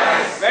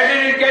 Where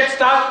did it get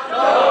stuck?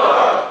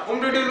 Whom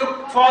did you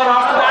look for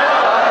after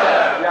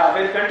that? Yeah,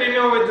 we'll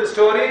continue with the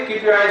story.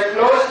 Keep your eyes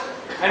closed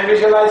and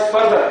visualize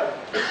further.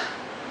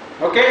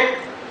 Okay?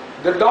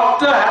 The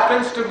doctor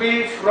happens to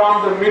be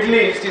from the Middle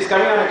East. He's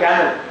coming on a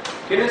camel.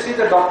 Can you see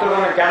the doctor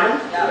on a camel?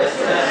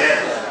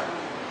 Yes.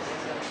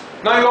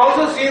 Now you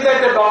also see that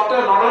the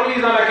doctor not only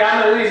is on a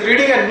camel, he's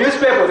reading a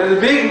newspaper. There's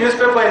a big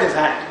newspaper in his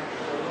hand.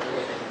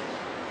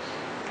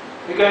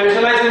 You can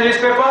visualize the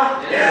newspaper?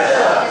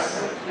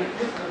 Yes.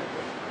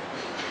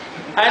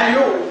 And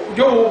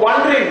you're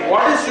wondering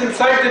what is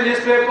inside the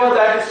newspaper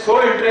that is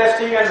so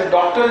interesting, and the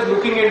doctor is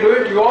looking into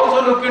it. You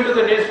also look into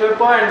the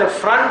newspaper, and the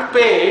front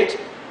page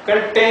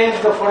contains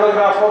the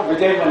photograph of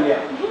Vijay Mallya.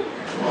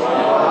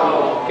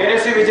 Wow. Can you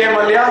see Vijay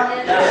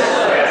Mallya?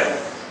 Yes.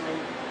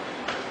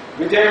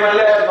 Vijay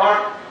Mallya,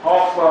 not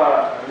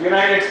of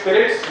United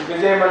Spirits,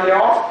 Vijay Mallya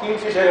of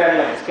Kingfisher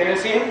Airlines. Can you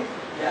see him?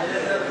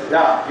 Yes.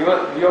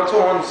 Yeah, he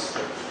also owns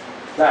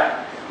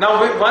that. Now,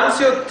 once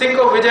you think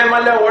of Vijay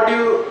Mallya, what do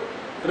you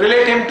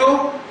relate him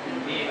to?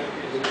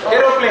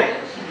 Aeroplane,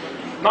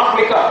 not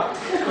liquor.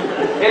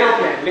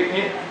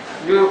 Aeroplane.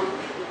 You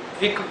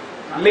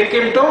link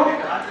him to?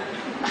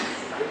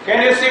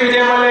 Can you see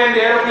Vijay Mallya in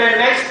the aeroplane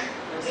next?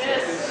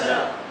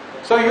 Yes.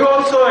 So you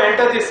also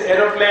enter this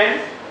aeroplane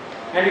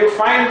and you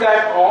find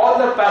that all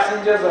the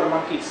passengers are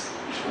monkeys.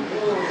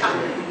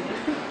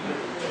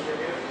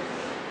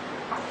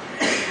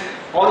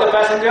 All the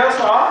passengers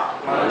are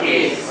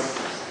monkeys.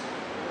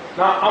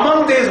 Now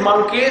among these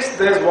monkeys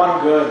there is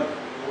one girl.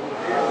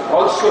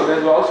 There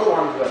is also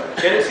one girl.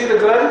 Can you see the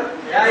girl?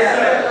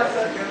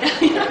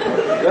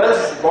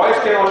 Girls, boys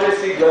can always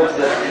see girls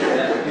there.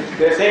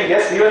 They're saying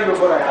yes even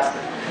before I ask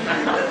them.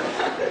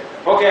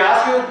 Okay, I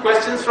ask you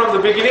questions from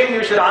the beginning.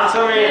 You should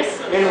answer me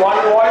in one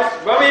voice.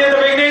 Where were you in the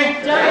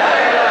beginning?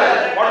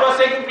 What was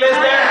taking place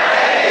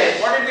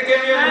there? What did they give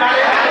you in the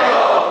marriage?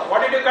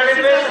 What did you cut it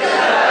with?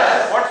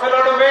 What fell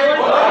out of it?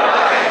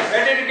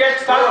 Where did it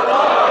get stuck?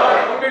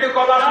 Who did you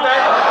call after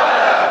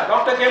that?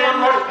 Doctor came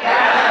on what?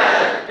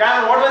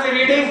 Camel. What was he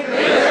reading?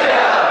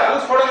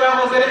 Whose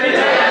photograph was there in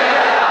it?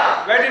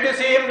 Where did you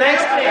see him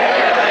next?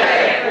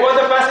 Who were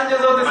the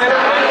passengers of this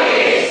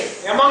aeroplane?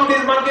 Among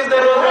these monkeys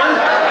there was one.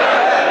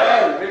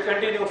 Well, we'll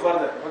continue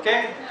further.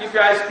 Okay? Keep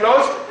your eyes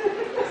closed.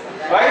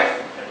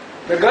 Right?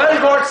 The girl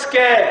got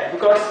scared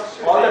because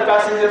all the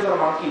passengers are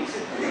monkeys.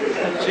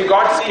 She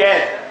got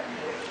scared.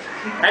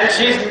 And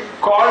she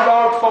called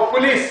out for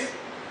police.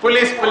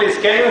 Police, police.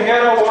 Can you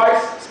hear her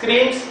voice?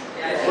 Screams?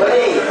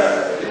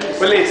 Police.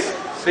 Police.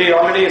 See,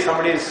 already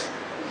somebody is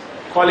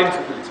calling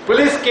for police.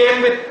 Police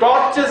came with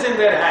torches in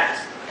their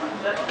hands.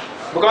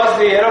 Because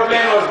the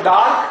aeroplane was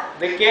dark,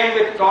 they came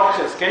with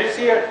torches. Can you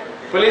see a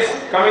police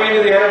coming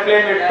into the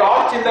aeroplane with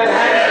torch in their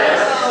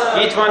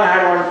hands? Each one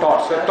had one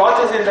torch. So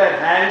torches in their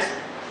hands.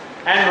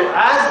 And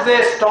as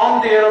they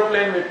stormed the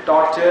aeroplane with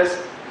torches,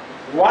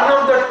 one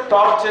of the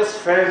torches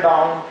fell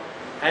down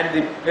and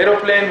the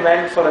aeroplane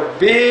went for a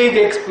big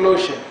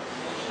explosion.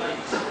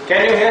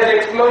 Can you hear the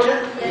explosion?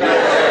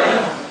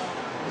 Yes.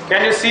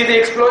 Can you see the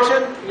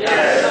explosion?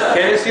 Yes.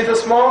 Can you see the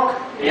smoke?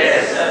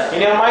 Yes.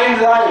 In your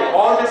mind's eye.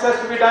 All this has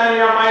to be done in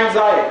your mind's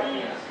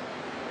eye.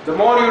 The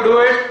more you do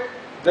it,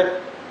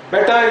 the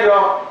better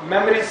your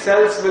memory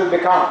cells will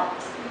become.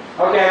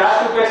 Okay, I'll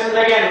ask you questions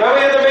again. Where were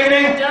you at the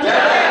beginning?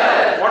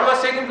 Yes. What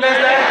was taking place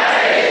there?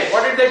 Yes.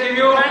 What did they give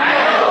you?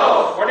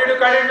 Mango. What did you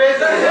cut it with?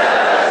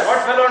 Yes.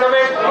 What fell out of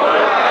it?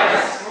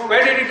 Yes.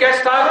 Where did it get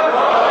stuck?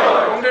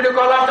 Yes. Whom did you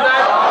call after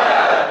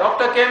that?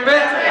 Doctor came with?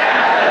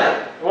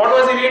 Yes. What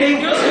was he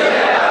reading?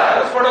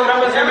 Whose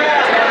photograph was he reading?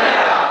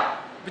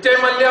 Vijay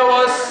Mallya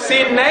was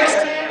seen next.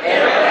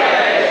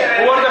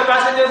 Who were the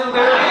passengers of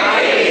the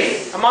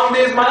aeroplane? Among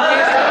these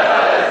monkeys?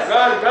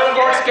 Girl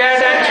got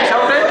scared and she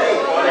shouted?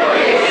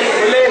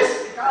 Police.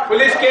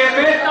 Police came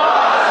with?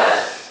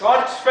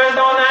 Torch fell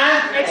down and?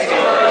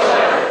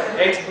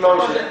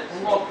 Explosion.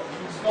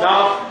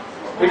 Now,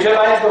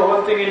 visualize the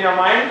whole thing in your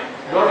mind.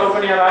 Don't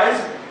open your eyes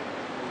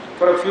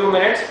for a few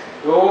minutes.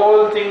 The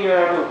whole thing you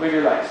have to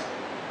visualize.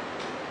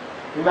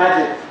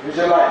 Imagine,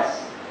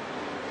 visualize,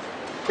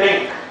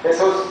 think,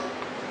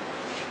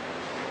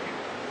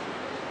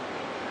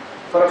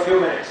 for a few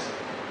minutes.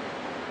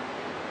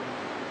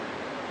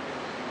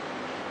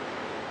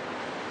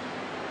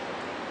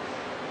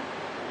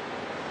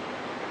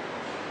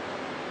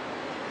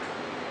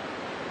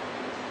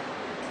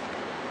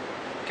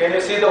 Can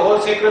you see the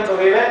whole sequence of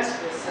events?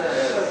 Yes,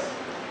 sir.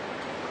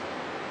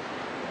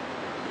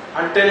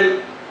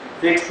 Until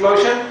the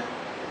explosion?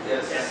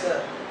 Yes,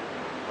 sir.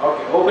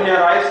 Okay, open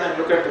your eyes and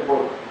look at the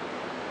board.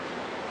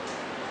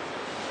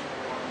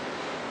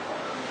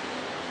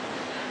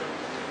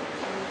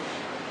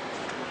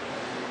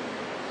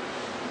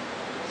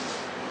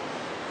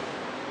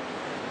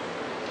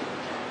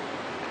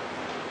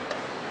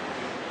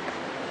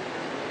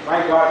 My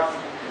God,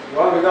 you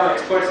all become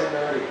experts in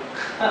memory.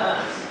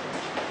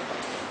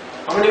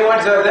 How many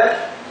words are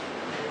there?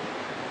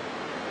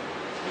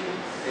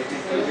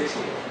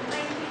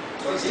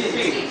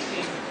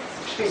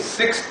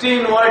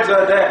 16 words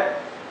are there.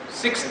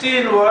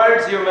 16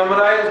 words you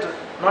memorized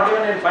not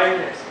even in 5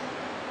 minutes.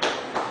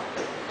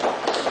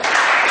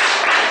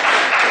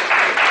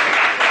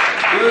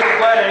 Do you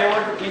require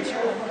anyone to teach you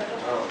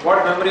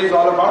what memory is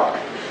all about?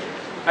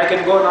 I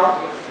can go now.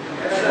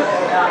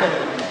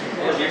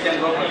 You can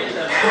go.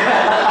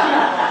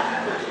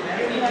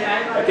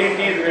 I think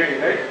tea is ready,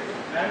 right?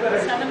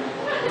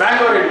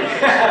 Mango ready.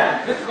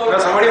 No,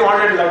 somebody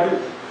wanted laddu.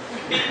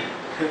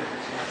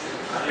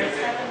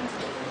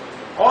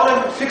 All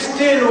in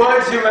 16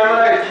 words you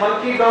memorize.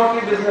 Monkey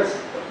donkey business.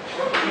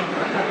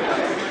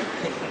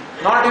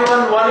 Not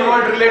even one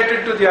word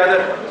related to the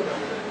other.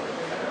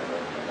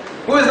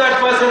 Who is that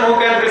person who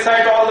can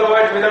recite all the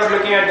words without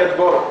looking at that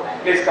board?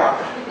 Please come.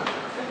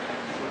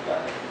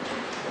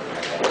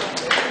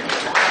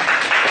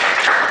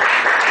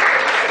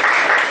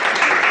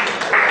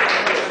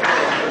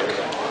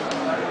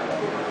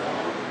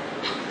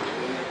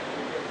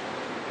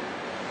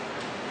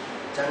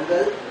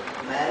 Jungle,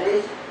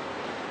 marriage,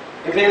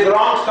 If he is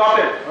wrong, stop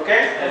him.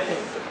 Okay?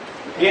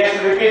 He has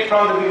to repeat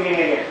from the beginning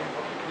again.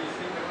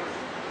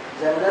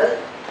 jungle,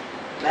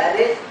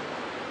 marriage,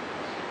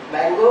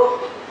 mango,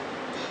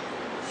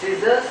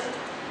 scissors,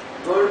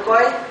 gold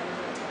coin,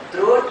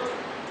 throat,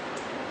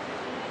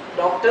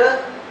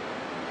 doctor,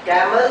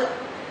 camel,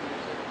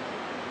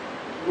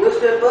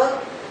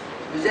 newspaper,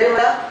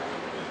 Vijayamala,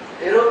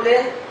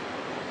 aeroplane,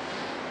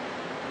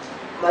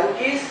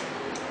 monkeys,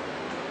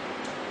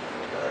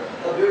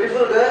 a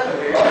beautiful girl.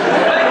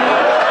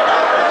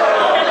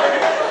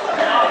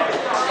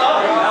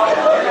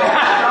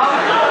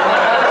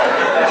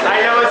 I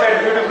never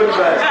said beautiful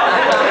girl.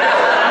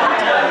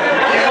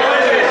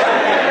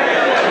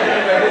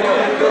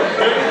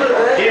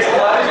 He is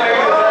qualified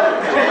to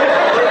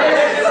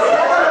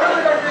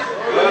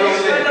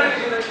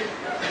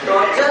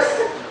Torches,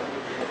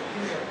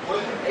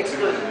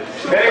 explosion.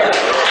 Very good.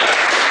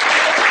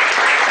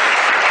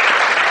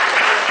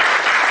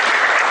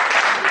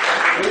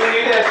 Do you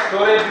need a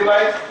storage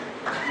device?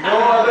 No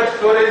other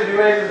storage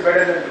device is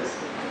better than this.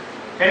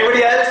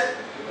 Anybody else?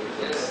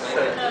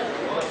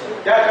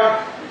 Yeah, come.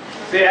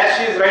 See, as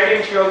she is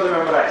writing, she also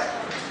memorized.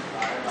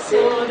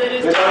 So there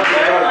is Without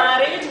jungle, without-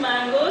 marriage,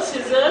 mango,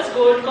 scissors,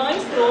 gold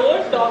coins,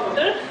 throat,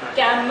 doctor,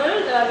 camel,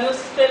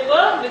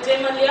 newspaper,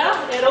 Vijayamala,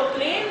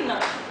 aeroplane,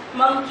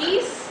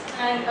 monkeys,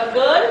 and a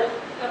girl,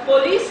 a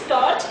police,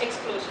 torch,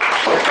 explosion.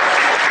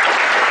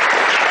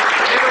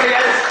 Anybody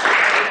else?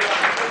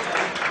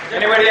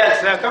 Anybody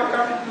else? Yeah, come.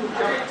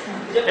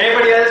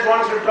 Anybody else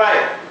wants to try?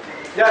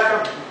 Yeah,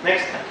 come.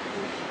 Next.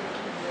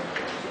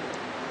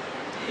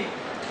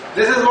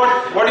 This is what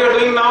you are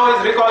doing now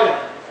is recalling.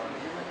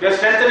 You are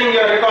strengthening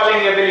your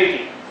recalling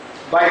ability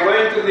by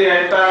going through the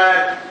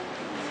entire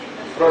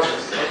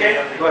process.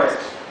 Okay? Go ahead.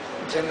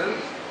 General,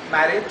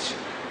 marriage,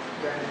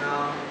 then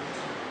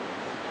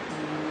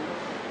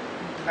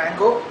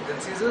mango, then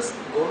scissors,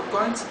 gold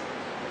coins,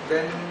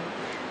 then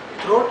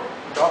throat,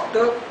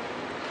 doctor,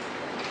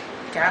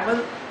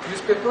 camel,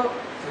 newspaper,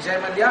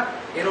 Vijayamala,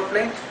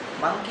 aeroplane,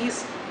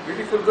 monkeys,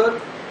 beautiful girl.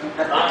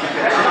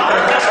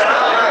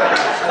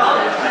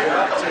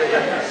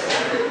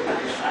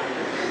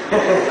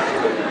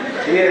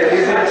 Here,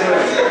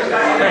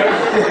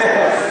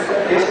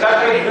 he's stuck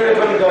with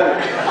beautiful girl.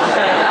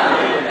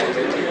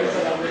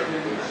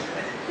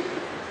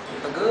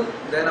 A girl,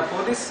 then a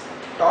police,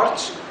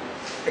 torch,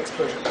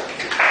 explosion.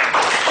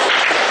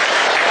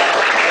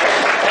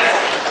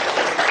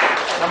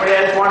 Somebody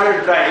else wanted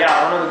to try.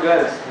 Yeah, one of the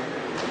girls.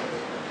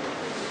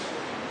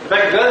 In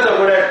fact, girls are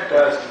good at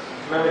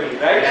memory,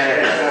 right?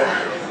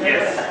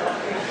 Yes.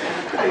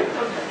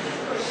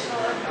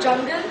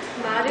 Jungle,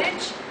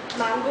 marriage,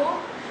 mango,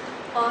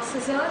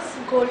 scissors,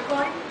 gold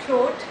coin,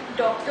 throat,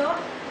 doctor,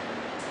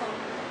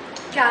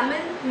 camel,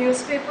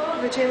 newspaper,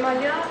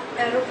 Vijayamala,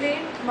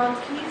 aeroplane,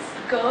 monkeys,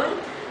 girl,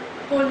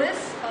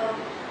 police,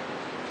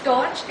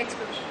 torch,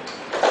 explosion.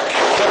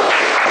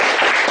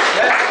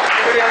 Yes?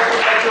 Anybody else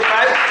would like to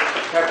try?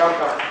 Yeah, come.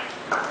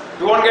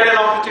 You won't get an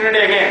opportunity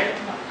again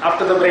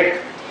after the break.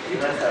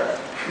 Yes.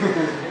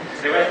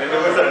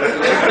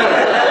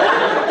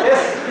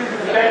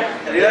 Okay.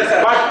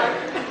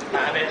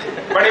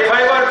 But if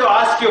I were to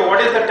ask you what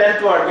is the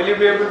 10th word, will you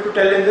be able to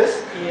tell in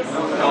this? Yes.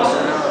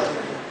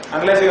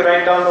 Unless you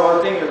write down the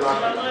whole thing, you will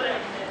not.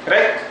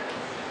 Correct?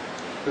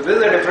 So this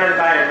is a different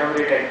time,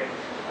 memory technique.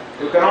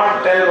 You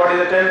cannot tell what is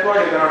the 10th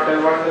word, you cannot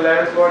tell what is the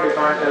 11th word, you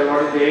cannot tell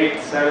what is the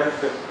 8th, 7th,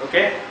 5th.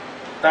 Okay?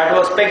 That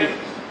was Peggy.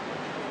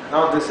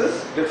 Now this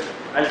is different.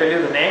 I'll tell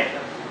you the name.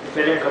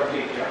 Tell him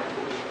completely.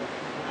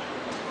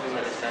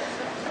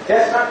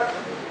 Yes, sir.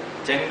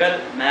 Jungle,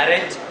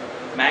 marriage,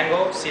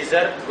 mango,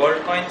 scissor,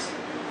 gold coins,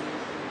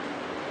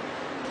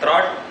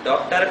 throat,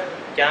 doctor,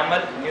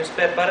 camel,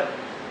 newspaper,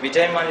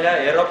 Vijayamala,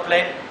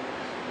 aeroplane,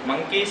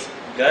 monkeys,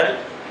 girl.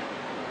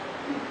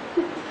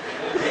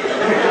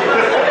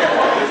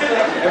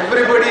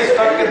 Everybody is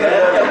stuck in the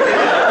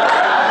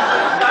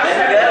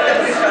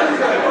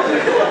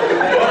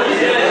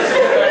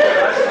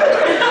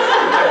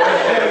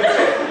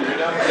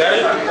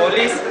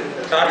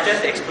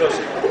touches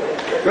explosion.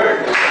 Good.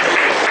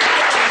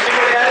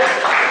 Anybody else?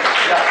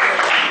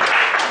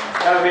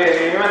 Yeah.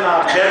 Even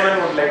our chairman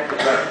would like to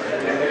try.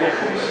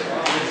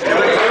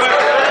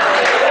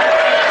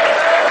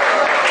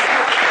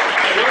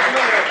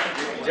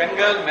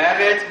 Jungle,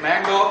 marriage,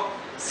 mango,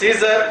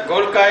 Caesar,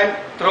 gold coin,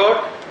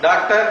 throat,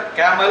 doctor,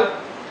 camel,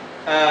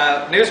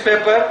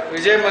 newspaper,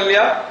 Vijay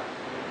Mallya,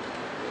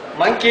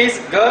 monkeys,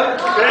 girl.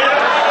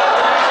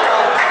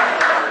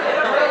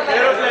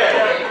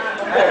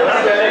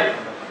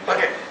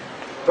 Okay.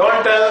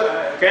 Don't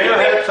tell. Can you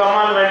help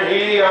someone when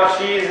he or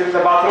she is in the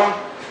bathroom?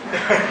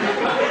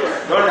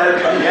 Don't help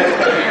him.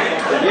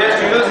 He has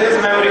to use his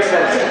memory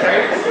cells,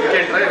 right? You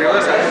can try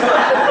reverse.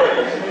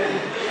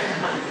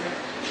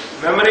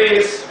 Memory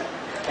is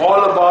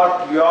all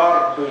about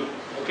your doing.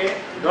 Okay?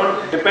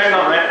 Don't depend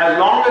on it. As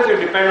long as you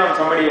depend on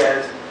somebody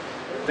else,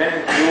 then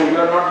you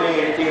are not doing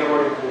anything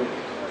about your doing.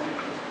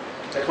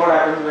 That's what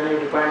happens when you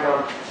depend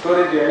on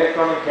storage,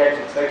 electronic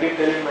gadgets. I keep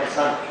telling my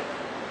son,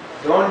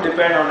 don't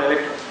depend on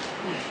electronics.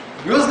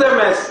 Use them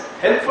as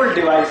helpful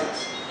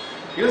devices.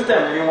 Use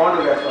them when you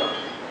want to refer.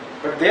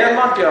 But they are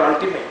not your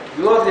ultimate.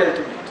 You are the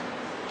ultimate.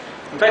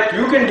 In fact,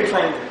 you can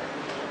define them.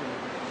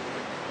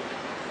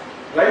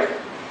 Right?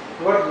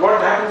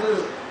 What happens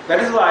is,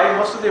 that is why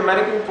most of the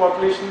American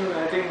population,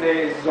 I think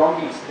they are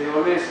zombies. They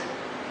always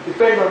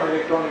depend on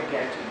electronic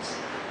gadgets.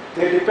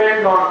 They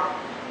depend on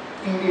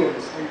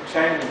Indians and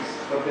Chinese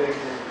for their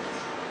existence.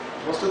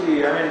 Most of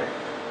the,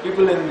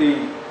 people in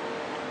the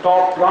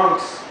top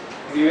ranks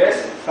in the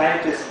US,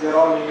 scientists, they are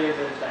all Indians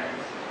and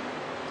Chinese.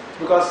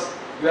 Because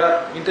we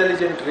are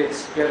intelligent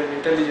race. We are an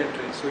intelligent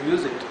race. So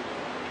use it.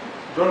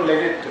 Don't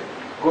let it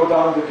go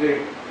down the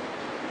drain.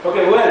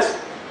 Okay, who else?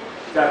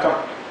 Yeah,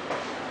 come.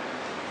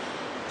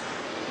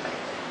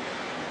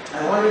 I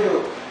want you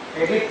to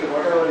edit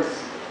whatever is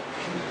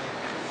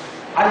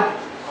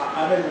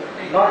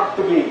not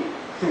to be.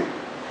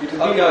 It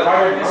will be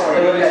recorded now.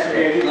 Whatever is to be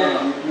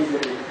edited, please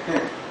edit.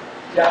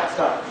 Yeah,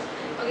 start.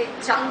 Okay,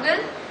 jungle,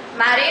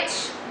 marriage,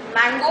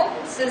 mango,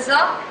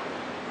 scissor,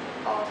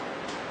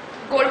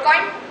 gold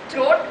coin,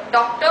 throat,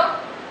 doctor,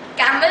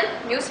 camel,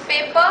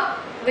 newspaper,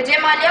 Vijay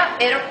Mallya,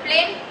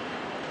 aeroplane,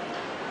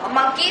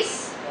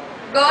 monkeys,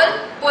 girl,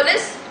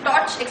 police,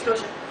 torch,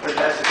 explosion.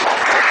 Fantastic.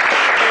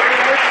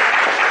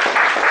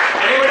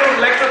 Anybody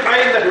would like to try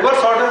in the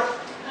reverse order?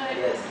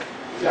 Yes.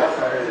 Yeah.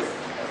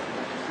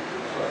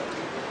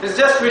 It's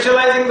just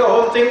visualizing the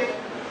whole thing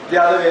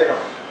the other way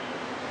around.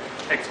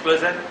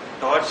 Explosion,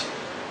 torch,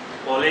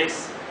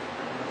 police.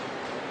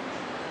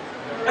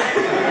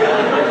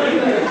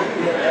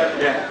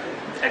 Yeah.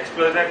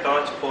 Explosion,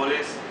 torch,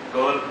 police,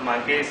 gold,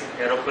 monkeys,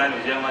 aeroplane,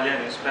 Vijay Mallya,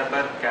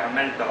 newspaper,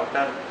 camel,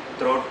 doctor,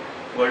 throat,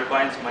 gold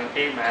coins,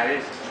 monkey,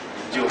 marriage,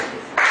 Jew.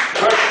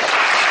 Good.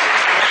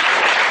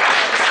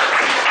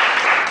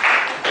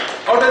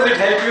 How does it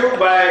help you?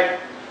 By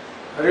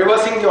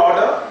reversing the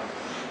order?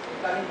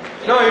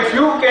 No, if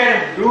you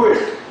can do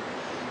it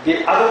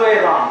the other way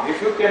around,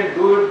 if you can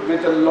do it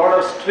with a lot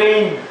of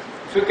strain,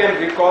 if you can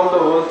recall the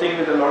whole thing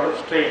with a lot of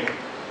strain,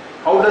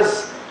 how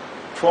does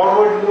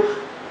forward look?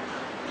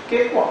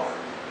 Cakewalk.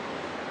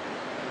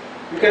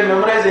 You can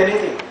memorize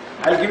anything.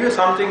 I'll give you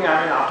something,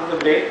 after the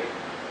break,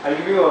 I'll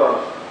give you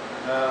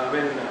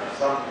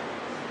some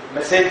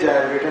message I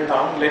have written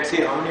down. Let's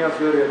see how many of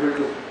you are able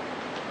to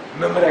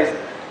memorize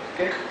that.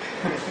 Okay?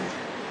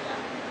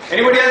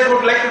 Anybody else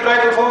would like to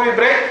try before we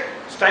break?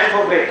 It's time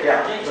for break.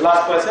 Yeah, the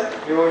last person.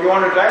 You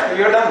want to try?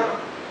 You're done. No?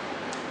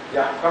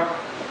 Yeah, come.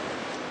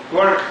 You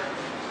want to?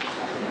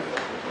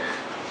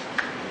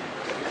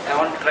 I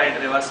want to try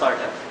in reverse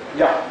order.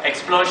 Yeah.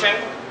 Explosion,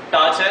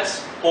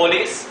 torches,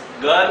 police,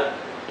 girl,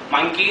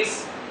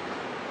 monkeys,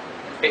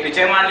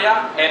 Vijay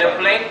Mallya,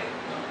 aeroplane,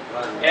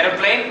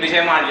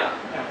 Vijay Mallya,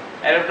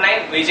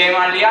 aeroplane, Vijay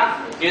Mallya,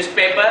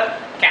 newspaper,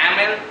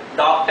 camel,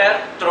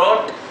 doctor,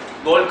 throat,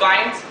 gold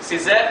coins,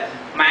 scissor,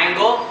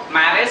 mango,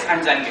 marriage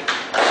and jungle.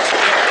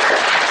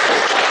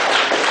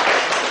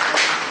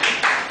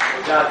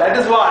 Yeah, that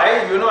is why,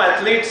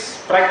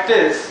 athletes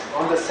practice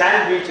on the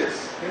sand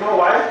beaches. You know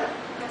why?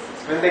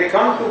 When they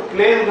come to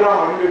plain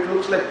ground, it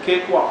looks like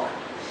cakewalk.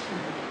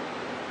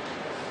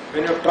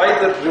 When you try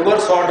the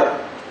reverse order,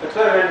 that's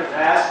why when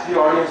I ask the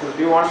audiences,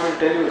 do you want me to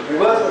tell you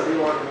reverse or do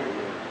you want me to do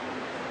it?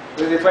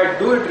 Because if I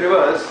do it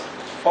reverse,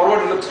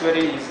 forward looks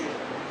very easy.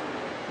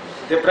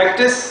 They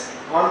practice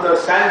on the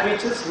sand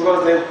beaches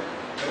because they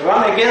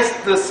run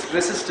against this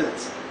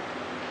resistance.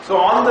 So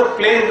on the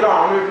plain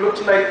ground, it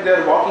looks like they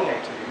are walking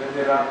actually when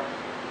they run.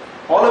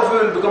 All of you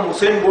will become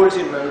Usain Bolts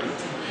in memory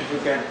if you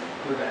can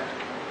do that.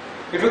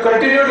 If you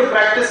continue to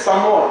practice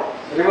some more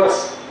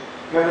reverse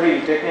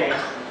memory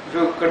techniques, if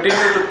you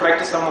continue to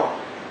practice some more,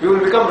 you will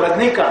become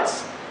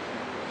Rajnikants.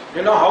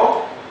 You know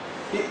how?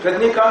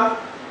 Rajnikant,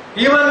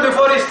 even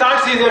before he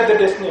starts, he is at the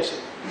destination.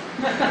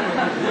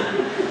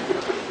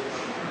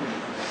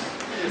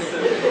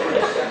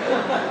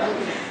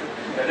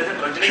 That is a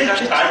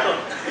Rajnikant cartoon.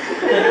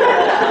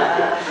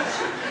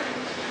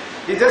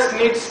 He just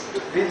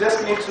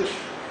needs to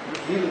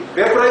he'll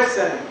vaporize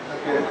and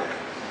appear.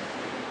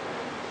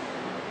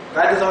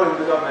 That is how it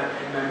becomes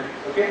in memory.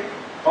 Okay?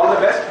 All the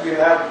best. You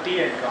have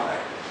tea and coffee.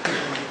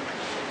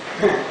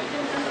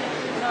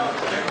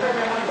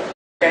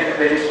 Can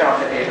register on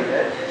the table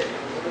there.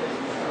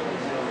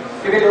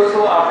 You can do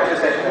so after the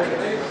session.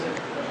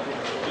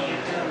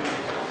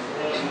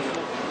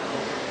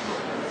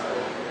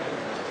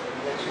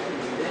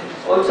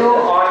 Also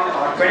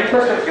on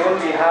 21st of June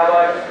we have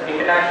our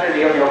International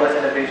Day of Yoga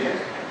celebration.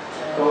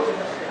 So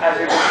as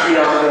you can see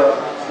on the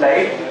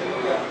slide,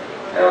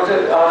 and also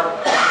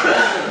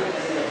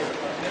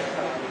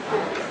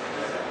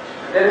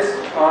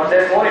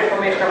there's more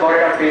information about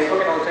it on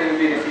Facebook, and also you'll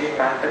be receiving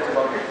pamphlets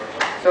about it.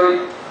 So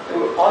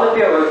all of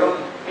you are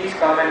welcome. Please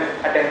come and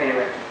attend the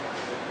event.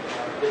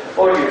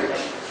 Over to you, sir.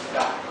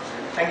 Yeah.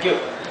 Thank you.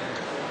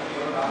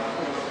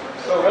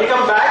 So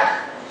welcome back.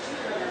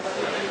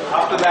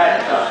 After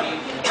that,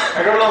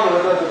 I don't know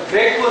whether the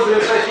break was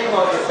refreshing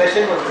or the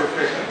session was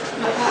refreshing.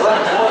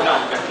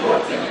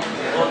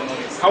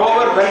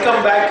 However,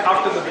 welcome back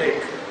after the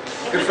break.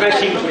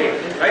 Refreshing break,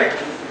 right?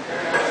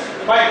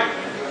 Fine.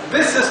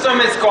 This system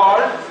is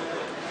called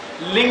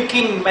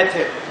linking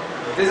method.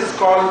 This is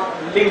called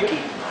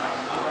linking.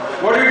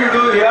 What do you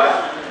do here?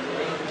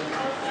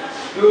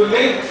 You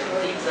link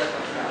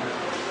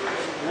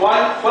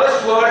one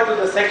first word to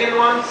the second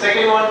one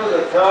to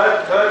the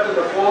third, third to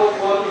the fourth,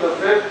 fourth to the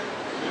fifth,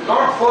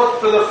 not fourth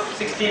to the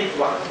 16th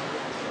one.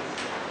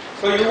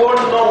 So you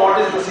won't know what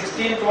is the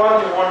 16th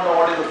one, you won't know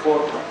what is the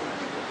fourth one.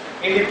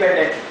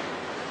 Independently.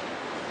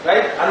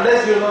 Right?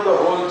 Unless you know the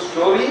whole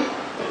story,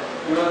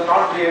 you will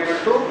not be able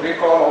to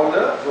recall all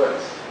the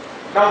words.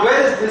 Now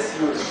where is this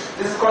used?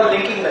 This is called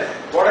linking method.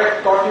 What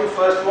I taught you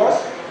first was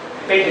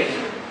painting.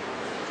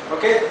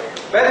 Okay?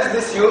 Where is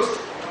this used?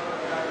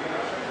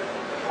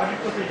 Audit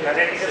procedure.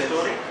 Narrating a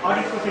story.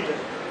 Audit procedure.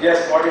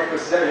 Yes, audit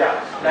procedure,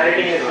 yeah.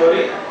 Narrating a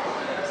story.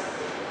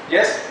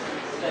 Yes?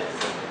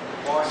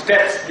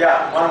 Steps,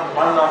 yeah.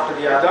 One after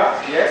the other,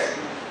 yes.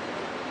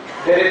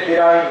 Directly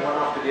one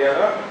after the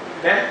other.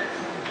 Then?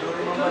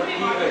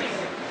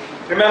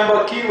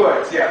 Remember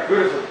keywords, yeah,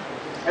 beautiful.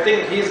 I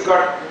think he's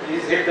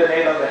hit the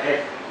nail on the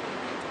head.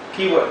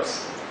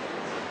 Keywords.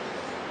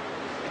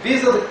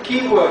 These are the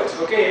keywords,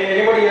 okay?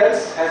 Anybody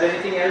else has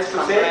anything else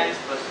to say?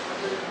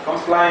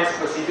 Compliance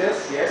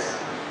procedures, yes.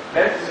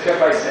 Then step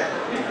by step.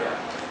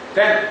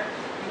 Then,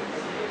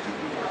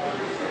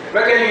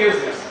 where can you use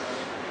this?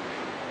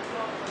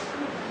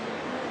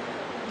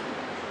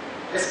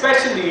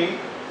 Especially,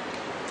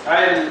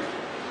 I'll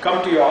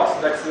come to yours,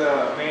 that's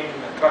the main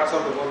crux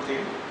of the whole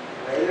thing.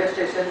 Railway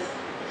stations,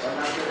 one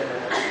after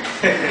another.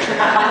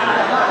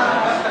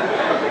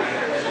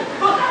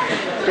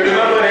 To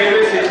remember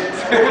railway stations.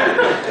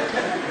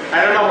 I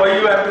don't know why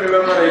you have to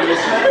remember railway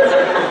stations.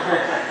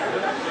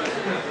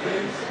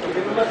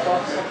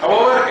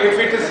 However, if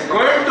it is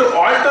going to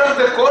alter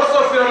the course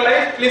of your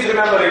life, please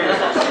remember railway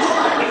stations.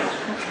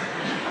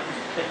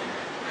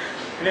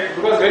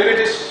 Because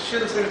railway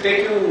stations will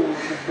take you to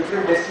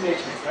different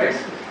destinations, right?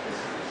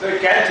 So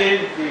it can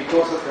change the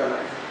course of your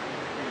life.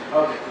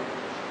 Okay.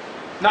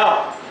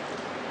 Now,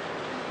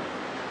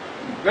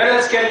 where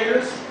else can you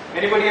use?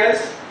 Anybody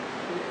else?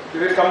 We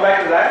will come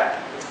back to that.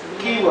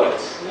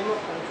 Keywords.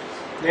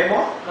 Name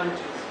of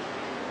countries.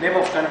 Name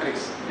of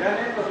countries. Yeah,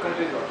 name of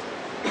countries also.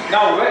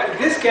 Now,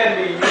 this can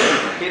be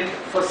used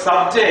for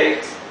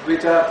subjects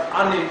which are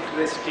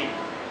uninteresting.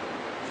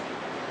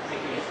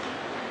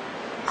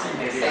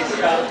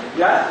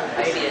 Yeah?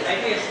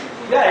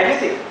 Yeah,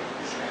 anything.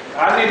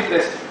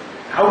 Uninteresting.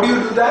 How do you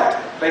do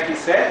that? Like he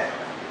said,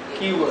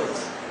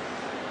 keywords.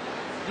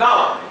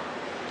 Now,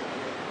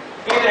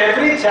 in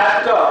every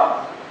chapter,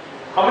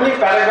 how many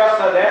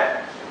paragraphs are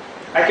there?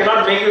 I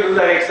cannot make you do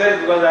that exercise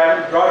because I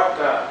haven't brought,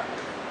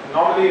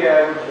 normally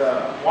I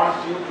would want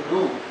you to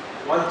do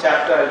one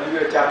chapter. I'll give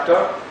you a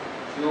chapter,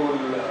 you will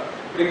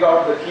bring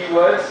out the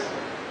keywords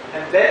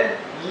and then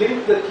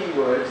link the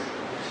keywords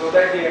so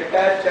that the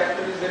entire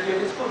chapter is at your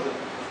disposal.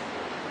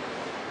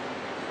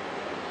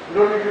 You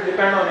don't need to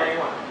depend on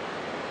anyone.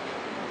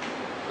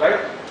 Right?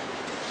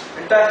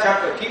 Entire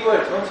chapter,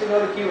 keywords, once you know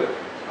the keyword.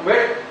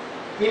 Wait,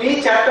 in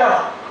each chapter,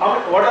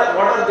 what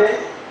are they?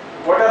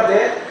 What are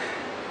there?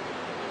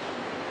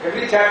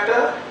 Every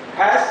chapter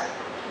has,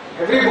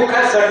 every book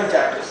has certain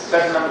chapters,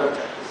 certain number of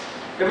chapters.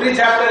 Every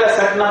chapter has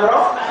certain number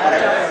of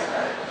paragraphs.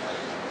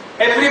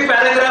 Every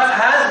paragraph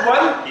has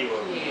one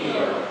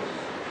keyword.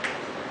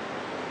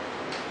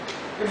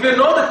 If you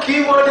know the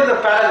keyword in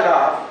the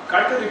paragraph,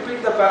 can't you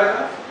repeat the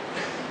paragraph?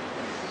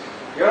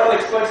 You are all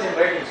experts in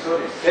writing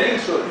stories, telling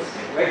stories,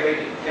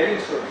 writing, telling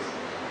stories.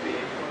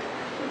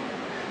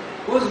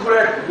 Who's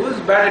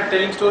bad at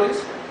telling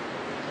stories?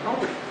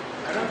 Nobody.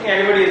 I don't think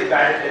anybody is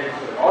bad at telling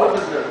stories. All of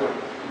us are good.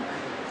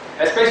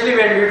 Especially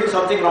when we do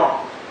something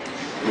wrong.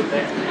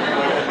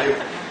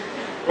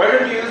 Why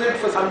don't you use it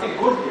for something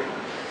good?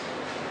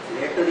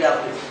 Late to the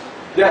office.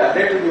 Yeah,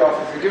 late to the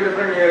office. It's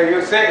different.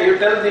 You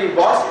tell the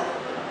boss,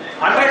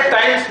 100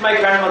 times my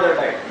grandmother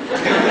died.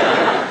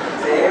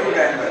 Same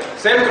grandmother.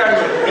 Same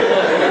grandmother.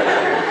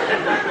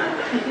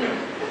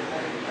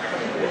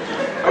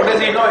 How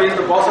does he know he is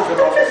the boss of an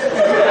office?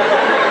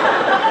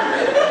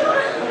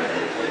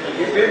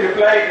 been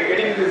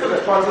getting these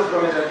responses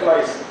from his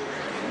employees.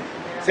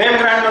 Same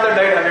grandmother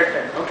died 100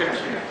 times. Okay.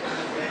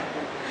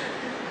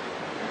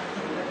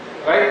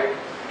 Right?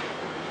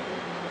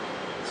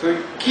 So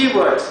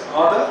keywords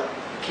are the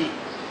key.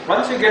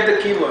 Once you get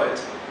the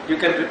keywords, you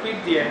can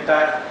repeat the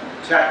entire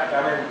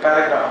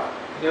paragraph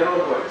in your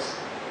own words.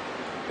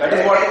 That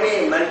is what can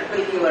be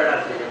multiple keyword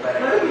also in a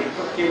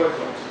paragraph. Keywords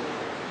also.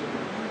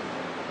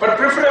 But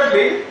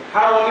preferably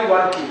have only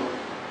one keyword.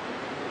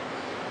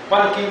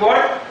 One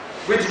keyword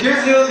which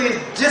gives you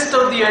the gist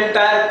of the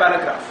entire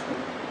paragraph.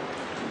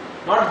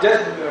 Not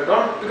just,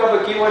 don't pick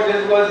up a keyword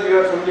just because you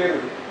are familiar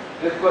with it,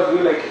 just because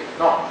you like it.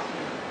 No.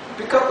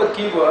 Pick up a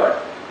keyword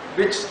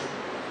which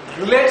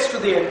relates to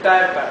the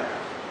entire paragraph.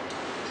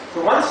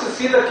 So once you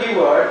see the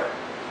keyword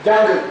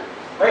jungle,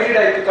 why did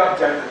I pick up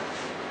jungle?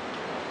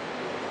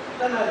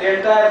 Then the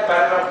entire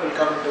paragraph will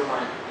come into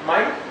my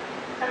mind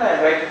and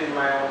I write it in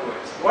my own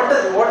words. What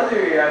is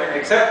the,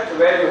 except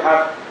where you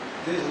have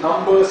these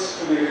numbers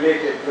to be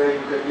related, where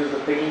you can use the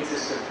pegging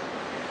system.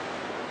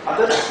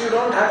 Others you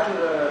don't have to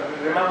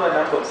remember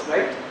numbers,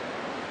 right?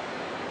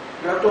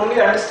 You have to only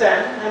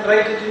understand and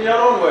write it in your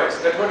own words.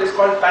 That's what is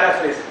called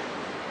paraphrasing.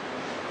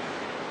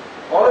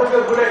 All of you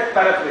are good at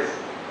paraphrasing.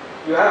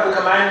 You have the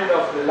command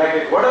of the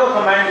language. Whatever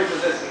command you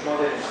possess is more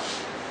than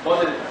enough. More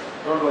than enough.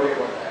 Don't worry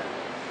about that.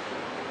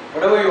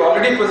 Whatever you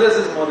already possess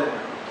is more than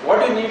enough.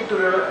 What you need to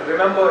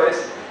remember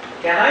is,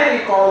 can I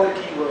recall the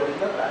keyword in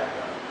the paragraph?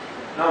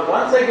 Now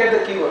once I get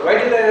the keyword, why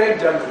did I write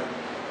jungle?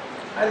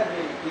 I'll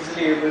be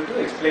easily able to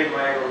explain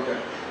why I wrote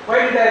jungle. Why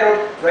did I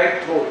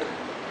write throat?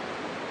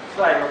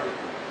 So I know it.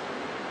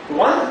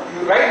 One,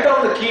 you write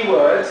down the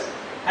keywords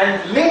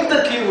and link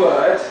the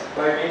keywords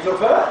by means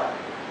of a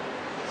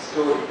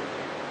story.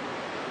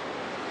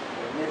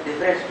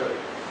 Different story.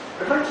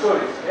 Different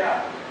stories,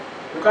 yeah.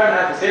 You can't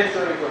have the same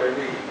story for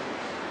every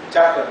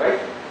chapter, right?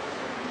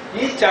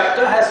 Each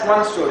chapter has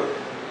one story.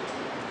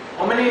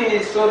 How many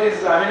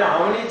stories,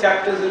 how many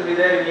chapters will be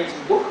there in each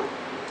book?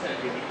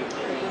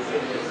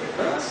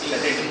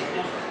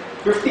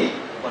 50.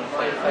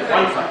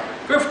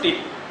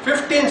 50.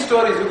 15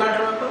 stories, you can't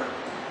remember?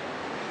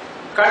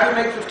 Can't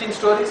you make 15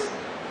 stories?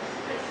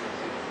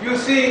 You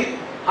see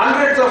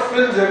hundreds of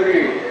films every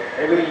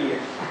year.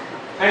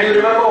 And you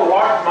remember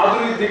what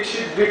Madhuri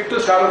Dixit did to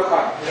Shah Rukh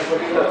Khan in a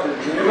particular film.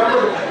 You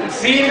remember the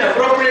scene,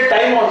 appropriate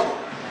time also.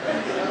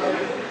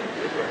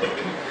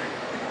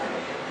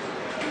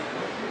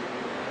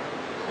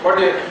 But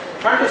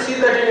can't you see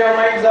that in your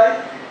mind's eye?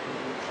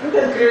 You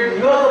can create,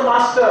 you are the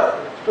master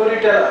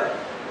storyteller.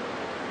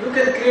 You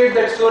can create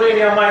that story in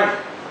your mind.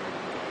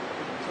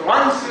 So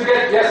once you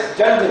get, yes,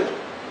 jungle.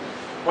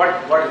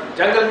 What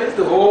jungle means?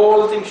 The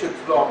whole thing should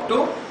flow up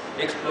to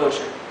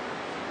explosion.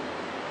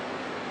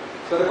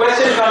 So the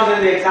question comes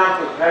in the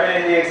example,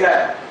 in the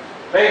exam.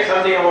 Write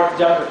something about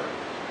jungle.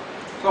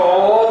 So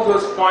all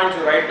those points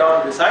you write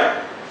down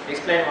beside,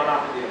 explain one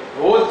after the other.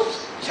 The whole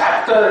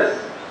chapter is,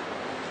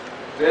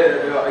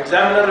 the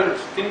examiner will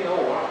think, oh,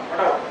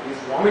 what he's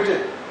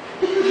vomited.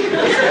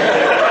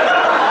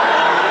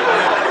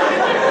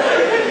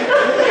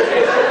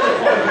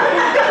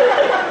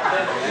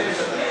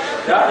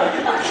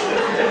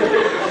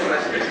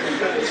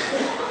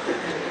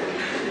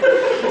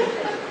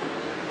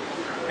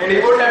 And he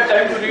won't have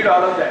time to read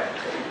all of that.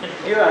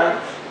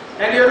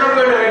 And you're not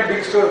going to write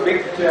big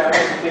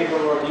thing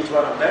about each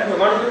one of them. You're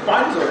going to do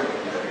points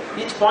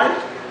only. Each point,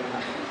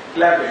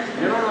 elaborate.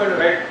 You're not going to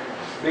write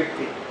big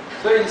thing.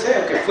 So you'll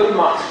say, okay, full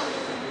marks.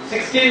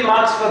 16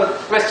 marks for the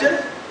question,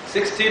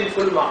 16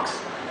 full marks.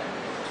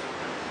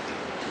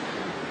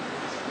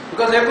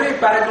 Because every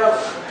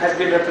paragraph has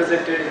been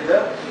represented in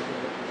the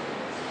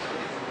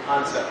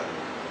answer.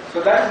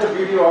 So that is the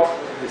beauty of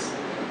this.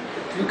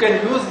 You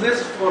can use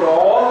this for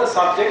all the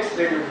subjects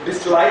that you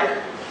dislike,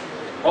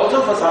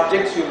 also for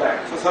subjects you like.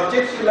 For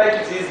subjects you like,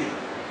 it's easy.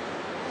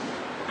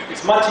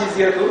 It's much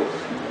easier to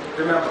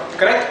remember,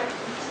 correct?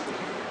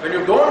 When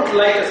you don't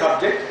like a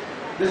subject,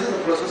 this is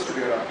the process to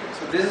be adopted.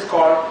 So this is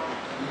called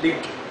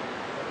linking.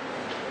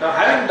 Now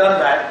having done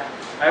that,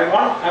 I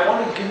want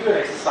to give you an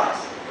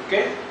exercise,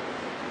 okay,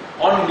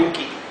 on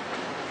linking.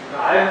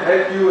 Now I have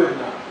helped you in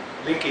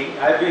linking.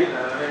 I've been,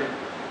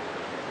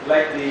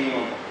 like the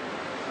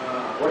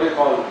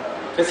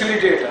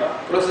facilitator,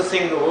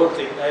 processing the whole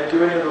thing. I've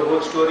given you the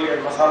whole story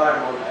and masala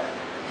and all that.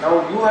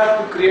 Now you have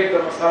to create the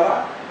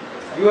masala.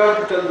 You have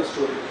to tell the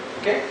story,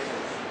 okay?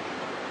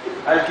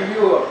 I'll give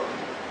you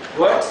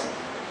words.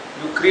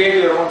 You create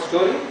your own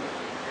story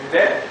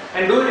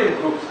and do it in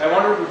groups. I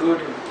want you to do it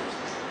in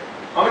groups.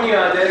 How many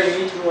are there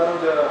in each one of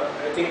the,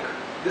 I think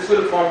this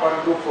will form one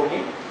group for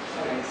me.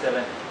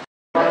 7.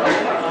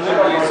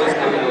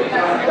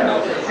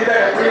 See that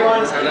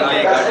everyone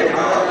Suddenly got it.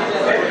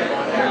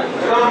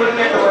 Come look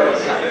at the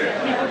words.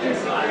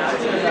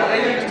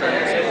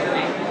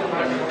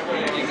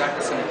 He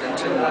got some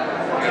tension,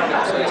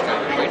 so he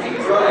started writing.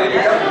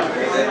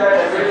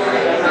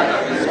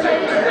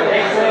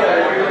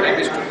 I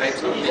wish to type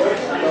something.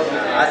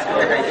 Ask the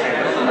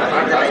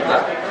typer.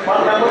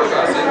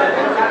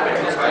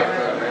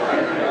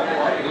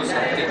 Do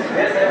something.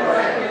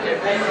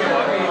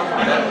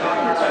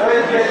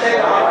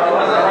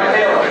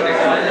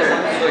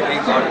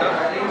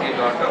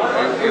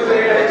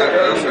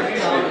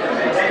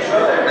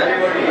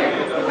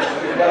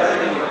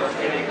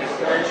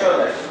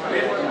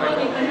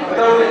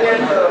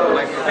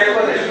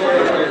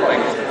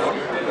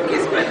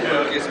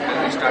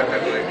 He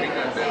started writing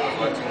and then was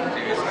watching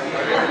TV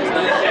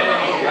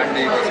and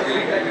he was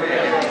feeling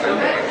very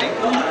exciting.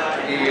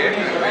 He ate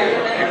and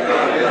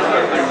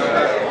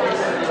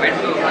went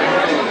to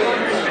office.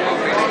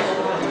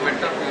 He went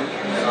up to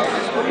his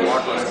office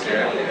what was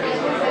there,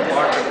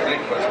 what the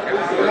break was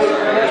kept. So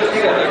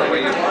that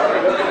way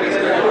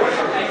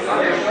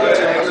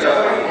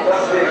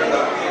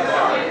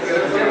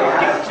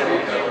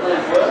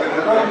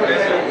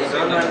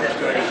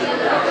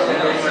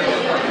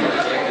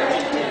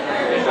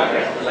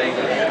like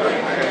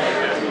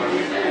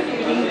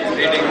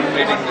reading the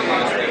newspaper.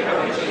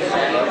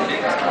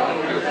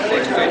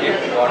 Next to it,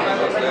 what was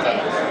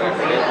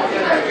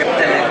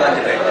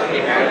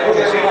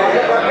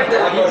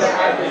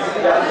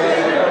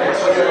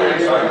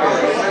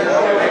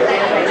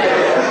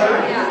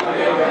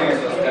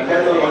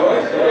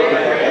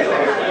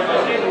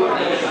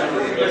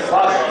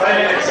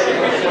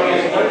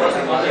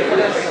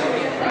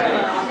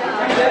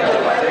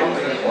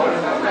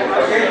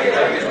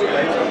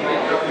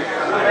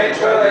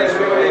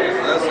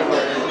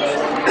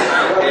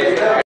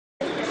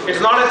It's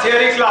not a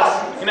theory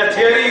class. In a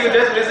theory you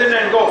just listen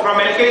and go. From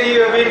LKG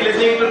you have been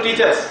listening to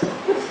teachers.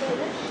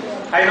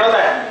 I know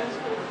that.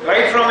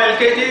 Right from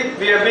LKG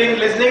we have been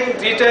listening,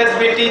 teacher has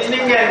been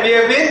teaching and we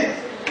have been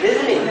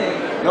Listening.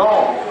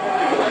 No.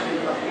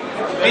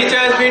 Teacher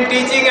has been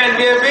teaching and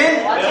we have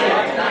been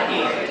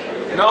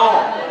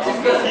No.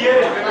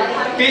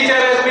 Teacher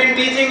has been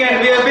teaching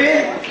and we have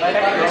been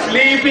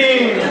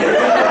sleeping.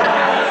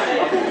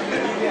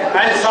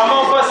 And some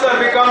of us have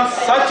become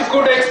such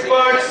good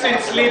experts in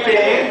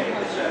sleeping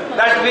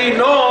that we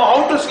know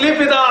how to sleep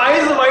with our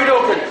eyes wide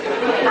open.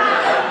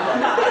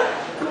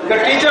 The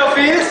teacher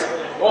feels,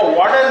 oh,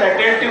 what an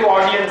attentive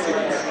audience it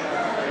is.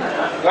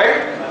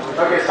 Right?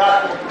 Okay,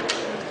 start.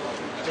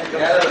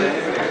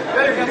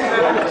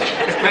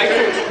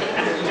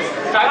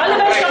 All the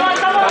best, come on,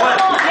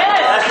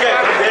 yes.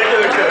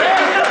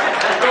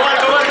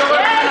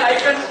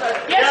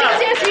 Yes,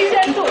 we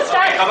said to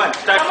start. Come on,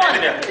 start.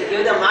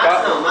 Give the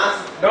marks now, marks.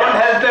 Don't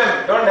help them.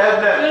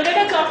 You'll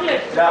get a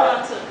chocolate.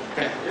 Yeah.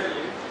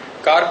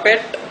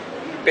 Carpet,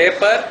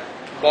 paper,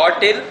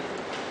 bottle,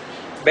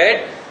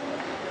 bed,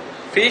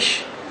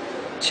 fish,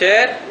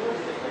 chair,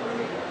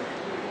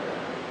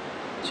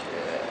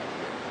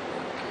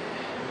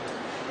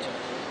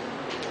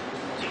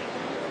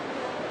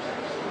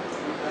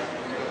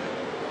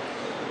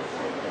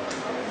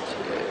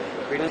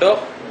 window,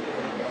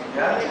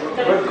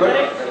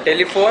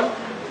 telephone,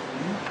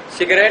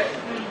 cigarette,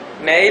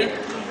 nail,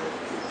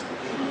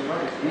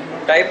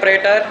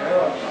 typewriter,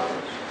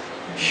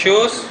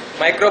 shoes,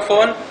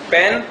 microphone,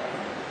 pen,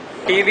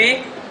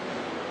 TV,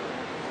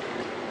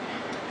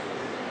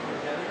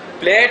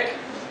 plate,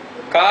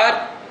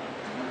 car,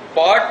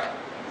 pot,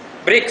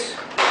 bricks.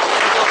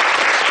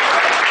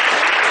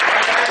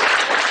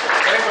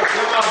 Very good.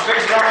 Give him a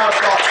big round of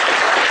applause.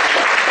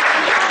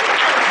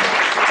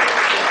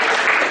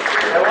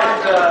 I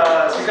want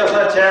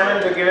Sikasa chairman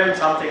to give him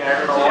something. I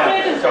don't know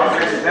what.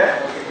 Chocolate is there?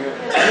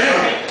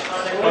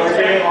 We're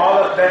giving all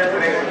of them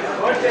drinks.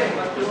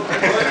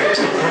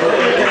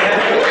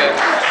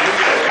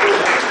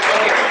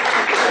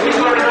 Who's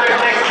going to do it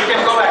next? You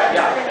can go back.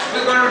 Yeah.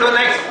 Who's going to do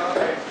next?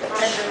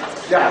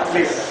 Yeah,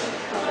 please.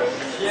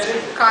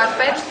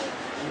 Carpet,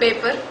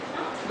 paper,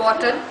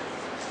 bottle,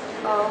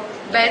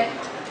 bed,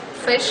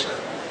 fish,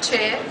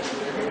 chair,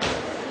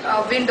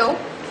 window,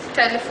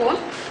 telephone,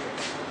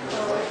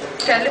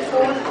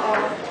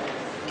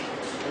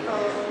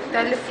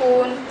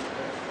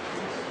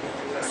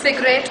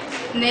 cigarette,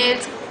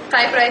 nails,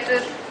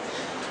 typewriter,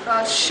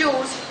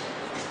 shoes,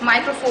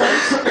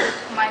 microphones,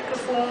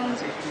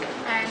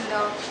 and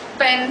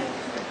pen,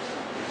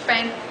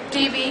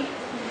 TV,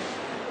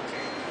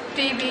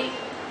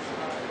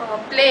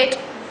 plate,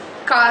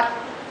 car,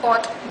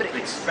 pot,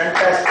 bricks.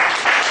 Fantastic.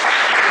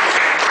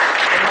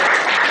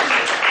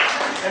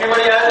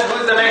 Anybody else? Who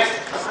is the next?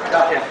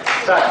 Yeah.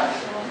 Start.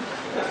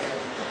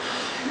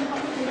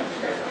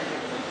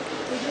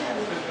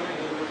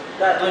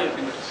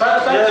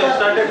 Start.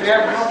 We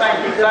have no time.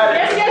 Start.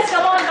 Yes,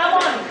 come on.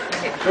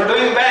 You're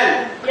doing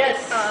well.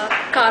 Yes.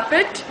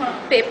 Carpet,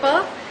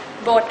 paper,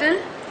 bottle,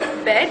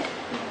 bed,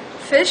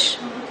 fish,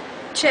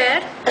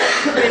 chair,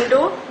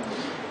 window,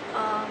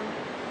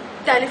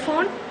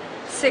 telephone,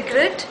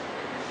 cigarette,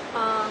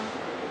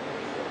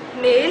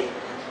 nail,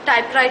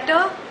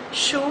 typewriter,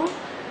 shoe,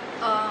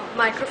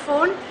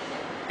 microphone,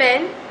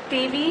 pen,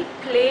 TV,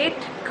 plate,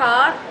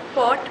 car,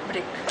 pot,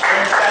 brick.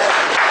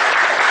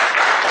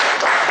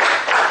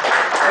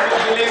 Can you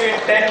believe in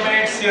 10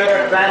 minutes you're a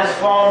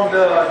transformed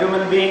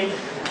human being?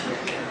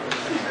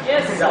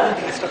 Yes.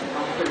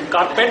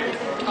 Carpet,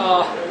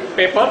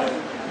 paper,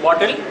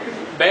 bottle,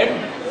 bed,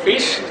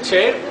 fish,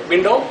 chair,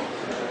 window,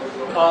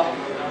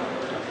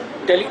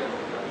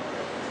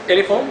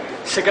 telephone,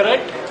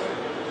 cigarette,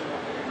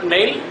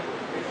 nail,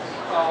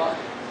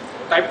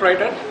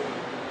 typewriter,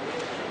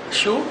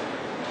 shoe,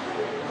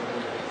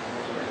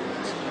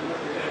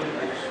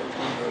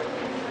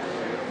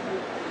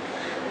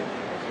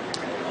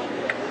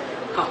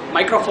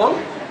 microphone,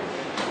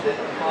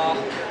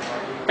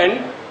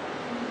 pen,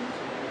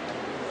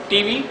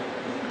 TV,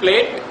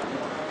 plate,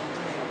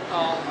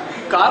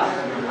 car,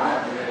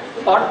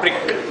 pot, brick.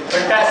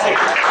 Fantastic.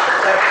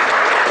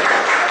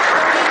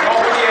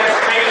 Nobody has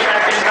failed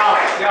until now.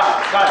 Yeah,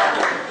 got it.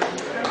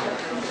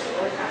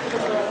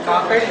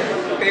 Carpet,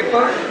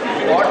 paper,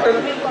 bottle,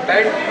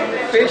 bed,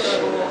 fish,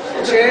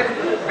 chair,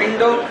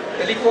 window,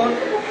 telephone,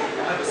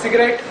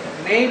 cigarette,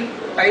 nail,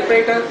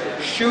 typewriter,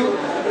 shoe,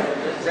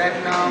 then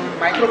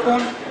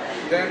microphone,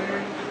 then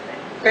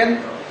pen,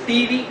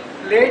 TV,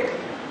 plate,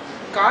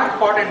 car,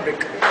 pot and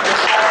brick.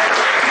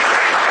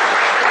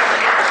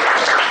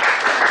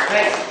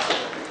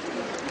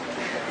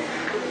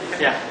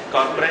 Yeah,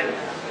 carpet,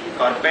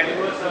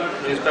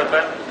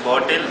 newspaper,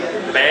 bottle,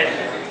 bed,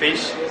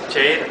 fish,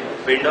 chair,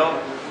 window,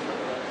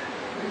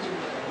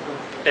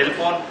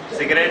 telephone,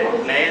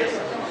 cigarette, nails,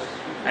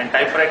 and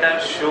typewriter,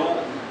 shoe.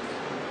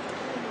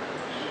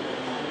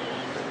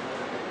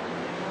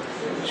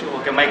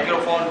 Okay,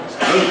 microphone,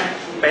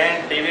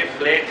 pen, TV,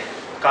 plate,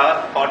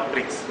 car, pot,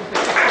 bricks.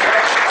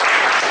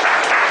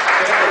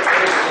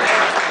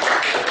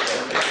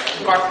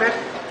 Carpet,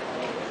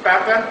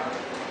 paper,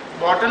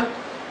 bottle,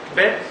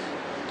 bed,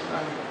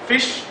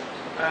 fish,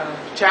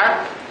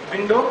 chair,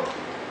 window,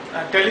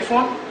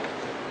 telephone,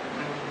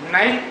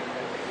 nail,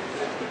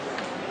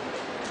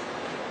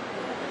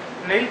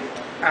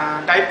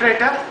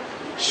 typewriter,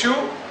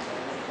 shoe,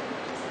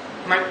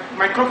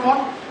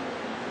 microphone,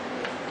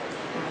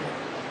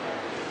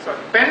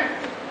 pen,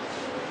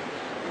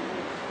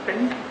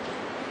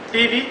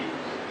 TV,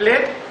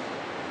 plate,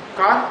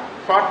 car,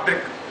 pot,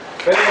 brick.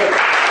 Very good.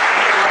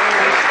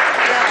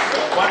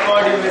 One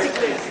word you missed.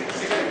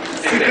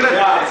 Cigarette.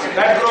 Yeah,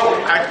 that group.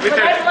 So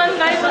that one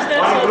guy was there.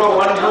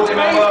 One group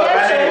member.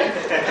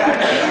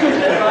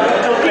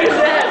 He's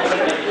there.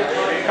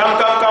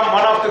 Come.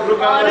 One of the group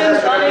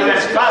members.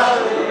 Orange. Fast.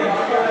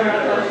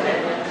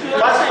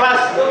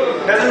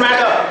 Doesn't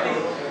matter.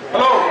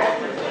 Hello.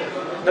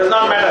 Does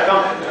not matter.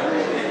 Come.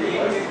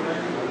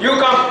 You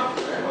come.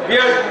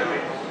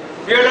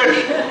 Bearded.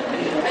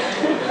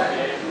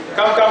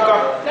 Come.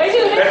 Guys,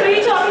 you get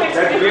 3 chocolates.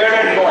 That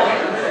bearded boy.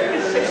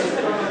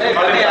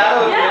 Yeah,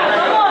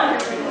 come on.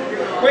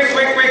 Quick.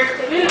 We'll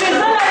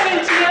whistle and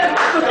we'll cheer.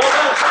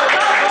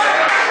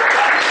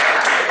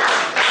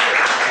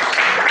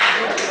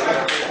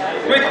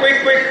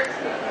 Quick.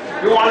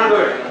 You want to do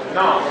it?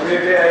 No,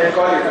 I'll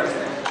call you.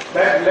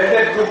 Let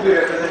that group be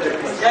represented.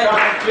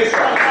 Please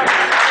come.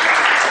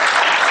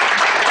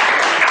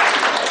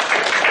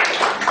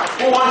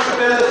 Who wants to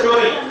tell the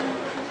story?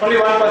 Only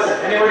one person.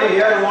 Anybody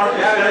here who wants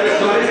to tell the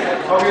story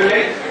of your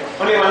late?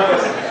 Only one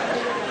person.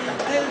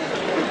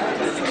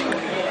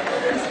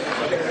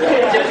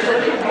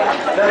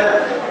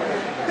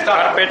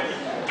 Carpet,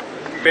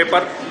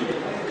 paper,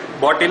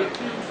 bottle,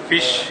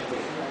 fish,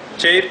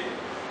 chair,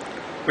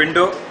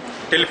 window,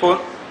 telephone,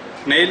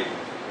 nail,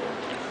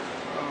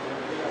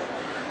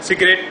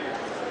 cigarette,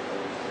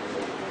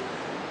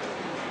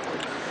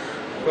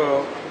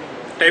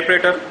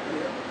 typewriter,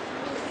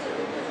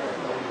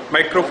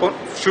 microphone,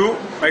 shoe,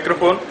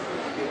 microphone,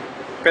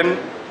 pen,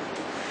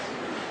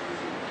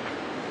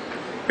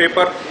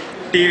 paper,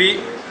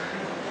 TV,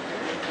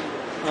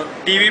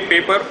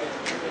 paper,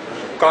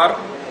 car,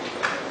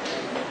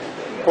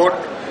 pot,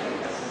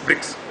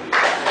 bricks.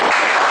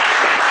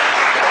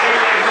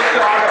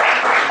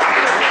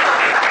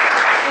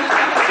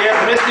 He has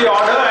missed the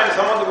order and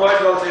some of the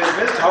words also he has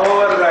missed.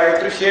 However, I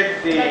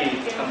appreciate the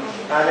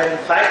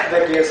fact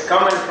that he has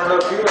come in front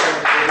of you and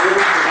is able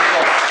to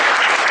recall.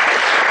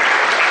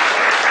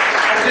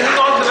 And this is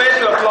not the way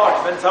to applaud.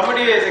 When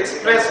somebody has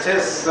expressed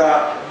his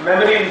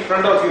memory in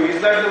front of you,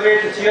 is that the way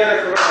to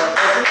cheer the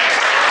person?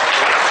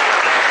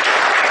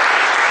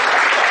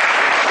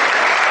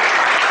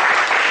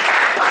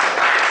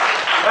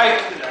 Right.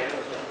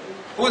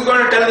 Who's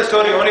going to tell the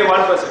story? Only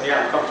one person.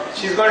 Yeah, come.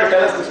 She's going to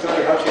tell us the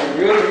story. How she?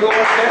 You want to tell?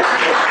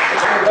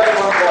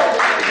 One boy.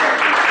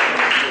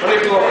 Only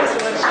two of us.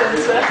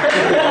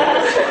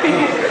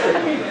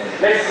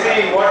 Let's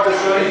see what the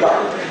story is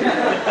about.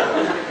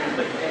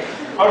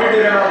 How did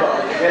you remember?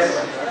 Yes.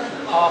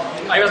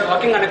 I was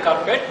working on a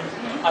carpet.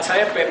 I saw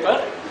a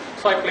paper,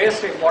 so I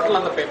placed a bottle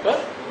on the paper.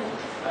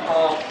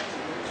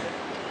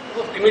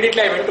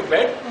 Immediately I went to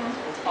bed.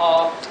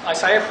 I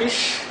saw a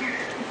fish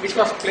which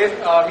was placed,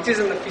 which is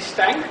in the fish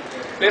tank,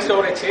 placed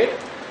over a chair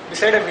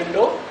beside a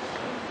window.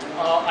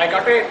 I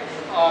got a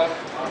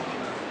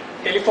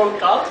telephone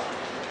call.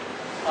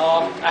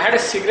 I had a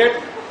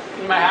cigarette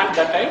in my hand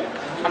that time,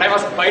 and I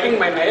was biting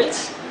my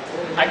nails.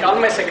 I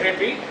called my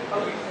secretary.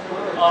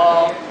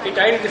 He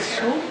tied this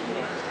shoe.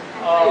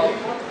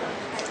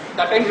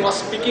 That time he was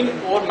speaking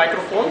over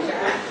microphone.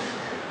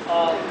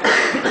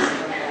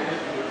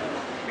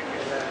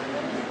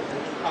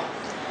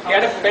 He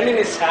had a pen in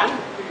his hand.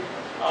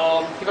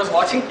 He was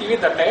watching TV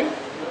at that time.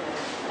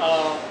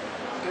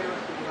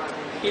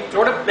 He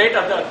threw a plate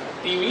at the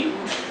TV.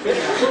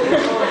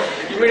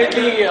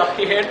 Immediately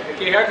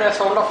he heard the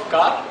sound of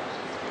car.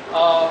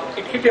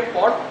 It hit a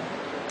pot,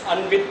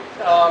 and with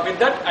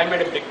that I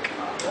made a brick.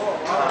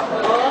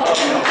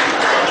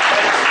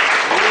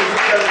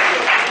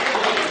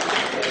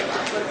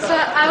 So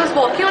I was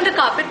walking on the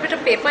carpet with a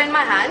paper in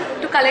my hand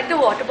to collect a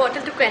water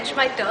bottle to quench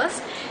my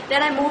thirst.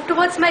 Then I moved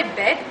towards my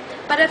bed,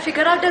 but I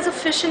figured out there's a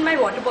fish in my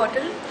water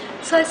bottle.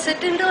 So I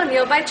sit in the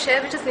nearby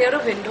chair which is near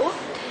a window,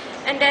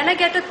 and then I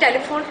get a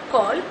telephone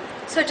call.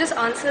 So I just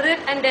answer it,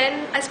 and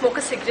then I smoke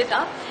a cigarette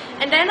up,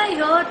 and then I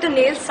hear the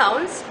nail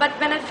sounds, but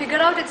when I figure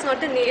out it's not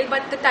the nail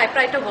but the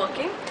typewriter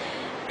working,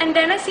 and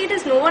then I see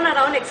there's no one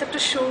around except a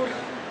shoe,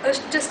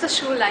 just a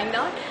shoe lying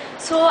down.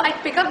 So I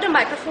pick up the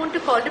microphone to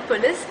call the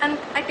police, and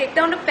I take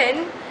down a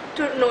pen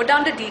to note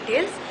down the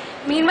details.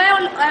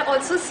 Meanwhile, I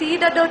also see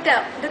that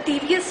the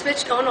TV is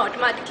switched on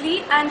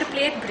automatically and the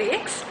plate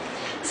breaks.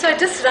 So I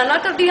just run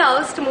out of the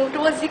house to move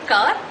towards the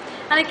car,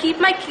 and I keep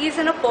my keys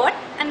in a pot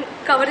and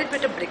cover it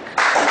with a brick.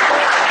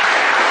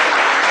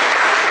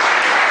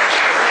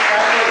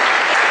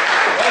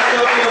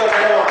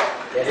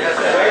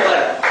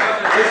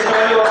 This is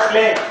when you are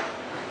playing.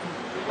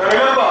 Now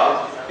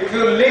remember, if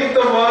you link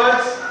the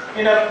words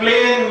in a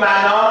plain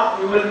manner,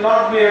 you will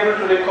not be able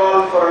to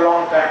recall for a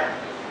long time.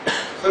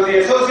 So the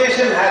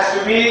association has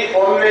to be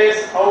always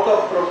out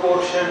of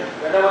proportion.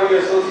 Whenever you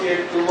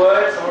associate two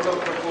words, out of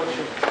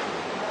proportion.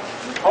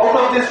 Out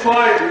of this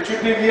world, it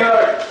should be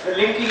weird. The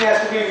linking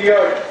has to be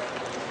weird.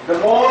 The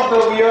more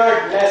the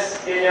weirdness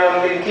in your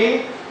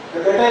linking, the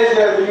better is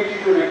your ability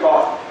to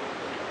recall.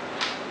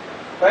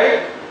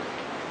 Right?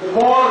 The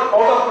more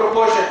out of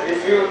proportion.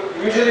 If you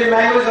usually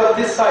mangoes are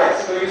this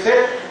size, so you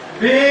say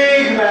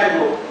big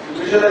mango. You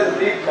visualize a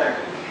big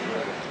mango.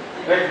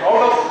 Right?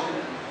 Out of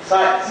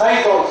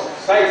size also.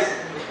 Size.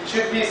 It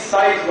should be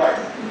size-wise.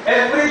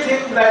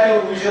 Everything that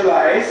you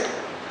visualize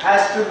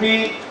has to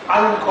be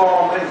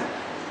uncommon.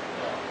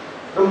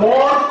 The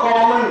more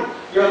common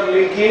your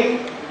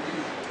linking,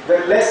 the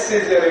less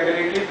is your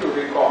ability to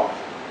recall.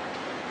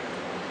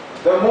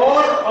 The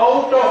more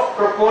out of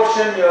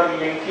proportion you are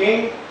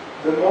linking,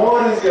 the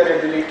more is your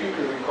ability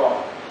to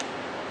recall.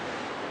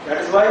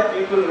 That is why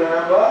people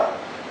remember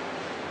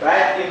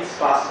bad things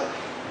faster.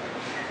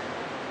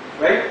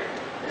 Right?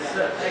 Yes,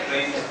 sir.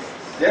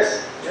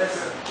 Yes?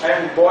 Yes.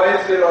 And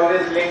boys will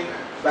always link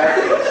bad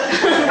things.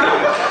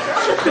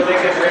 So they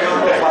can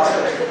remember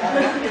faster.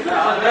 I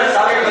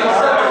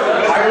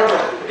don't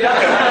know.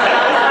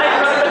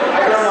 I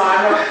don't know.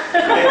 I'm not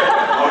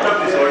out of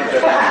this world.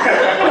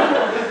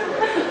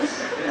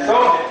 So,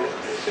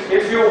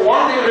 if you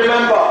want to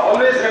remember,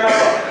 always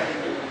remember,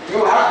 you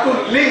have to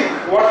link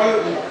what you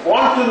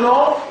want to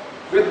know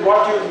with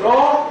what you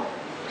know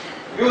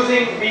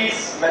using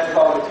these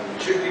methodologies.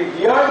 It should be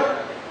weird,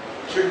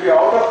 it should be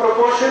out of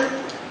proportion,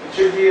 it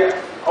should be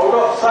out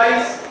of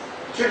size,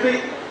 it should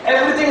be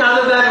everything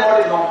other than what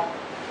is known.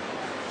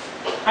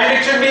 And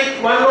it should be,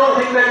 one more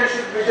thing that you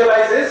should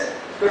visualize is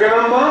to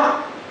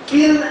remember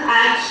in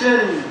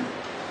action.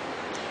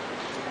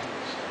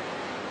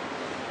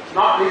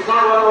 It's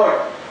not one word.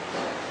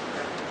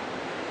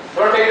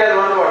 Don't take it as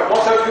one word.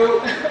 Most of you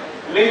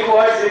link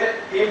words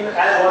in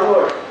as one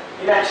word.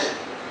 In action.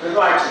 There is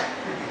no action.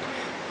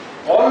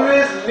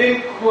 Always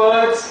link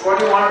words, what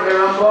you want to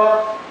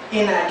remember,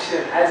 in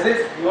action. As if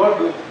you are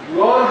doing.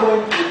 You are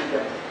going through the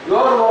journey. You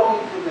are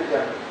walking through the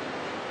journey.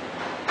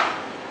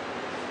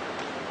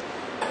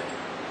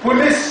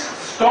 Police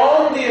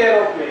storm the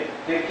aeroplane.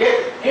 They get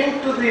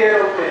into the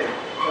aeroplane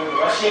and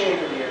rushing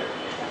into the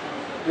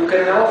aeroplane. You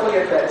can never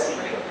forget that scene.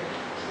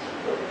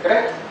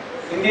 Correct?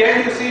 In the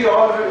end, you see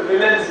all the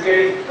villains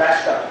getting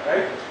bashed up,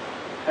 right?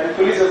 And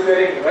police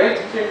appearing right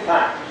in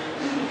time.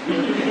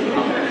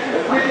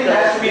 Everything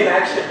has to be in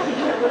action.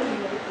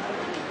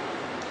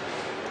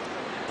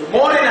 The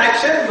more in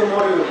action, the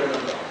more you will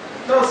remember.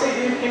 Now, see,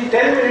 in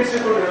 10 minutes you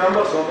could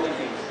remember so many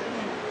things.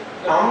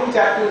 Now, how many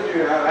chapters do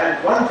you have?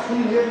 And one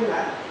full year you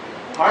have.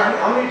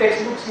 How many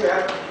textbooks you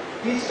have?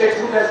 Each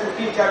textbook has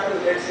 15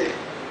 chapters, let's say.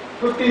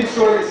 15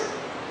 stories.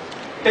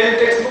 10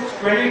 textbooks,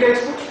 20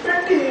 textbooks,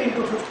 20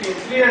 into 15,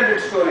 300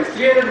 stories.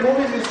 300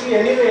 movies you see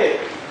anyway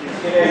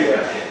in a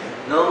year.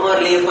 No more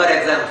leave for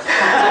exams.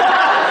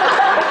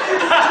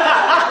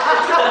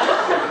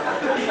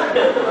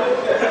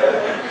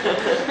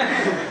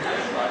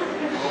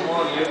 No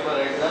more leave for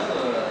exam,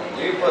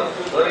 leave for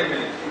story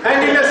meaning.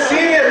 And in a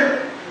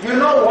serial, you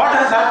know what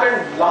has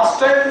happened last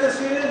time in the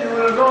serial. You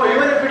will know,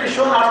 even if it is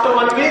shown after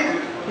 1 week,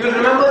 you will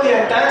remember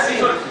the entire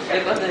scene.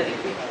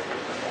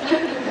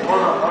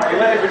 No,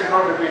 even if it is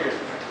not repeated,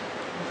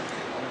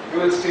 you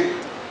will still.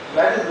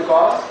 That is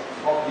because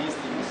of these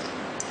things.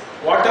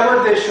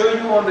 Whatever they show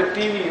you on the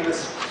TV, in the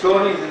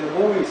stories, in the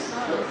movies,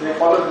 they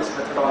follow this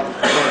methodology.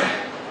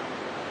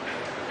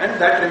 And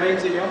that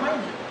remains in your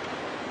mind.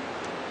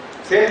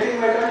 Same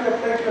thing like that you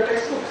apply to your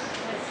textbooks.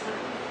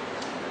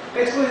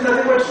 Textbook is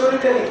nothing but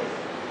storytelling.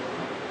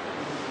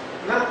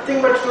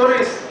 Nothing but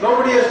stories.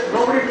 Nobody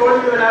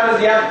told me when I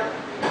was young.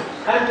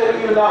 I'm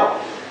telling you now,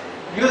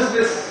 use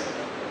this,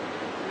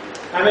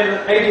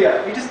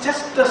 idea. It is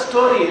just a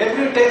story.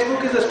 Every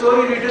textbook is a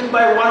story written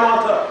by one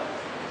author.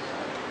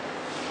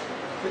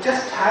 You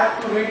just have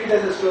to read it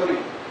as a story.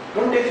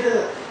 Don't take it as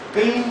a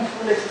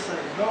painful exercise.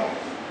 No.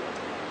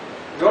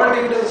 Don't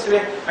take it as a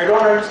story. I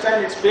don't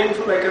understand, it's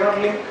painful, I cannot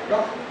link.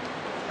 No.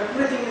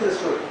 Everything is a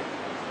story.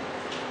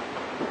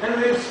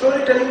 And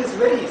storytelling is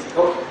very easy.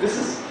 Okay, this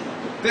is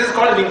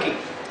called linking.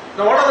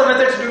 Now what are the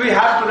methods do we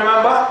have to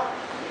remember?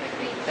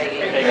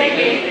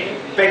 Pegging.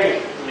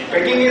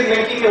 Pegging is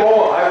linking.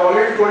 Oh, I have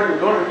already told you,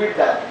 don't repeat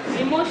that.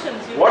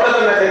 Emotions. What are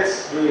the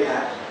methods do we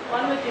have?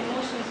 One with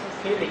emotions and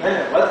feelings.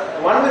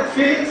 One with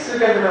feelings you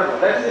can remember.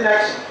 That is in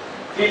action.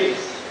 Feelings.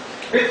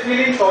 With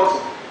feelings also.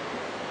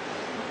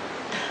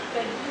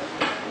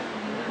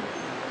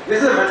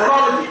 This is a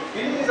methodology.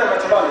 Feeling is a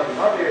methodology,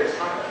 not a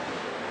standard.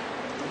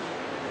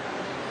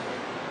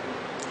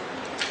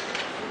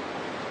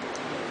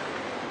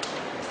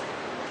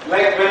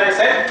 Like when I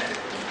said,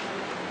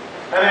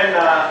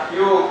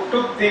 you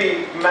took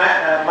the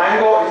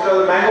mango, instead of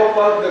the mango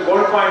pulp, the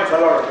gold coin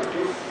fell out of it.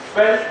 You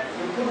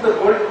took the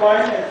gold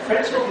coin and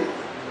felt it.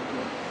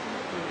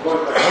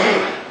 Gold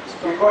coin.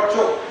 You got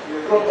choked.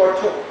 Your throat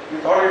got choked. You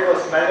thought it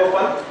was mango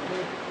pulp.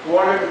 You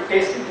wanted to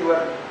taste it. You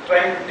were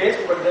trying to taste,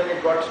 but then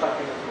it got stuck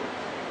in the throat.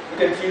 You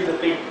can feel the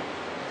pain.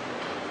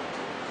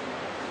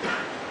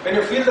 When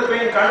you feel the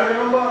pain, can't you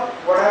remember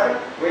what happened?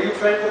 Where you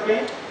felt the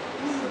pain?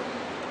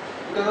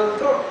 Because of the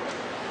throat.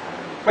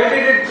 Where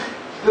did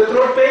the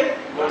throat pain?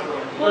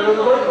 Because of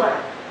the gold coin.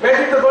 Where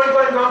did the gold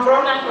coin come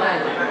from?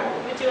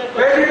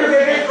 Where did you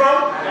get it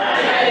from?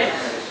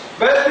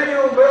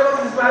 Where was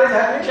this marriage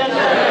happening?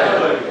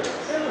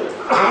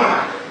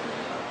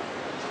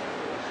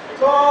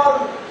 So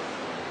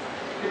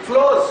it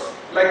flows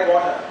like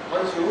water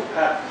once you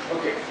have.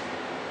 Okay.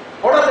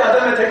 What are the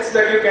other methods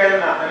that you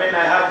can?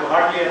 I have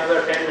hardly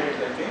another 10 minutes, I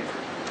think.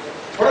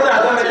 What are the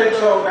other methods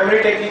of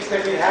memory techniques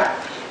that we have?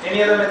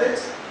 Any other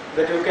methods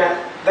that you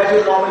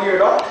normally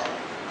adopt?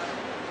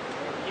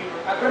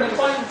 Acronyms.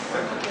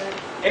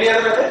 Any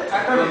other method?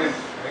 Acronyms.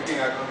 Making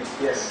acronyms.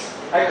 Yes.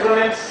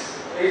 Acronyms.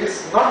 It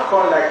is not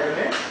called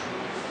acronyms.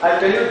 I'll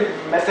tell you the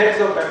methods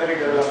of memory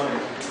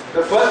development.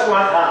 The first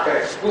one,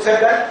 correct. Who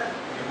said that?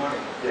 Mnemonic.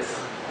 Yes.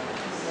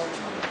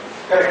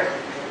 Correct.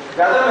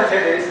 The other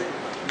method is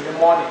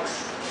mnemonics.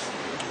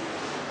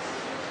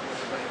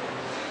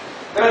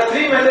 There are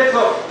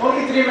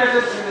only three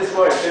methods in this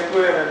world to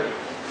improve your memory.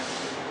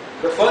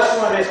 The first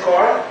one is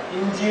called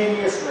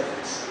ingenious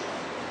methods.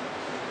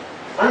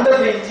 Under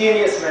the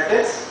ingenious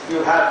methods,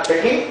 you have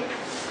pegging,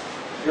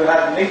 you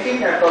have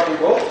linking at top you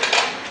go,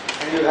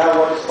 and you have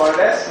what is called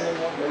as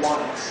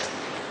mnemonics.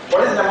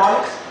 What is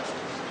mnemonics?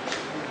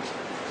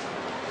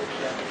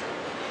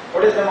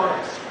 What is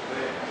mnemonics?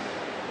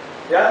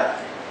 Yeah?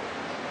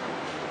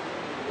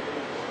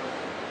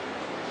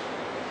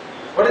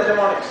 What is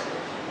mnemonics?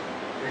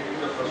 Taking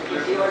the first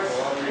letter of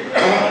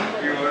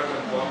keywords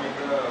and forming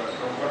the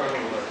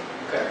comfortable word.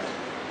 Correct.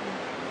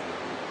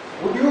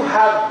 Would you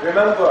have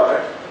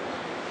remembered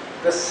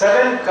the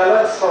 7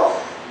 colors of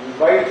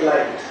white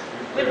light?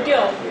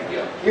 Vidya.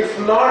 If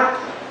not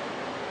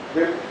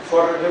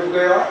for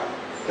Vibgaya,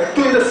 that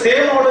too in the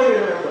same order you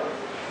remember.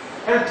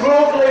 And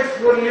throughout life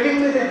you are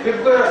living with it,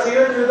 Vibgaya,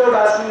 even without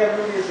asking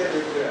everybody to say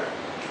Vibgaya.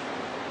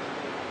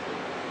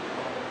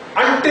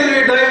 Until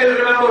you die, you will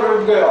remember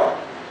Vibgaya.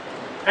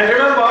 And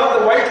remember,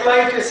 the white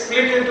light is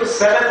split into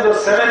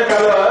those 7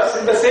 colors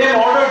in the same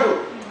order too.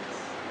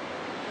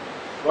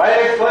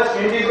 Violet first,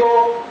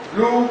 indigo,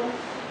 blue,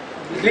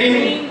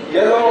 green,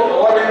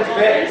 yellow, orange,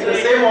 red. It's the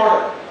same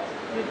order.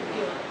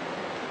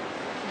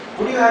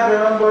 Would you have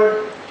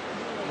remembered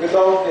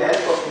without the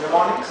help of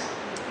mnemonics?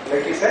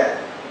 Like he said,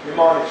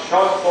 mnemonics,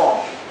 short form.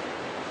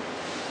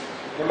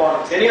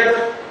 Mnemonics. Any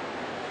other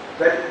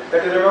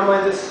that you remember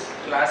in this?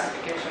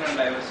 Classification and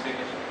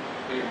diversification.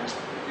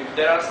 If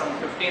there are some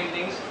 15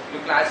 things, you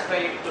classify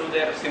it to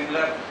their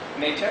similar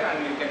nature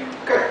and you can...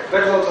 Correct.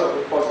 That is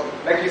also possible.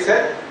 Like he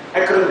said,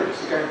 acronyms.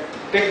 You can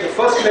take the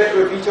first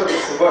letter of each of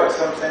these words,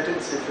 some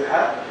sentence if you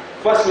have.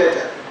 First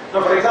letter.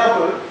 Now for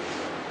example,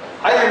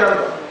 I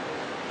remember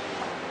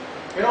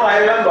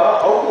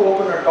how to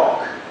open a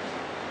talk.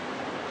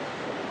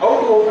 How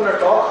to open a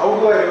talk, how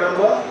do I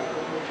remember?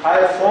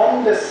 I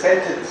formed a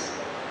sentence.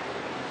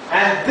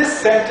 And this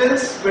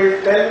sentence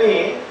will tell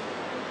me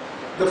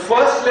the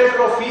first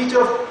letter of each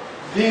of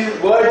these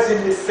words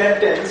in this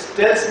sentence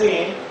tells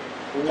me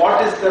what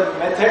is the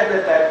method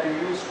that I have to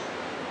use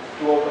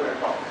to open a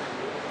talk.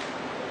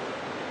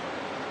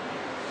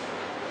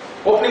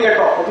 Opening a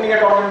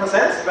talk in the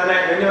sense,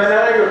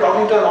 whenever you are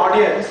talking to an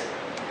audience,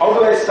 how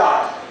do I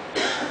start?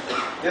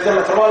 There is a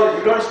methodology.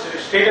 You don't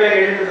straight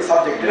away get into the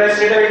subject. Did I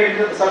straight away get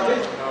into the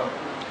subject? No.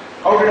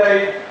 How did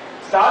I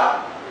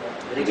start?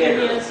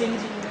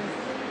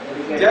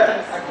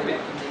 Yeah?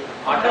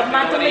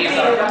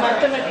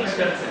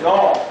 Mathematician.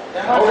 No.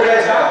 How did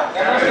I start?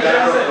 Yeah?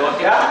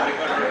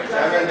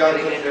 Simon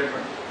Johnson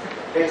statement.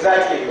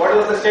 Exactly. What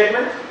was the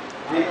statement?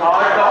 The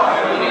art of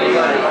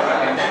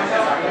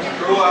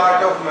True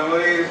art of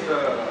memory is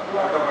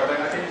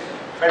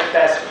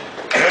Fantastic.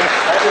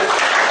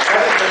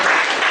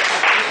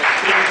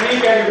 If he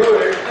can do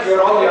it, you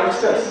are all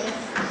youngsters.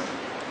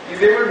 He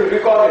is able to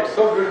recall it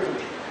so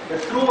beautifully. The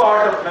true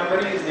art of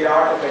memory is the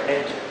art of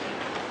attention.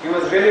 He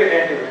was really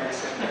attentive when I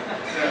said that.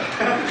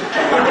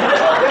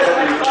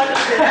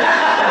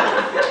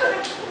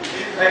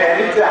 I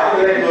didn't say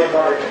after that he was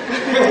not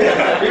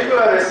attentive. People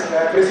are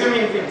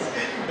presuming things.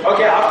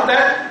 Okay, after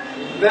that,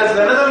 there's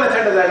another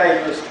method that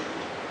I used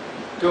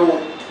to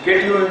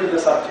get you into the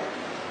subject.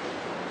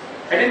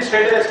 I didn't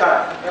straight away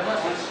start.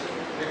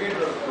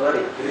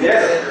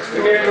 Yes,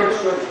 Brigade Road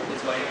story.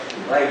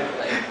 Why?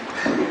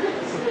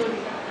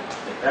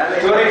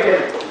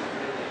 Storytelling.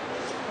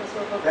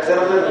 That's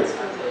another way.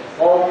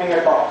 Opening a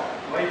talk.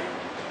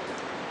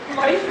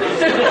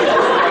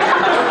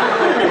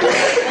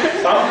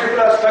 Some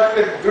people are stuck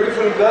with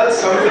beautiful girls,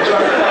 some people are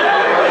stuck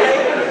with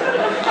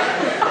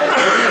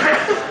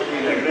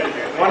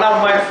one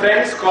of my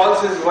friends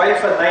calls his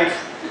wife a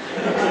knife.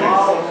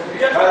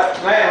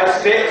 Her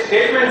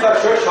statements are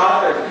so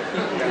sharp.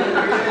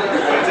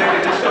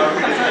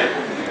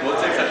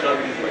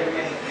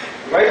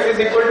 Wife is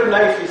equal to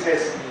knife, he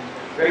says.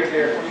 Very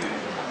clear.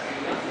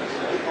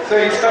 So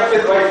he's stuck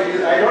with wife.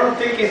 I don't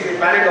think he's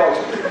married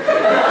also.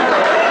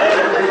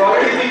 He's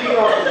already thinking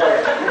of his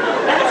wife.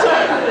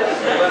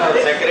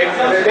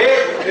 The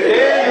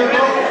day you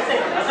know.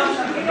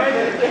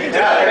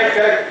 Yeah,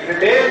 correct. The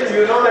day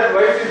you know that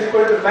wife is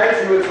equal to knife,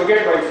 you will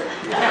forget wife.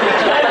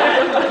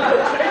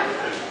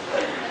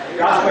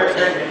 Ask my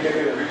friend, he'll give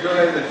you.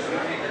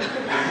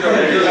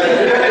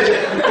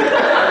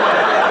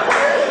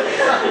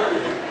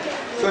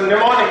 So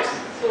mnemonics,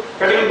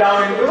 cutting down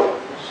into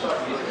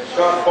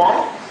short form,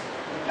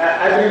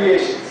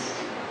 abbreviations,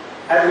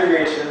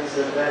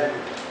 and then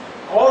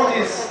all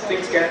these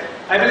things can.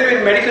 I believe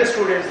in medical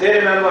students, they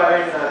remember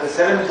the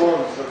 7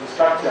 bones of the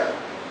structure.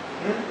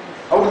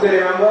 How do they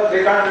remember?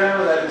 They can't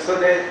remember that. So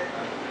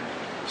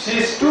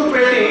she's too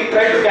pretty,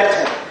 try to catch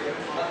her.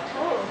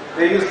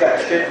 They use that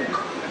statement.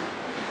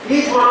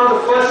 Each one of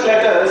the first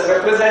letters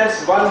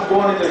represents one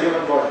bone in the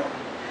human body.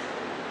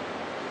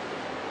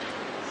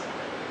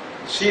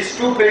 She's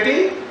too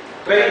pretty,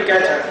 try to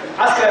catch her.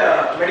 Ask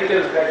a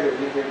medical graduate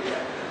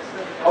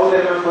how they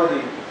remember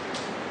the.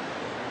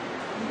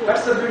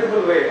 That's the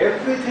beautiful way.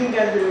 Everything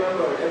can be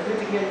remembered,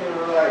 everything can be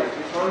memorized.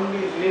 It's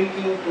only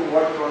linking to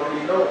what you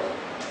already know.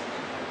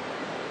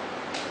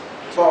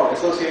 It's all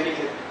associating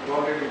it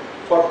already.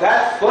 For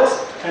that, first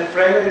and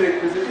primary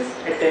requisite is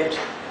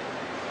attention.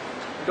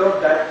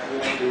 Without that, we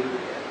won't do it.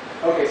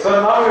 Okay, so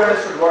now we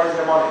understood what is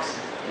mnemonics.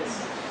 Yes.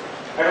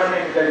 I don't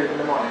need to tell you the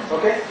mnemonics,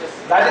 okay?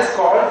 That is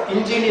called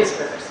ingenious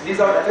methods. These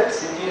are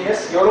methods,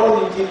 ingenious, your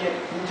own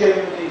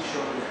ingenuity is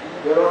shown,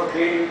 your own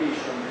creativity is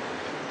shown.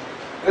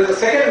 There is a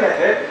second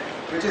method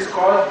which is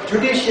called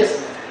judicious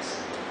methods.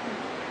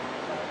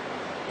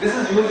 This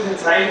is used in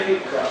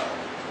scientific,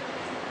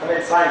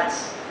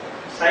 science.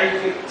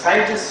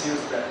 Scientists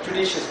use that,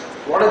 judicious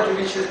methods. What are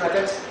judicious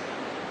methods?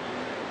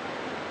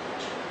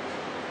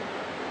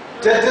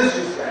 Judges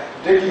use that,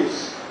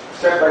 deduce,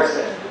 step by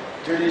step.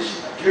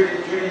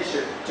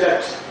 Judicious,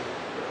 judge,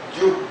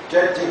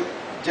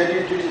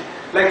 judging.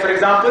 Like for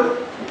example,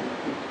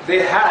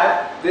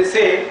 they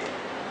say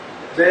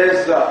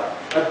there's a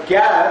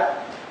gap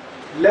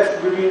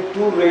left between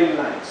 2 rail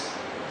lines.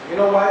 You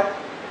know why?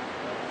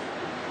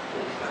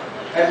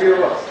 Have you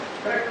ever?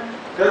 Correct.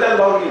 Tell them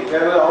loudly,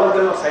 all of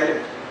them are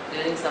silent.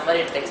 During summer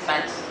it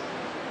expands.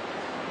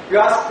 You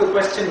ask the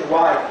question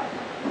why?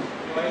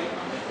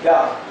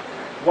 Yeah.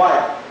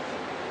 Why?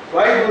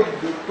 Why do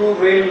the 2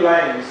 railway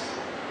lines,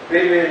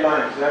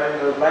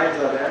 those lines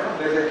are there,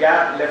 there's a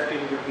gap left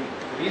in between.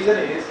 The reason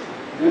is,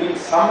 during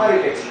summer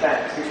it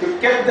expands. If you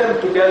kept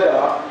them together,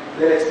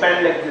 they'll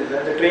expand like this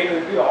and the train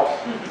will be off.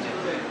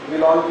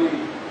 We'll all be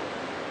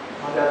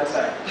on the other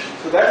side.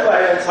 So that's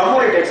why when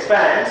summer it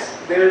expands,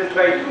 they will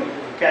try to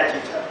catch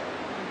each other.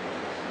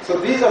 So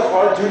these are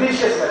called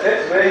judicious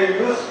methods where you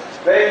use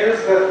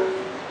the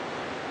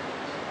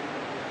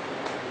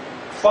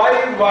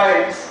 5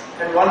 wives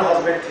and 1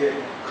 husband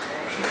theory.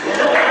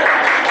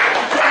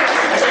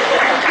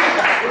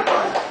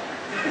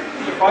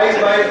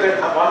 5 wives and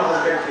 1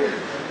 husband theory.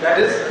 That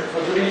is a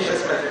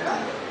judicious method.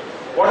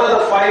 What are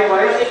the 5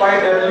 wives?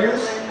 5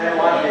 W's and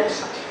 1 H.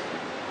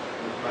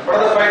 What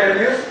are the 5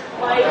 W's?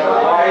 Why,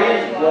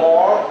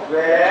 what,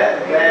 where,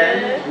 when,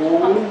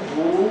 whom,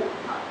 who.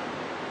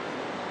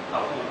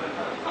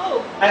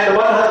 And the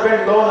 1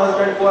 husband, lone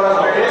husband, poor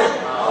husband is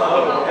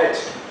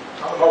H.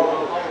 How?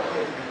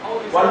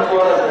 1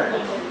 poor husband.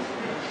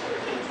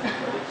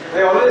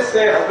 They always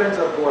say husbands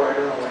are poor, I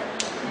don't know why.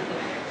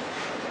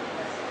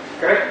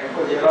 Correct?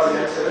 Because they are all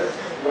youngsters.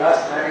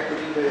 Last married to be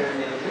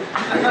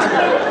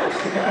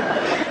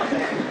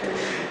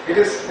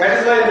that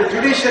is why the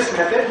judicious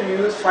method you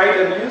use 5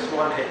 W's,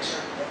 1 H.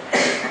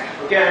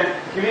 Okay, I'm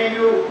giving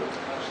you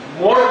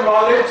more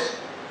knowledge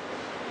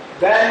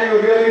than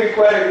you really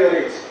require at your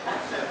age.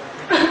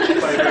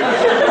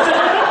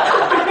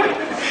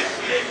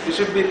 You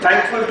should be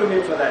thankful to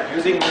me for that,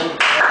 using me.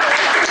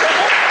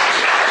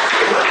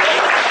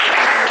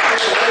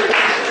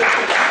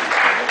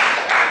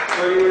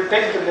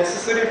 take the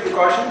necessary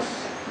precautions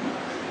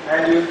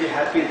and you will be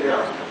happy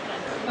thereafter.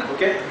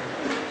 Okay?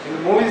 In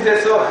the movies they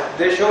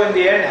show in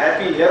the end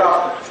happy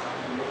hereafter.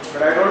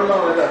 But I don't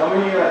know whether how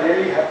many are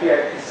really happy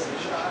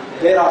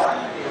thereafter.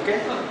 Okay?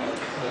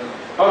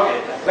 Okay,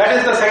 that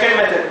is the second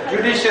method,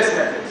 judicious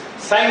methods.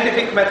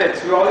 Scientific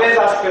methods, we always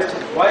ask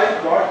questions, why,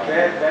 what,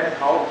 where, when,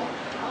 how,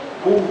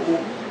 who,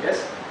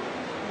 yes?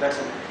 That's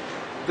it.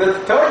 The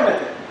third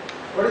method,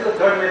 what is the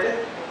third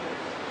method?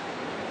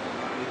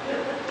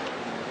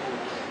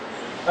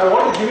 I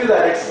want to give you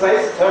that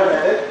exercise, third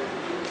method.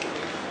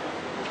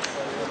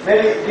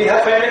 Maybe we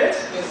have 5 minutes?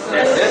 Yes, sir.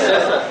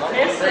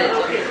 Yes, sir.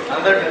 Okay.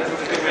 Another 10 to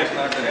 15 minutes,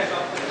 not done.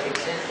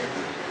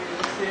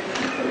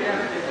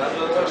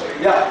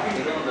 Yeah.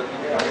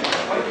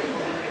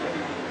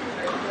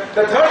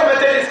 The third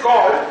method is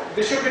called,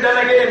 this should be done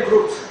again in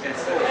groups. Yes,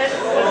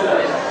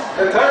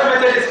 The third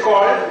method is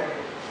called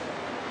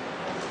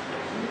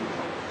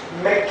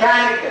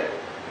mechanical.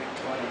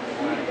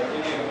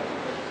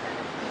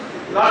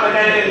 Not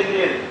mechanical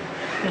engineering.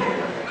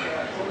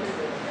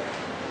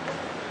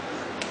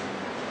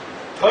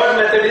 Third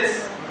method is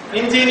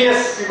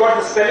ingenious. You got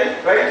the spelling,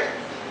 right?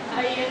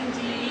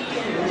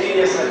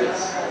 Ingenious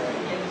methods.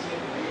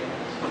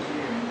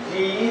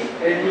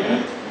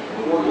 G-E-N-E-O-U-S.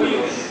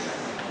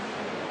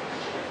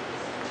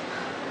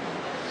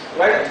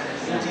 Right?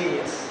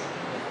 Ingenious.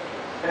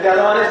 And the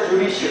other one is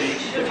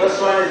judicious. The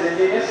first one is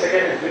ingenious,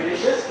 second is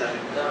judicious.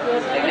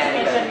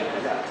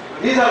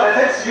 These are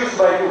methods used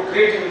by you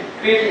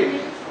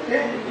creatively.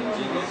 Okay?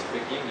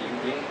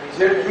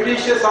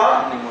 Judicious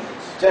are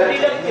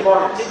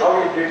mnemonics, how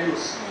you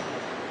deduce.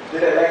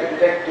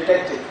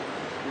 Detective.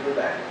 You do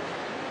that.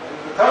 And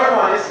the third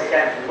one is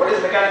mechanical. What is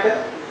mechanical?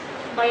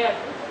 By heart.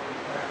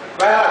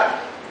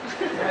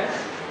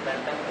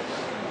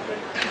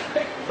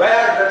 By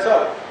heart, that's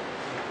all.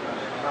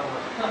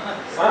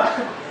 Huh?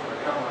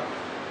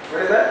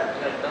 What is that?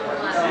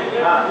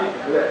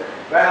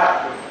 By heart.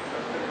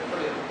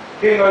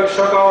 King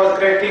Ashoka was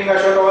great, King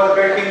Ashoka was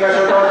great, King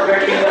Ashoka was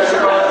great, King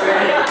Ashoka was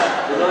great.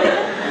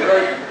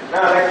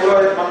 Now, like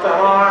Purohit Mantra.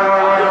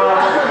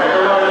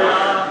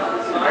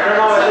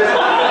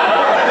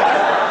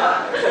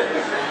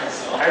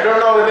 I don't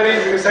know whether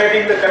he's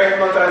reciting the correct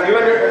mantra.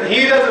 Even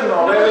he doesn't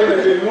know.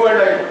 Whether you and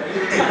I know.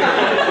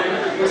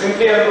 He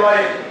simply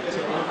employing.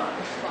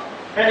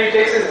 And he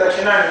takes his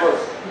dakshina and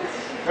goes.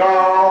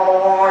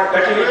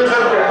 That he will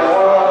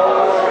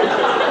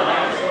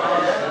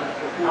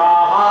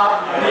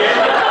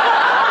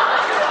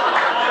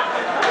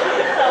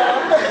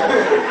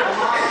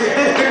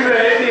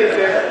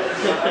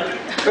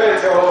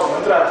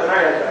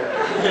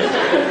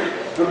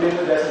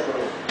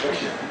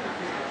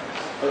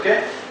Okay,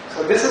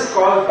 so this is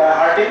called by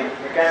hearting,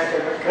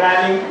 mechanical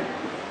cramming,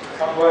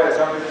 somewhere,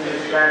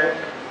 cramming.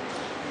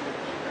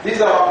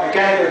 These are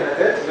mechanical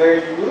methods where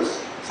you use,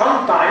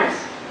 sometimes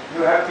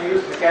you have to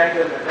use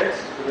mechanical methods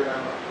to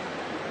remember.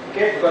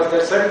 Okay, because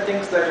there are certain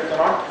things that you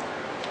cannot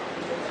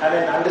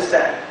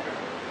understand.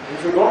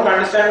 If you don't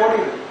understand, what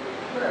do you do?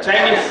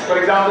 Chinese, for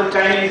example,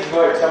 Chinese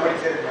word, somebody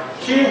says,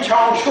 Qin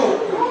Chong Shu.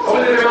 How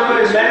will you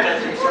remember his name?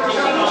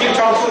 Qin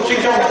Chong Shu,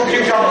 Qin Chong Shu,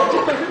 Qin Chong Shu.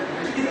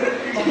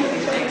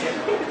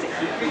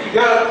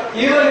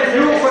 Even if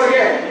you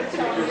forget,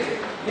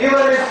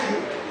 even if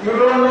you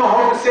don't know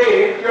how to say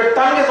it, your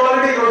tongue is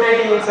already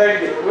rotating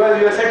inside you. Well,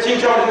 you have said Qin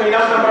Chong Shu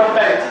enough number of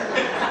times.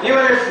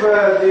 Even if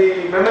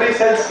the memory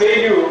cells fail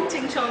you,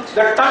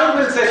 the tongue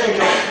will say Qin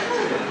Chong Shu.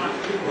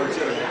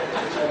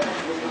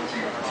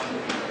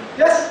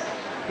 Yes,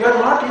 you are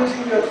not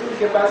using your full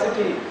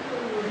capacity.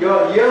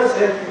 Your ears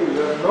help you,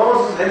 your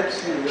nose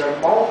helps you, your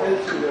mouth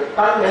helps you, your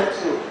tongue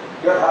helps you,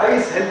 your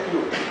eyes help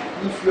you.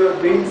 If your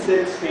brain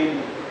cells fail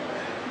you.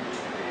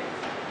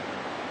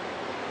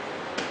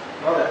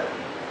 Know that.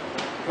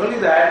 Only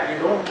that you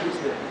don't use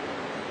them.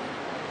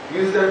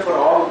 Use them for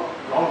all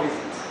wrong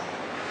reasons.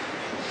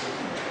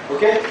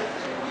 Okay?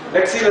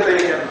 Let's see whether you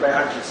can by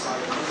heart this.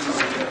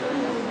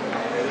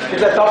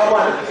 It's a tough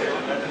one.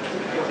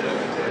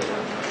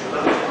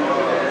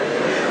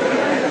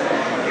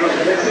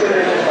 Let's see whether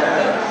you can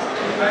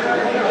by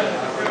heart.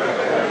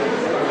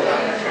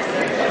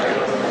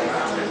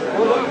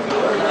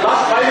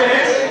 Last 5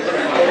 minutes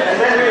and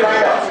then we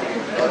wind up.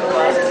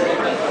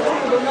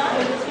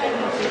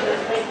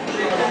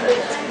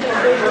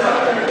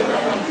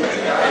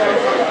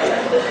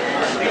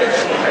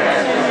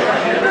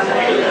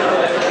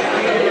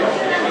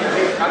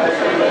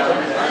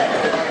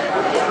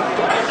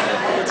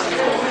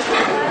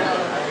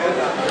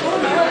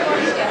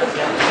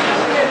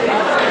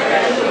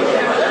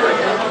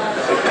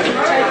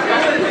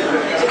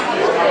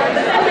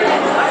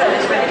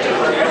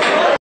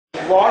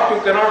 What you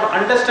cannot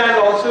understand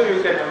also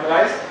you can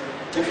memorize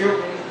if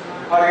you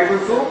are able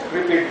to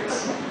repeat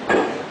this.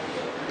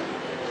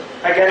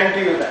 I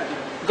guarantee you that.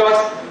 Because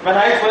when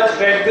I first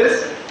read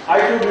this, I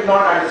too did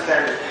not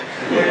understand it.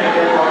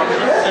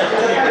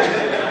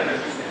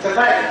 It's a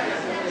fact.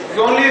 It's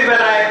only when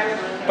I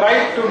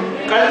tried to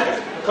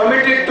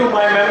commit it to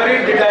my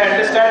memory did I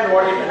understand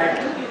what it meant.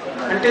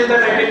 Until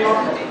then I did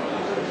not know.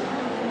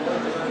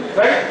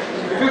 Right?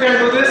 If you can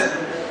do this,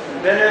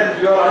 then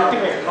you are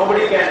ultimate.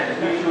 Nobody can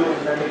beat you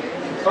in memory.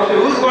 Okay,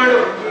 who's going to?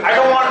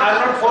 I'm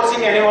not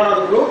forcing any one of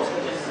the groups.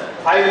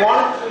 I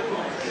want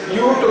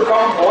you to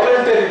come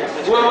voluntarily.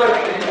 Whoever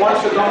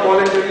wants to come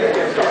voluntarily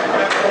can come.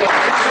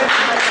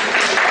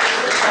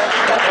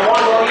 I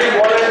want only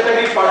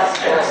voluntary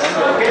participants.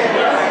 Okay?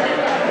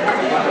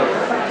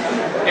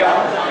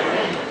 Yeah.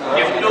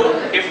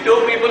 If two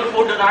people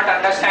who do not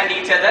understand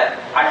each other,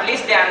 at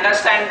least they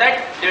understand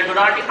that they do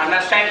not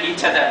understand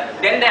each other.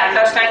 Then they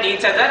understand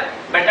each other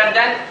better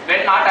than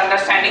when not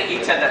understanding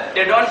each other.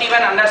 They don't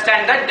even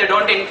understand that they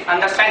don't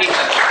understand each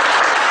other.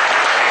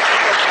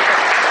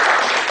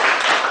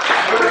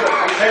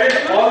 He said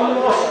it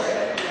almost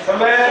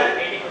somewhere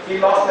he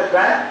lost the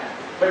track,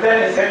 but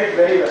then he said it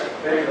very well,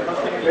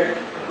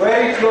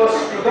 very close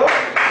to the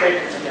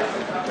statement. Yeah.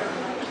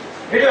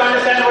 Did you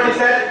understand what he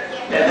said?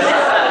 Yes.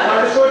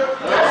 Understood?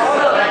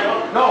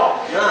 No.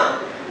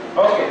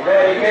 Okay.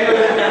 Can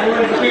you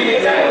repeat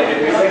it?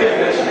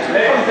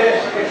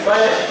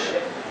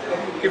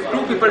 If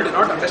two people do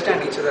not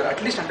understand each other,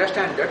 at least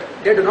understand that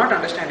they do not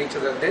understand each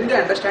other. Then they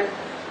understand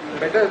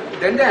better.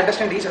 Then they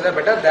understand each other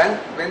better than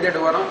when they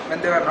were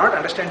not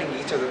understanding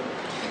each other.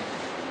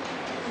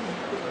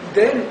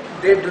 Then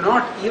they do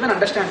not even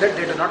understand that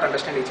they do not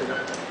understand each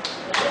other.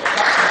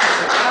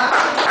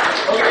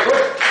 Okay,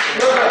 good.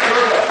 Closer.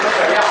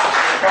 Yeah.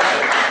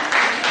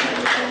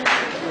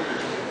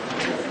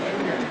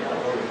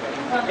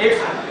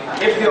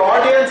 If the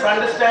audience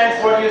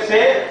understands what you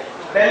say,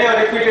 then you have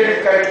repeated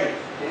it correctly.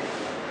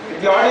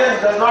 If the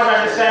audience does not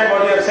understand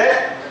what you have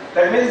said,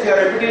 that means your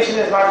repetition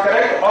is not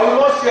correct.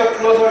 Almost you are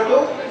closer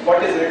to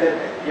what is written.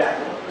 Yeah.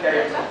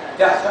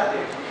 Start.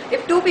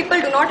 If two people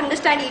do not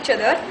understand each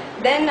other,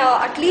 then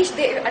at least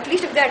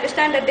if they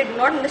understand that they do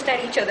not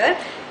understand each other,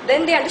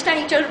 then they understand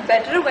each other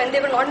better when they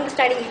were not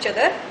understanding each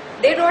other.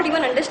 They do not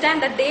even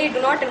understand that they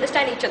do not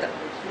understand each other.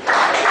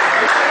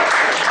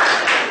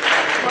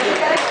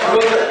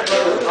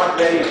 Not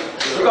very.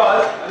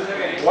 Because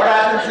what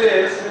happens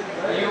is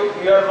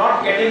you are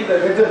not getting the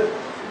rhythm.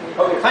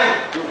 Okay, fine.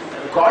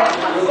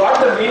 You got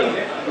the meaning.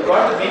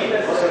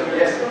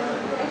 Yes.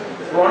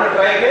 You want to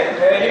try again?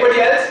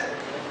 Anybody else?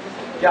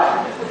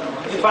 Yeah.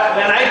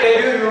 When I tell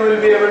you, you will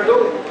be able to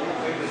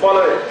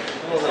follow it.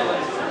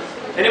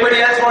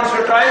 Anybody else wants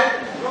to try?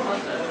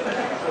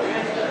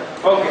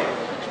 Okay.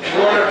 You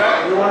want to try?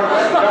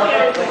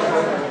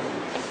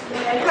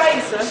 I'll try,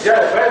 sir.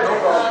 Yeah, try, no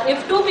problem.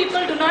 If two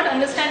people do not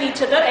understand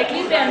each other, at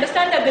least they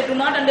understand that they do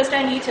not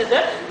understand each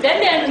other. Then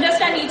they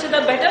understand each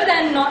other better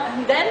than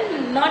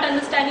not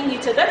understanding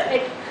each other.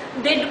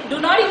 They do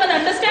not even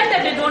understand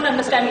that they don't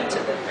understand each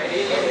other.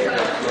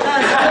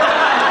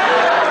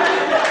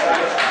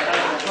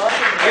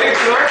 Very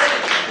close,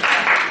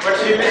 but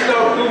she missed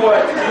out two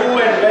words, who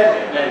and when.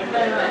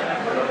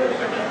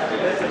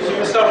 She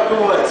missed out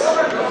two words.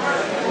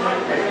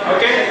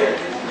 Okay?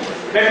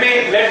 Let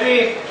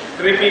me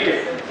repeat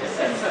it.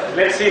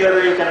 Let's see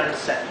whether you can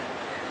understand.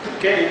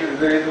 Okay,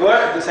 the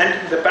word, the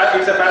sentence,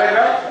 it's a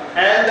paragraph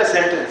and the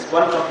sentence,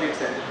 one complete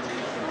sentence.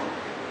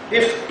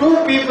 If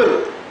two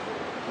people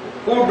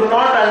who do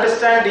not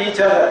understand each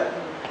other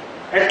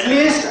at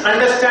least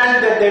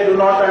understand that they do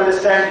not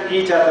understand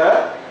each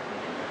other,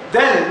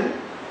 then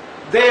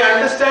they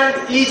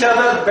understand each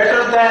other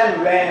better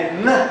than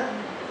when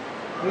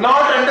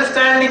not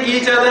understanding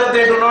each other,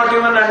 they do not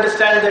even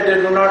understand that they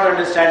do not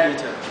understand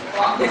each other.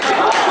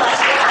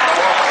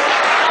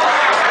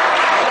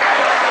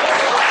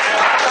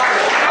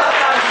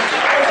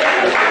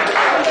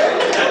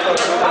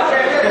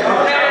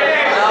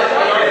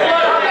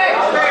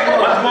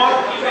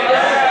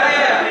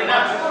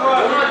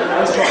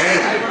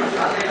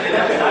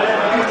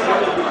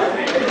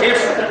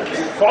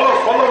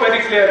 Follow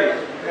very clearly.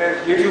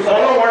 If you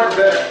follow what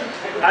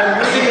I'm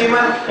using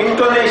even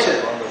intonation,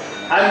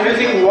 I'm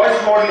using voice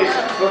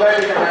modulation so that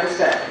you can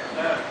understand.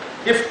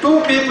 If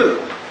two people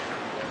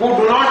who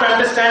do not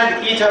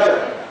understand each other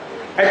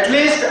at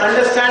least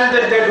understand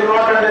that they do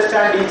not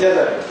understand each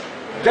other,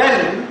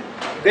 then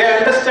they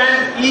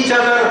understand each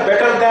other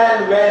better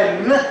than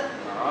when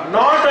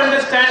not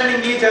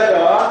understanding each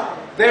other,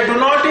 they do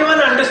not even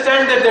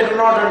understand that they do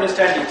not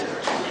understand each other.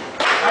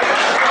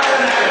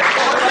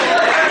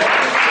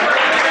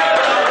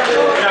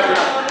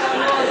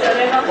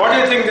 What do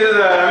you think? This is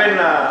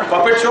a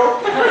puppet show?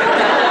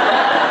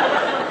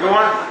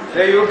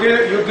 You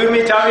give me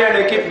chavi and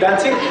I keep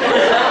dancing?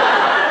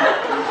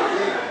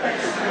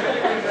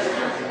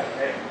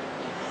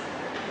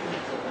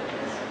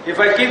 If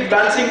I keep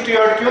dancing to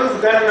your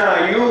tunes, then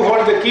you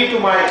hold the key to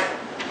my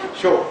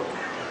show.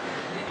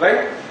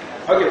 Right?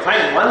 Okay,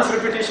 fine. Once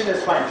repetition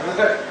is fine.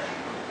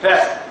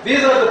 Yes.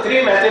 These are the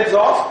three methods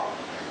of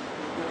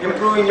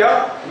improving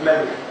your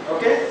memory.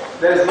 Okay?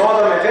 There is no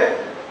other method.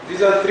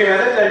 These are the three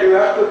methods, and you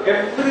have to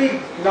every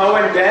now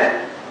and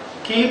then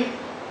keep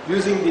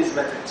using these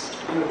methods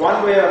in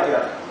one way or the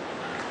other.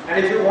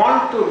 And if you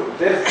want to,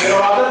 there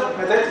are other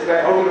methods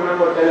like how to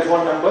remember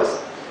telephone numbers.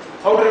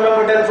 How to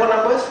remember telephone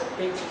numbers?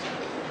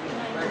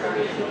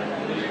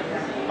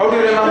 How do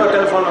you remember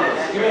telephone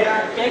numbers? Give me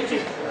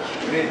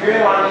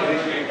one.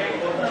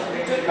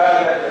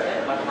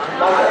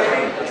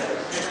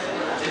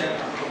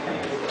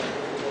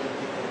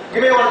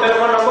 Give me one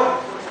telephone number.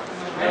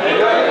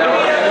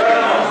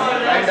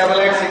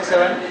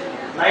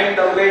 98867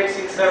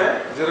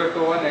 98867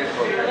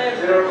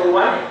 02184.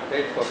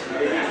 02184.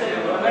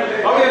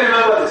 How do you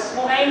remember this?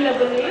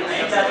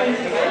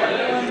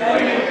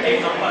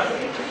 988.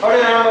 How do you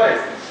remember it?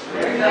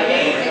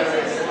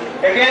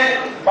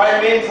 Again, by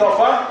means of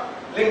a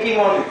linking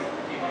only.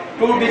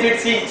 2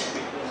 digits each.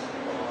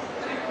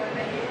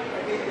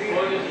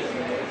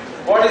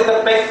 What is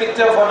the peg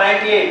picture for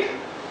 98?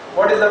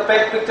 What is the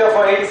peg picture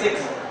for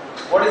 86?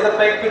 What is the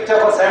peg picture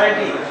for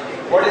 70?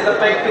 What is the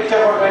peg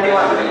picture for 21?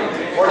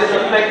 What is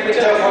the peg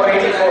picture for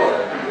 84?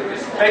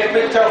 Peg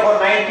picture for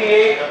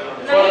 98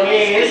 for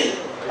me is,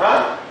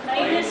 huh?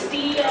 9 is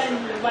tea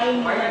and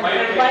wine.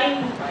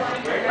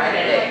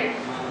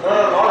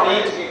 No, not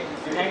each.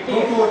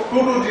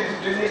 Two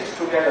digits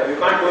together. You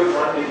can't do it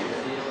one digit.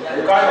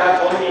 You can't have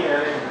so many.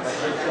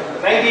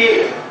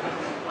 98.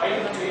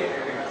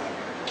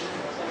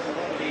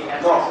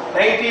 No,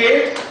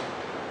 98.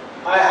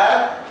 I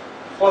have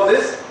for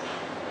this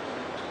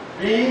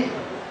B.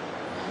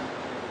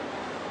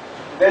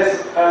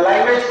 There's a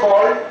language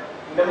called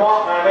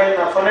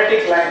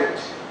phonetic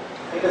language.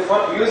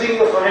 Using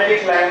the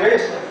phonetic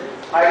language,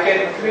 I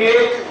can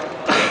create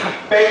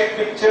peg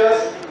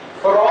pictures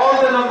for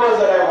all the numbers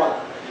that I want.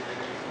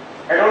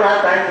 I don't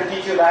have time to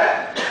teach you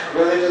that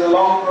because it is a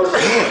long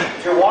process.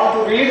 If you want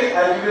to read,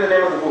 I'll give you the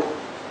name of the book.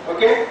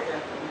 Okay?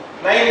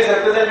 9 is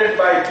represented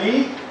by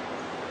B,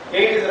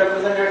 8 is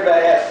represented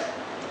by F.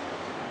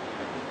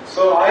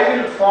 So I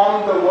will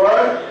form the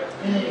word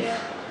beef.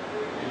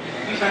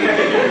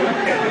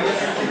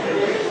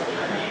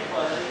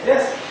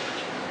 Yes,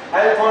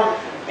 I will form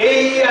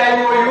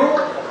A-E-I-O-U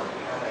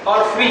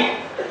or free.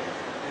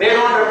 They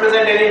don't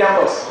represent any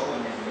numbers.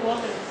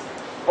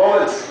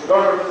 Vowels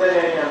don't represent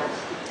any numbers.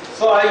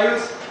 So I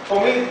use, for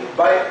me,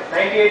 by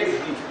 98 is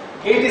B.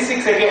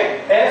 86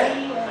 again, F.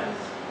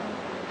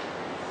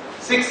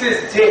 6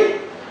 is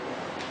J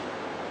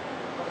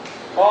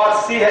or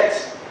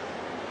CH.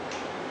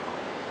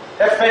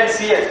 F and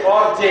CH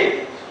or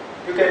J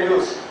you can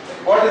use.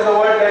 What is the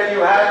word that you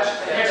have?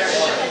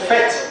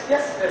 Fetch.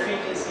 Yes,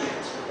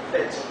 F-E-T-C-H.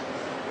 Fetch.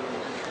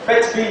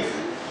 Fetch beef.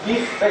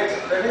 Beef fetch.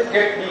 That is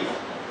get beef.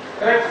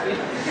 Correct?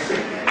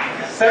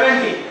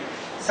 70.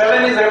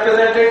 7 is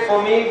represented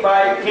for me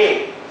by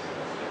K.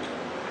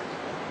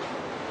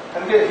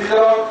 Okay, these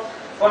are all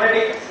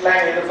phonetic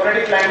language. In the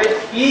phonetic language,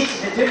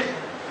 each digit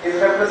is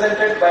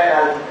represented by an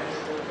alphabet.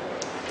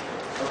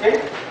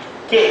 Okay?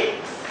 K.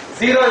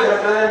 0 is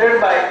represented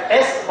by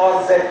S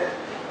or Z.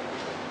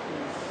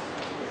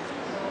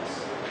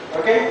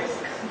 Okay?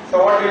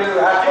 So what do you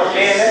have for K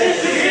and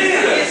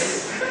S?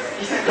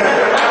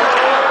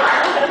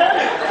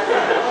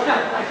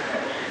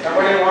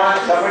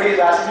 Somebody is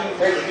asking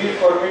fetch beef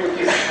for me to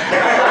kiss.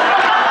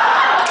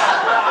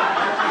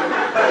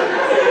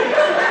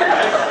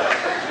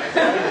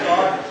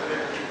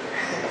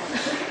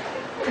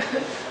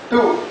 2.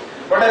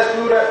 What is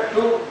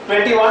 2?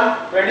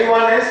 21.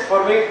 21 is,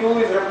 for me, 2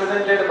 is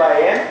represented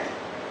by N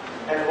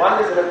and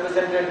 1 is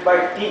represented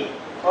by T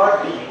or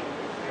D.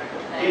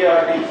 T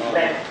or D.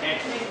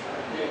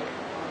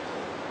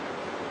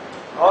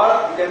 Or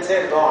you can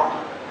say dawn.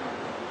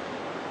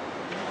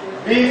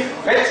 Beef,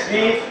 fetch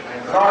beef,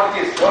 not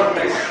kiss, don't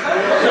kiss.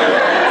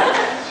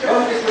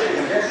 Don't kiss with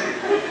him, yes.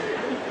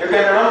 You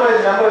can remember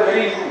his number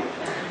very easily.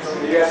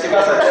 Yes,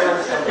 Sikasa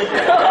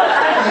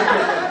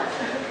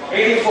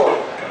 84.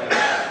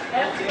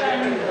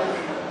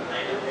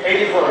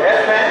 84.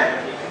 F and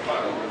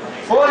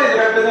 4 is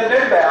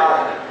represented by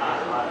R.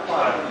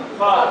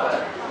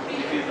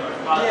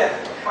 Yes.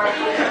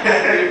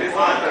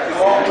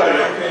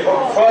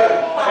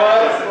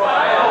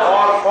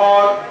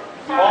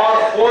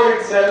 For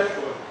itself.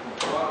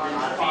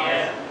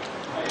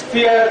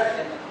 Fear,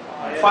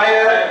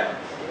 fire,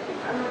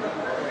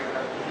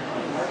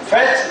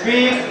 fetch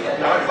beef,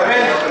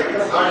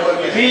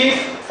 beef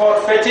for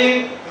fetching,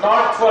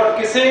 not for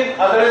kissing,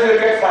 otherwise you will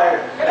get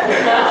fired.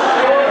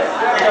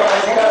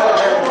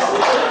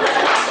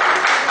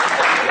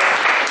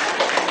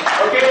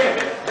 Okay,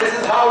 this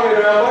is how you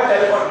remember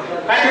telephone.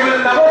 And you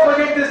will never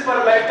forget this for a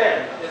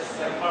lifetime.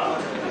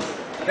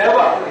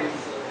 Never.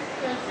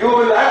 You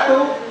will have to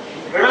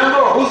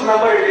remember whose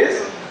number it is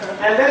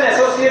and then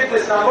associate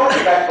this number to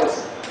that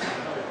person.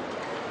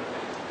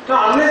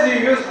 Now, unless you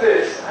use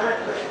this,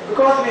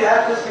 because we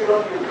have this, you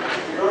don't use it.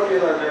 You don't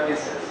use our memory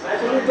cells.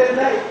 Naturally, it will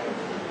die.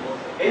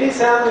 Any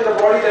cell in the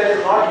body that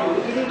is not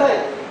used, it will die.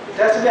 It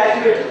has to be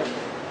activated.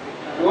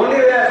 The only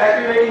way of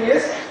activating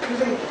is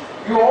using.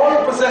 You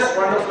all possess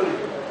wonderful,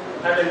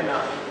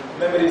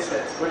 memory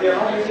cells, but you are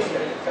not using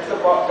them. That's the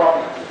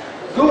problem.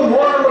 Do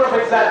more number of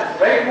exams,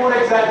 write more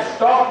exams,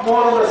 talk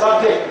more on the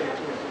subject,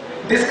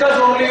 discuss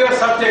only your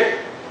subject.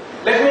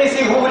 Let me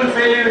see who will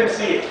fail you in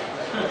CA.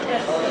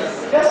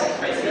 Yes?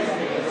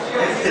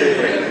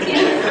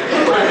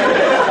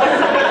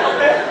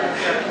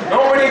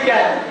 Nobody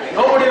can.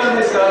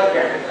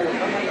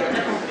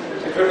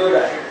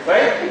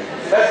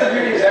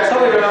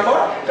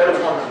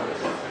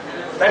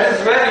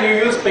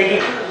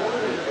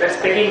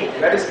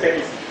 That is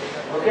pegging.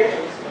 Okay?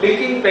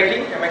 Linking,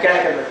 pegging, a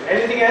mechanical method.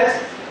 Anything else?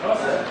 No,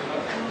 sir.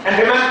 And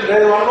remember,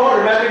 there is one more,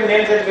 remembering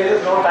names and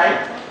faces, no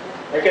time.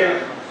 If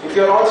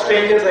you are all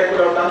strangers, I could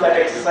have done that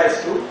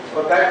exercise too.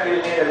 For that, we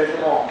will need a little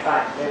more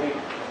time, maybe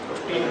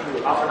 15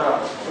 to half an hour.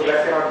 So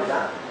that cannot be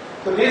done.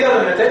 So these are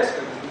the methods.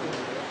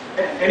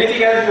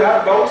 Anything else you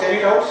have doubts? Any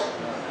doubts?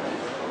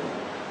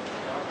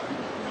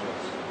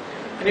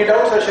 Any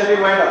doubts, or shall we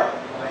wind up?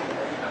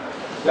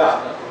 Yeah.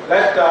 I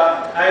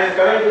am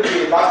coming to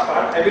the last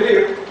part. I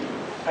believe,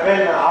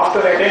 after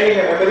attending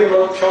a memory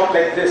workshop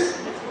like this,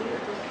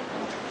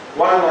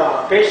 one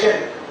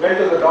patient went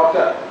to the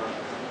doctor.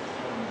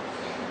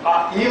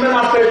 Even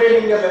after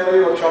attending a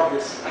memory workshop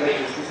like this,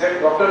 he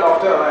said, Doctor,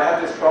 I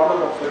have this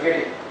problem of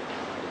forgetting.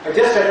 I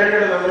just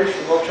attended a memory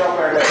workshop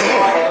and I know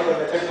one of the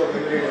methods of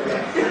memory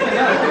development.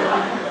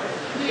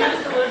 He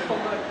used the word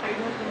forgot. I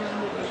don't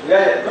remember.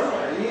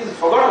 Yeah, he is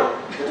forgotten.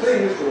 That's why he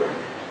used the word.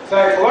 So I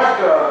forgot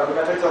the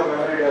methods of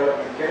memory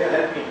development. Can you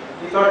help me?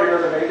 He thought it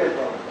was a medical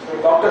problem. So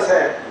the doctor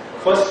said,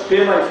 first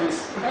pay my fees.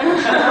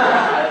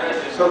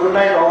 So good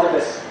night, all the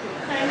best.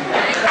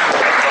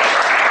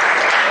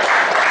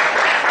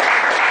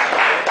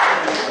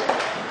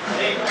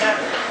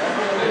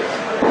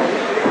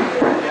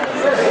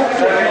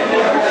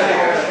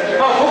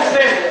 Book's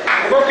name.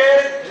 Book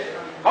is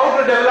How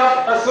to Develop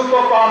a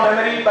Superpower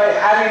Memory by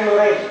Harry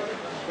Lorraine.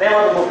 Name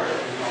of the book.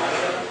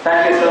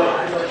 Thank you, sir.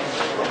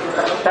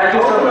 Thank you,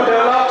 How to sir.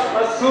 Develop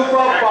a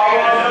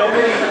Superpower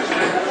Memory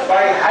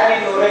by Harry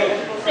Lorraine.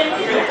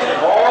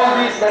 All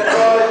these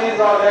methodologies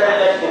are there in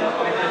that book.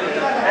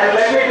 And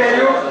let me tell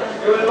you,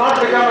 you will not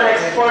become an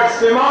expert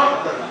swimmer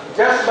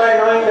just by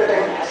knowing the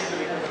techniques.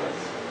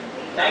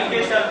 Thank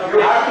you, sir. You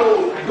have to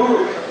do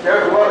it. You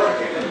have to work.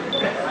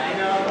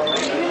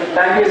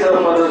 Thank you, sir,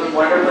 for those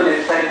wonderful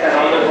insights and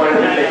all those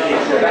wonderful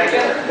techniques. Sir. Thank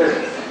you. This is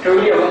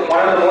truly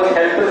one of the most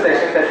helpful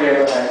sessions that we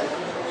ever had.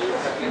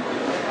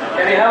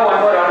 Can we have one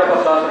more round of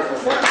applause,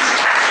 sir?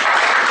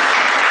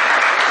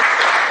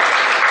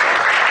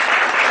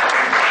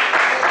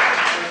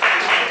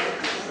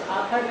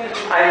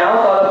 I now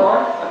call upon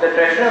the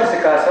treasurer of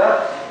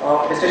Sikasa,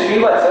 Mr.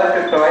 Srivatsa, to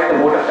provide the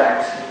vote of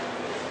thanks.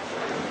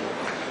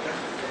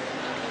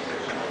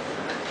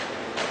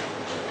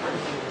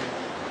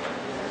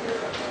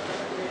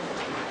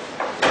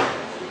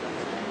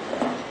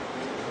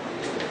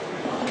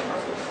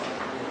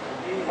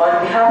 On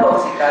behalf of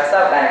Sikasa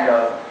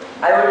Bangalore,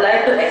 I would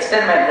like to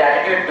extend my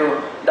gratitude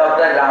to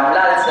Dr.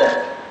 Ramlal sir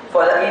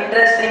for the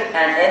interesting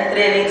and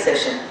enthralling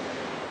session.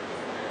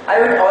 I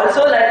would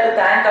also like to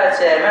thank our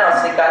chairman of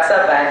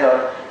Sikasa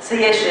Bangalore,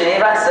 C.A.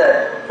 Srinivas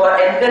sir, for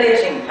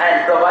encouraging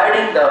and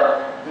providing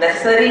the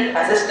necessary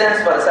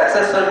assistance for the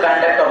successful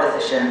conduct of the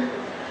session.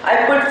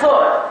 I put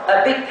forth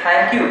a big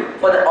thank you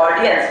for the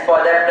audience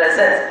for their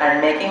presence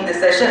and making the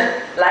session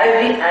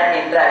lively and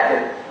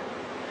interactive.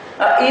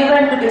 An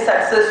event to be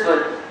successful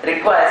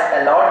requires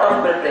a lot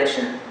of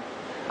preparation.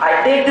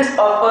 I take this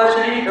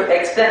opportunity to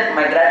extend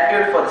my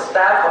gratitude for the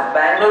staff of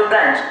Bangalore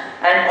branch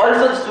and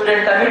also the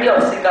student committee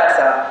of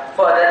Sikasa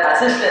for their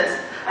assistance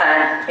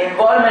and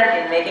involvement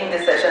in making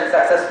this session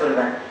successful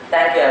one.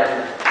 Thank you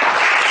everyone.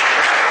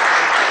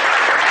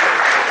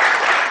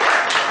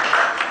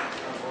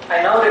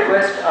 I now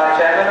request our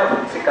chairman of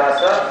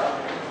Sikasa,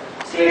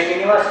 C.A.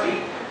 Srinivas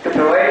to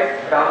provide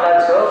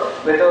Ramlal sir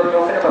with a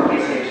token of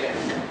appreciation.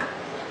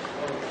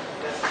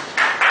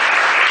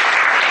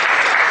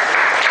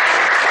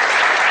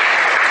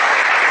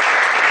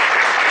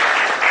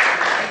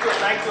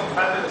 Thank you,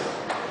 fabulous.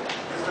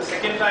 This is the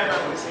second time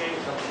I'm receiving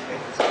something.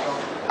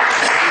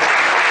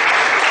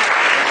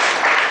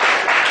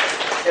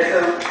 Yes,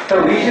 sir. So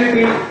we should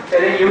be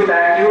telling you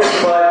thank you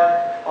for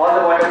all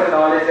the wonderful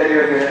knowledge that you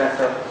have given us,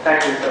 sir.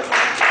 Thank you, sir.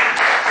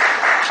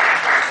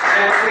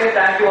 And once again,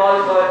 thank you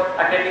all for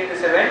attending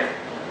this event.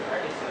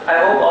 I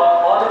hope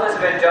all of us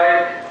have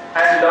enjoyed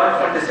and learned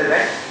from this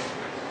event.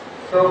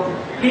 So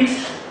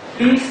please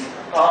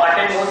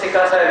attend more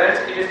Sikasa events.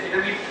 It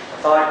will be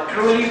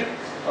truly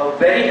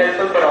very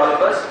helpful for all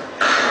of us,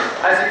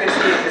 as you can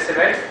see in this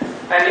event.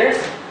 And yes,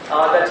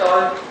 that's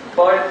all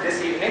for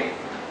this evening.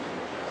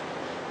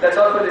 That's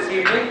all for this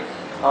evening.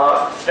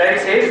 Drive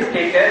safe,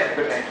 take care,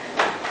 good night.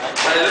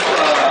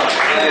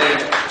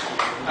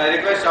 I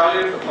request all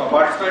you to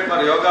participate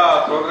for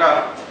yoga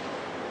program.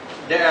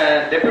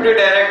 Deputy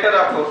Director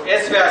of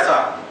S.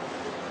 Vyasa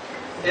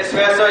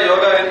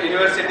Yoga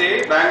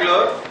University,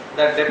 Bangalore.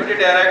 The Deputy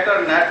Director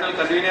and National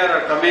Convener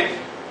are coming.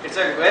 It's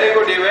a very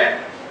good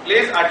event.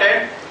 Please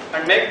attend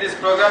and make this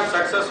program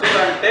successful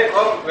and take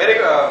home very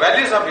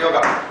values of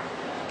yoga.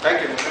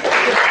 Thank you.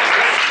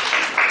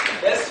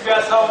 S.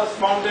 Vyasa was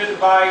founded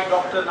by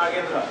Dr.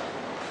 Nagendra.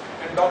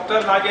 And Dr.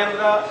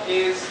 Nagendra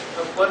is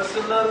the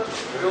personal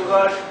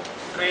yoga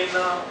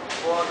trainer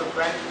for the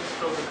Prime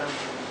Minister of the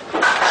country.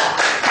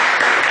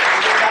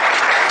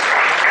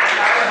 And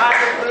I had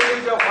the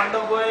privilege of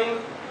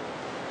undergoing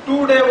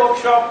 2-day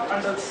workshop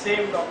under the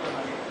same Dr.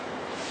 Nagendra.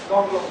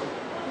 God bless you.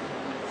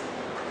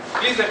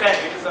 Please attend.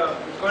 It's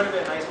going to be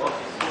a nice work.